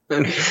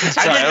didn't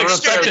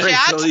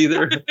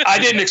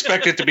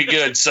expect it to be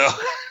good, so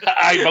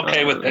I'm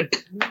okay with it.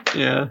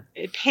 Yeah.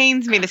 It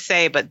pains me to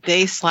say, but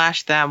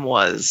They/Them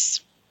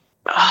was.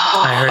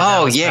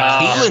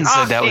 Caitlin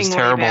said that was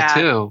terrible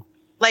too.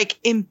 Like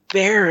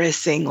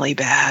embarrassingly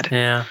bad.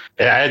 Yeah.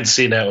 Yeah, I hadn't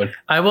seen that one.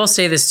 I will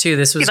say this too.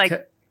 This was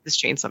this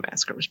Chainsaw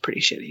Massacre was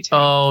pretty shitty too.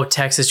 Oh,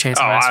 Texas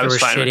Chainsaw Massacre was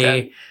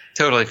shitty.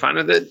 Totally fine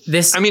with it.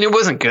 It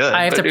wasn't good.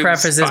 I have to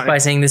preface this by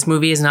saying this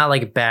movie is not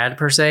like bad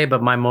per se,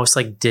 but my most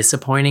like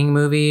disappointing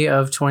movie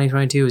of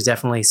 2022 is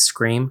definitely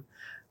Scream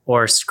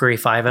or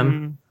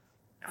Scream,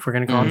 if we're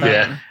gonna call it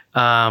that.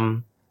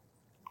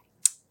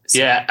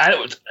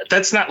 Yeah.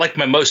 That's not like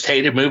my most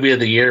hated movie of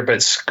the year,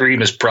 but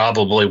Scream is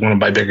probably one of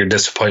my bigger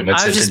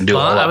disappointments.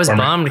 I was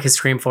bummed because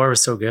Scream 4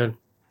 was so good.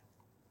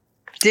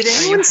 Did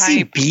anyone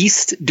see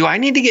Beast? Do I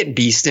need to get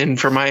Beast in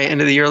for my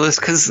end of the year list?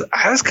 Because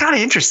I was kind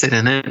of interested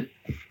in it.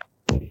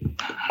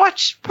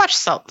 Watch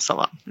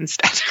Solo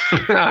instead.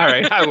 All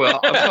right, I will.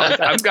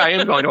 I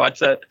am going to watch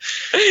that.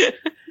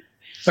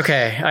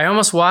 Okay, I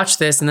almost watched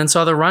this and then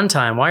saw the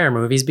runtime. Why are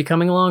movies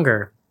becoming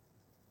longer?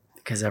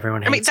 Because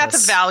everyone hates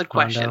that's a valid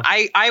question.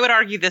 I would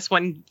argue this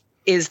one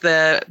is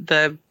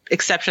the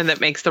exception that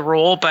makes the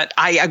rule, but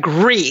I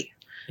agree.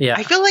 Yeah.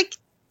 I feel like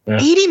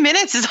 80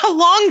 minutes is a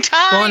long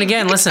time. Well, and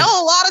again, listen,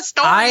 tell a lot of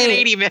story in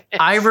 80 minutes.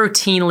 I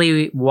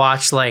routinely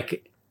watch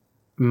like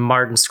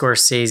Martin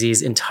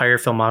Scorsese's entire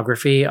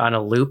filmography on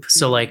a loop.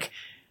 So like,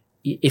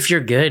 if you're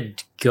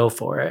good, go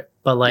for it.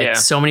 But like,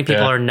 so many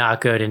people are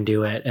not good and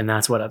do it, and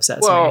that's what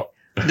upsets me.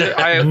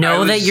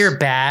 Know that you're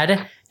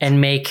bad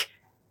and make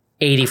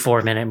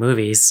 84-minute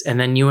movies, and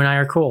then you and I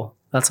are cool.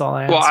 That's all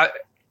I ask. Well,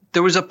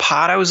 there was a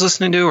pod I was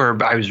listening to,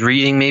 or I was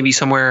reading maybe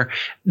somewhere.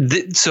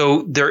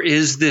 So there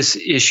is this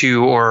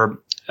issue, or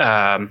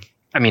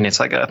it's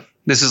like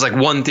this is like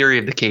one theory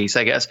of the case,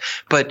 I guess.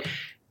 But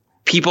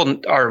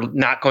people are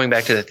not going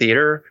back to the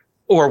theater,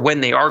 or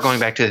when they are going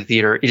back to the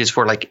theater, it is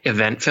for like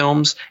event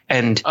films.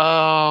 And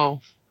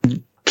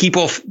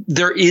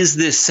there is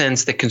this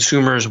sense that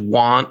consumers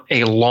want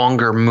a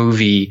longer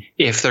movie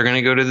if they're going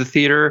to go to the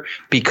theater,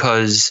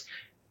 because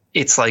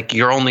it's like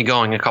you're only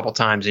going a couple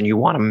times and you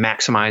want to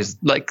maximize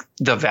like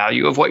the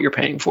value of what you're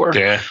paying for.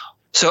 Yeah.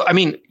 So, I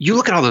mean, you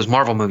look at all those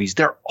Marvel movies,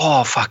 they're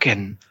all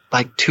fucking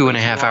like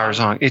 2.5 hours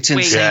long. It's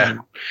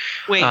insane.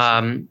 Wait.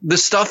 The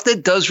stuff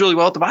that does really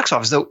well at the box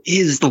office, though,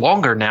 is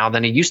longer now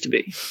than it used to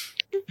be.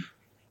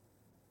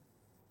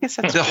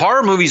 The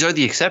horror movies are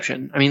the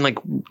exception. I mean, like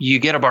you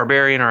get a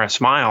Barbarian or a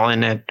Smile,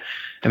 and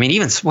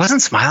even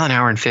wasn't Smile an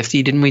hour and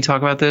 50? Didn't we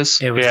talk about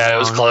this? It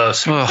was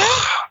close.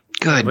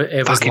 Good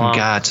it was fucking long.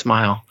 God,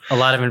 Smile. A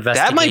lot of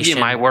investigation. That might be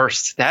my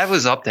worst. That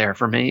was up there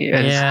for me.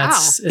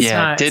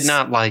 Did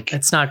not like.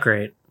 It's not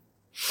great.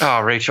 Oh,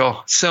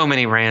 Rachel, so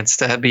many rants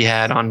to be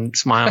had on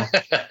Smile.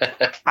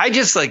 I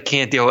just like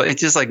can't deal with it. It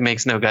just like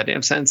makes no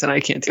goddamn sense, and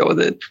I can't deal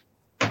with it.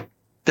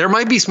 There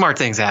might be smart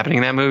things happening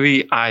in that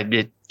movie.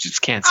 It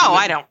just can't see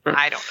I don't know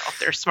if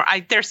they're smart.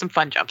 There's some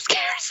fun jump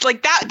scares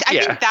like that. I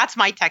think that's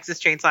my Texas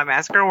Chainsaw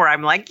Massacre, where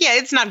I'm like, yeah,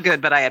 it's not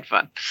good, but I had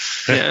fun.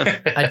 Yeah.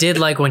 I did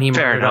like when he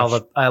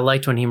I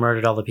liked when he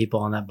murdered all the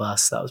people on that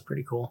bus. That was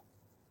pretty cool.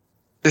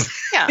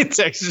 Yeah.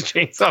 Texas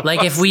Chainsaw.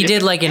 Like if we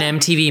did like an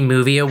MTV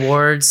Movie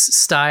Awards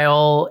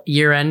style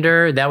year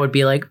ender, that would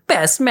be like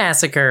best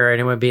massacre, and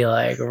it would be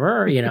like,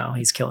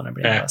 he's killing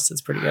everybody else.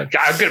 It's pretty good.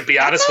 I'm gonna be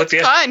honest with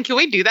you. Fun. Can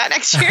we do that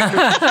next year?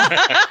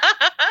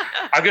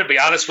 I'm gonna be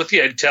honest with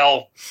you.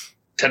 Until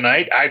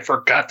tonight, I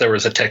forgot there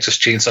was a Texas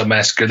Chainsaw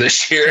Massacre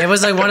this year. It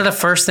was like one of the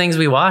first things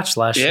we watched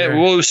last year. Yeah,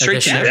 well, it was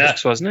straight to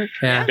Netflix, wasn't it?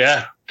 Yeah.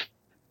 Yeah.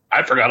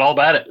 I forgot all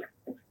about it.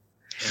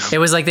 It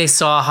was like they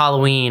saw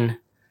Halloween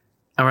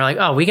and we're like,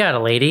 oh, we got a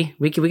lady.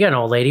 We got an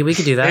old lady. We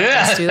could do that.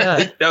 Yeah. Let's do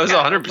that. That was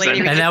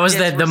 100%. And that was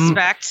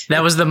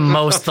that was the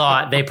most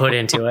thought they put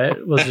into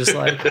it. Was just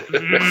like,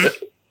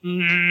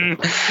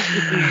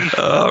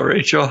 oh,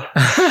 Rachel.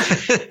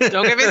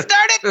 Don't get me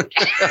started.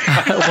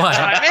 what?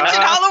 I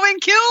mentioned Halloween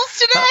Kills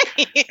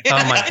today.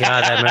 Oh my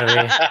God, that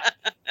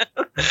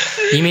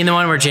movie. You mean the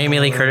one where Jamie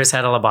Lee Curtis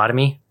had a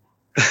lobotomy?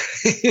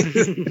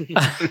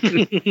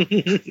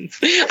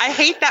 I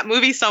hate that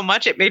movie so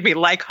much it made me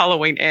like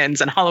Halloween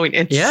Ends, and Halloween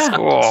Ends. Yeah,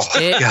 sucks.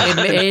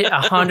 it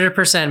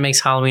 100% makes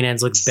Halloween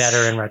Ends look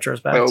better in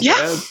retrospect. Oh, Yeah.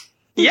 bad.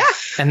 Yeah,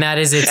 And that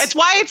is that's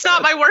why it's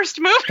not my worst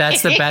movie.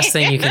 That's the best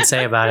thing you can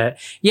say about it.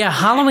 Yeah,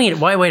 Halloween.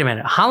 Wait a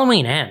minute.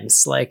 Halloween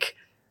Ends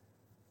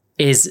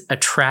is a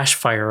trash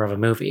fire of a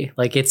movie.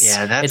 Like it's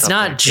that's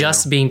not up there,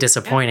 just too. being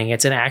disappointing.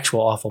 It's an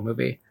actual awful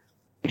movie.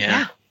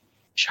 Yeah.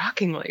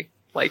 Shockingly,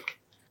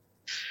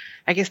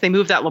 I guess they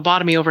moved that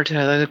lobotomy over to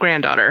the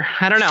granddaughter.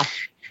 I don't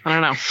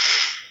know.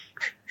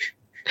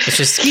 It's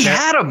just He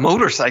had a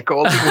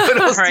motorcycle. What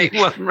else do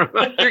you want?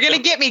 You're gonna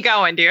get me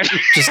going, dude.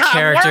 Just I'm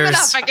warming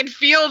characters. up. I can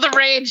feel the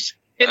rage.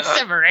 It's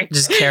simmering.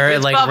 just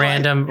It's like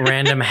bubbling.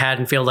 random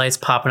Haddonfield lights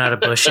popping out of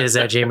bushes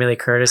at Jamie Lee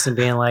Curtis and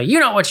being like, you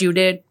know what you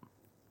did?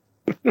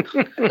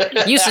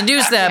 You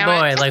seduced that Damn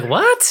boy. it. Like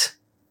what?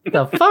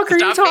 The fuck are you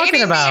Stop talking beating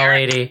me, about,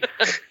 Eric. lady?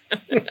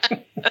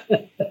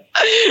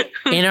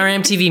 In our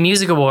MTV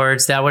Music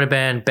Awards, that would have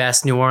been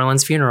Best New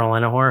Orleans Funeral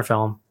in a Horror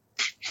Film.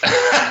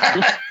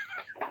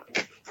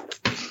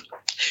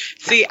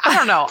 See, I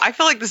don't know. I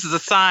feel like this is a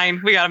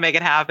sign we got to make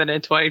it happen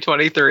in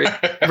 2023.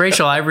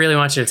 Rachel, I really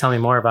want you to tell me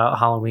more about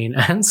Halloween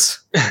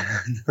Ends.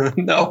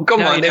 No,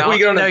 come on. you We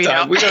don't No, have you time.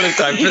 don't. We don't have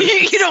time for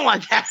this. You don't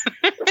want that.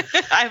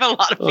 I have a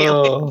lot of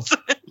feelings.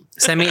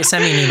 Send me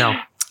an email.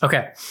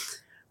 Okay.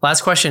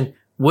 Last question.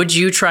 Would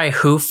you try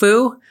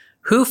Hufu?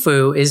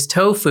 Hufu is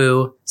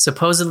tofu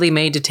supposedly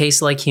made to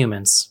taste like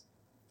humans.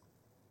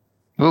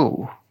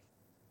 Ooh.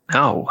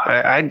 No.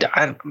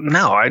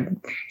 No.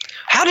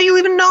 How do you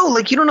even know?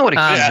 Like, you don't know what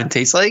a human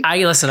tastes like? I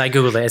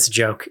Googled it. It's a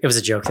joke. It was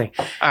a joke thing.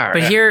 All right.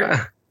 But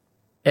here,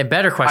 a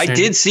better question. I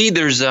did see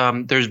there's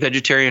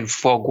vegetarian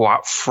foie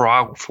gras.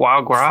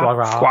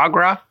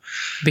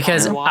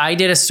 Because I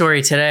did a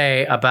story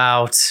today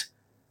about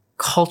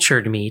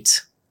cultured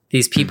meat.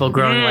 These people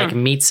growing like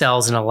meat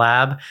cells in a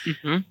lab.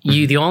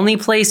 Mm-hmm. The only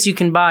place you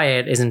can buy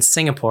it is in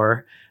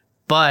Singapore,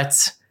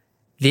 but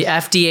the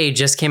FDA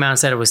just came out and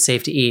said it was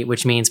safe to eat,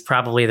 which means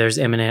probably there's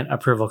imminent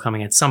approval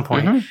coming at some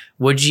point.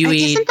 Would you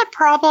eat? Isn't the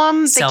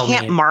problem they cell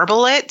can't meat?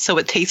 marble it so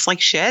it tastes like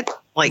shit?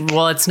 Like,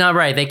 Well, it's not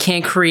right. They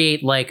can't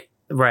create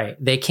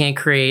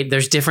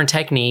there's different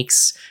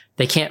techniques.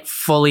 They can't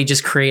fully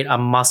just create a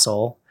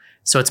muscle.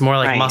 So it's more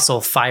like Right.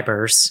 muscle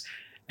fibers.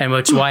 And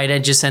which why it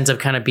just ends up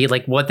kind of be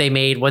like what they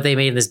made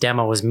in this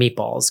demo was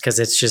meatballs because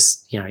it's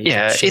just, you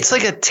Yeah, can't shape it's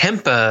like a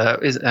tempeh.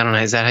 I don't know.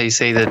 Is that how you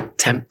say the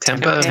tempeh?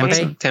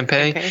 Tempeh.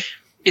 okay.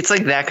 It's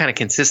like that kind of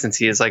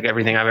consistency is like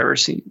everything I've ever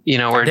seen. You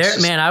know, where it's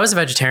just, man, I was a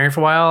vegetarian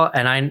for a while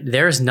and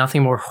there is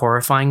nothing more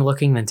horrifying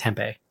looking than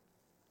tempeh.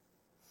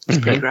 It's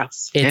pretty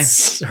gross.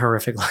 It's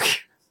horrific looking.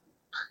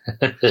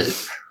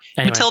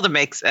 Anyway, Matilda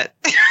makes it.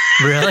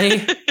 really?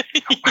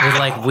 With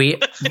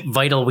like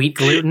vital wheat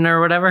gluten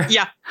or whatever?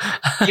 Yeah.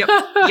 Yep.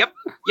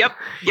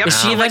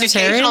 Is she She'll, like,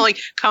 vegetarian? occasionally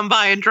come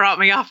by and drop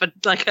me off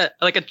like a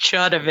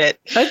chud of it.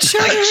 A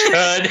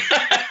chud.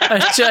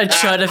 a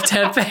chud of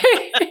tempeh.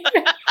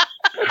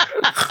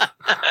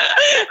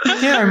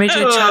 Yeah, I made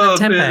you a chud of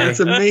tempeh. Man, it's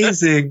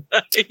amazing.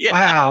 Yeah.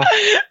 Wow.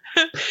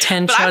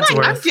 10 But I'm chuds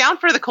worth. I'm down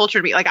for the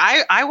cultured meat. Like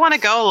I want to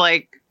go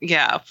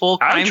full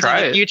I'd crimes try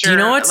of the it. future. Do you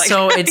know what's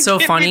Like, it's so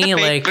give me funny? the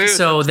fake Like, food.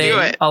 so Let's do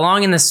they, it.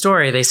 along in the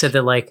story, they said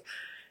that like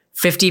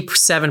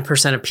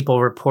 57% of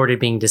people reported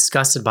being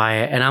disgusted by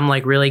it. And I'm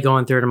like really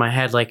going through it in my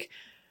head. Like,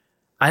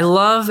 I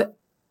love,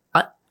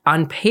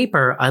 on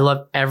paper, I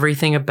love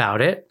everything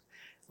about it.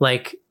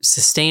 Like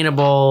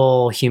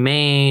sustainable,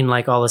 humane,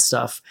 like all this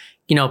stuff.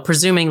 You know,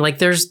 presuming like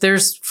there's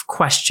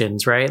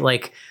questions, right?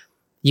 Like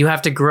you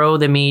have to grow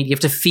the meat, you have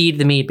to feed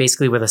the meat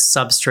basically with a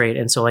substrate.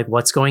 And so like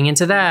what's going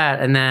into that?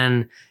 And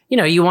then, you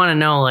know, you want to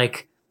know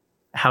like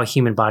how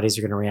human bodies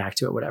are going to react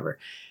to it, whatever.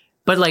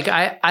 But like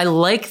I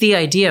like the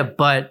idea,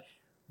 but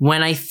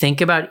when I think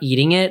about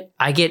eating it,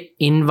 I get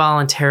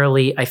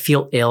involuntarily, I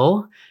feel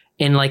ill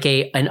in like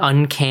an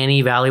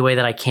uncanny valley way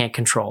that I can't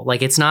control.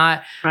 Like it's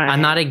not, Right.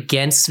 I'm not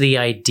against the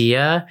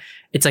idea.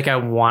 It's like I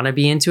want to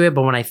be into it,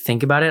 but when I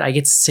think about it, I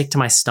get sick to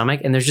my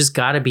stomach and there's just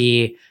got to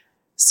be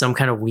some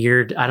kind of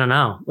weird, I don't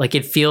know. Like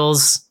it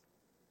feels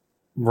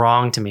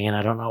wrong to me and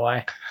I don't know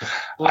why.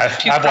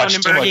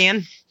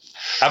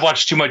 I've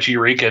watched too much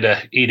Eureka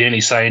to eat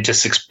any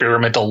scientist's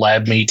experimental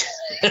lab meat.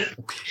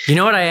 You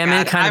know what I am in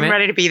God, kind of I'm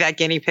ready to be that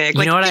guinea pig.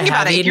 You know what think I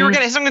about have it. If you were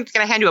eaten? someone's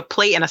gonna hand you a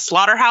plate in a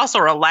slaughterhouse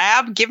or a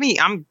lab,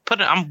 I'm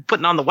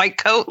putting on the white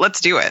coat. Let's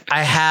do it.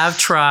 I have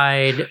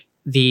tried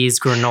these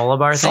granola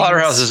bar things.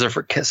 Slaughterhouses are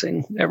for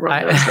kissing.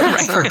 Everyone knows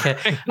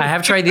that. I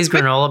have tried these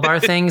granola bar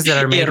things that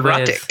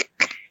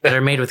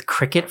are made with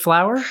cricket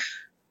flour.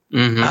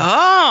 Mm-hmm.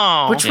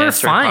 Oh, which were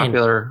it's very fine.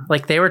 popular.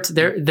 Like they were,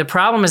 the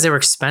problem is they were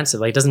expensive.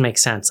 Like it doesn't make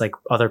sense. Like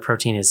other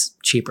protein is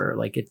cheaper.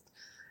 Like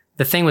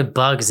the thing with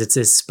bugs,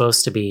 it's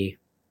supposed to be,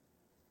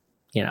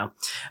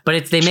 but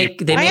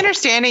My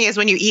understanding is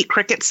when you eat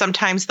crickets,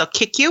 sometimes they'll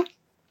kick you.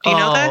 Do you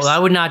know this? I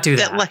would not do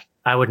that.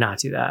 I would not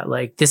do that.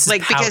 Like this is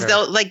like powder.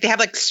 because they have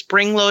like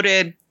spring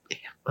loaded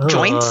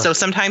joints. So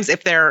sometimes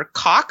if they're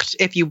cocked,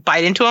 if you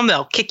bite into them,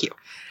 they'll kick you.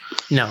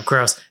 No,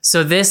 gross.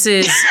 So this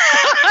is.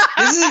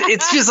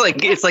 It's just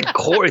like it's like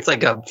core. It's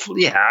like a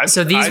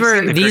So these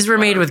were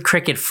made with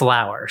cricket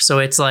flour. So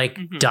it's like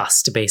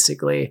dust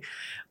basically.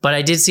 But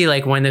I did see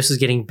like when this was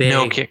getting big,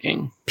 no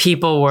kicking.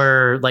 People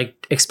were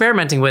like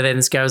experimenting with it. And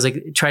this guy was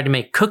like tried to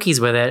make cookies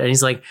with it, and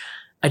he's like,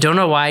 I don't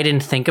know why I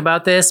didn't think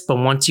about this, but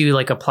once you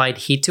like applied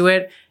heat to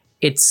it,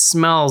 it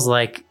smells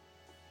like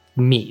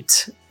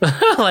meat.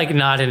 Like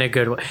not in a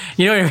good way.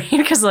 You know what I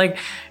mean? Because like,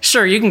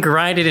 sure, you can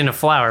grind it into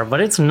flour,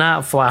 but it's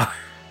not flour.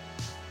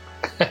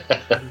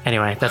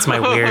 Anyway, that's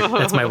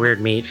my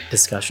weird meat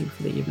discussion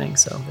for the evening.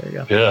 So there you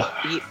go. Yeah.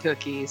 Meat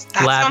cookies.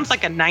 That sounds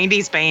like a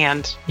 90s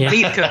band. Yeah.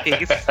 Meat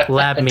cookies.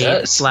 Lab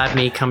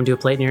meat, come do a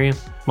plate near you.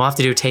 We'll have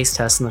to do a taste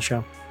test in the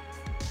show.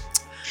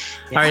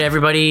 Yeah. All right,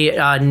 everybody.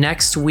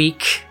 Next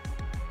week,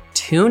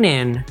 tune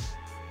in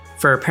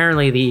for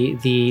apparently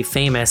the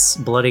famous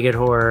Bloody Good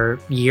Horror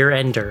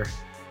year-ender.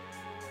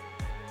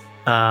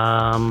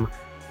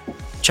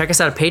 Check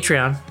us out at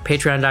Patreon,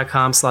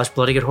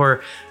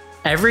 patreon.com/bloodygoodhorror.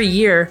 Every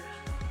year,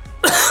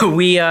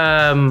 we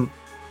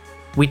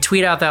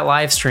tweet out that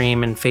live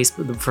stream and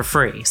Facebook for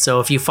free. So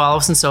if you follow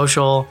us on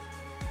social,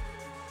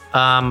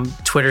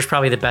 Twitter's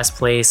probably the best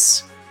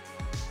place.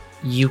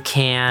 You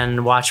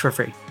can watch for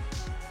free.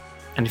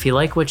 And if you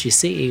like what you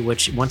see,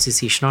 which once you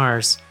see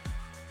Schnars,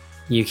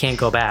 you can't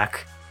go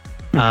back.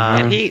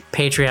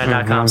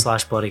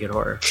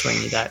 Patreon.com/bloodygoodhorror. So I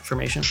need that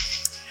information.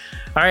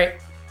 All right.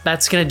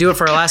 That's going to do it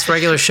for our last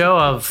regular show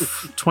of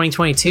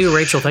 2022.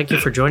 Rachel, thank you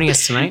for joining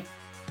us tonight.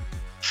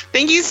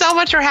 Thank you so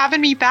much for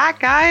having me back,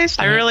 guys.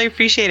 I really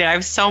appreciate it. I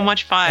have so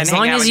much fun. As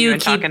long as you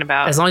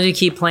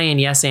keep playing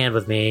Yes and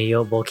with me,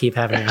 we'll keep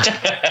having you.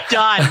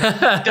 Done.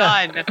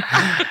 All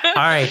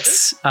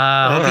right.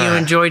 Hope you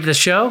enjoyed the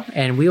show,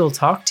 and we will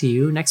talk to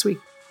you next week.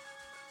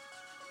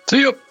 See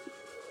you.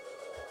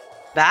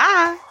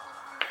 Bye.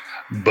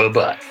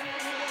 Bye-bye.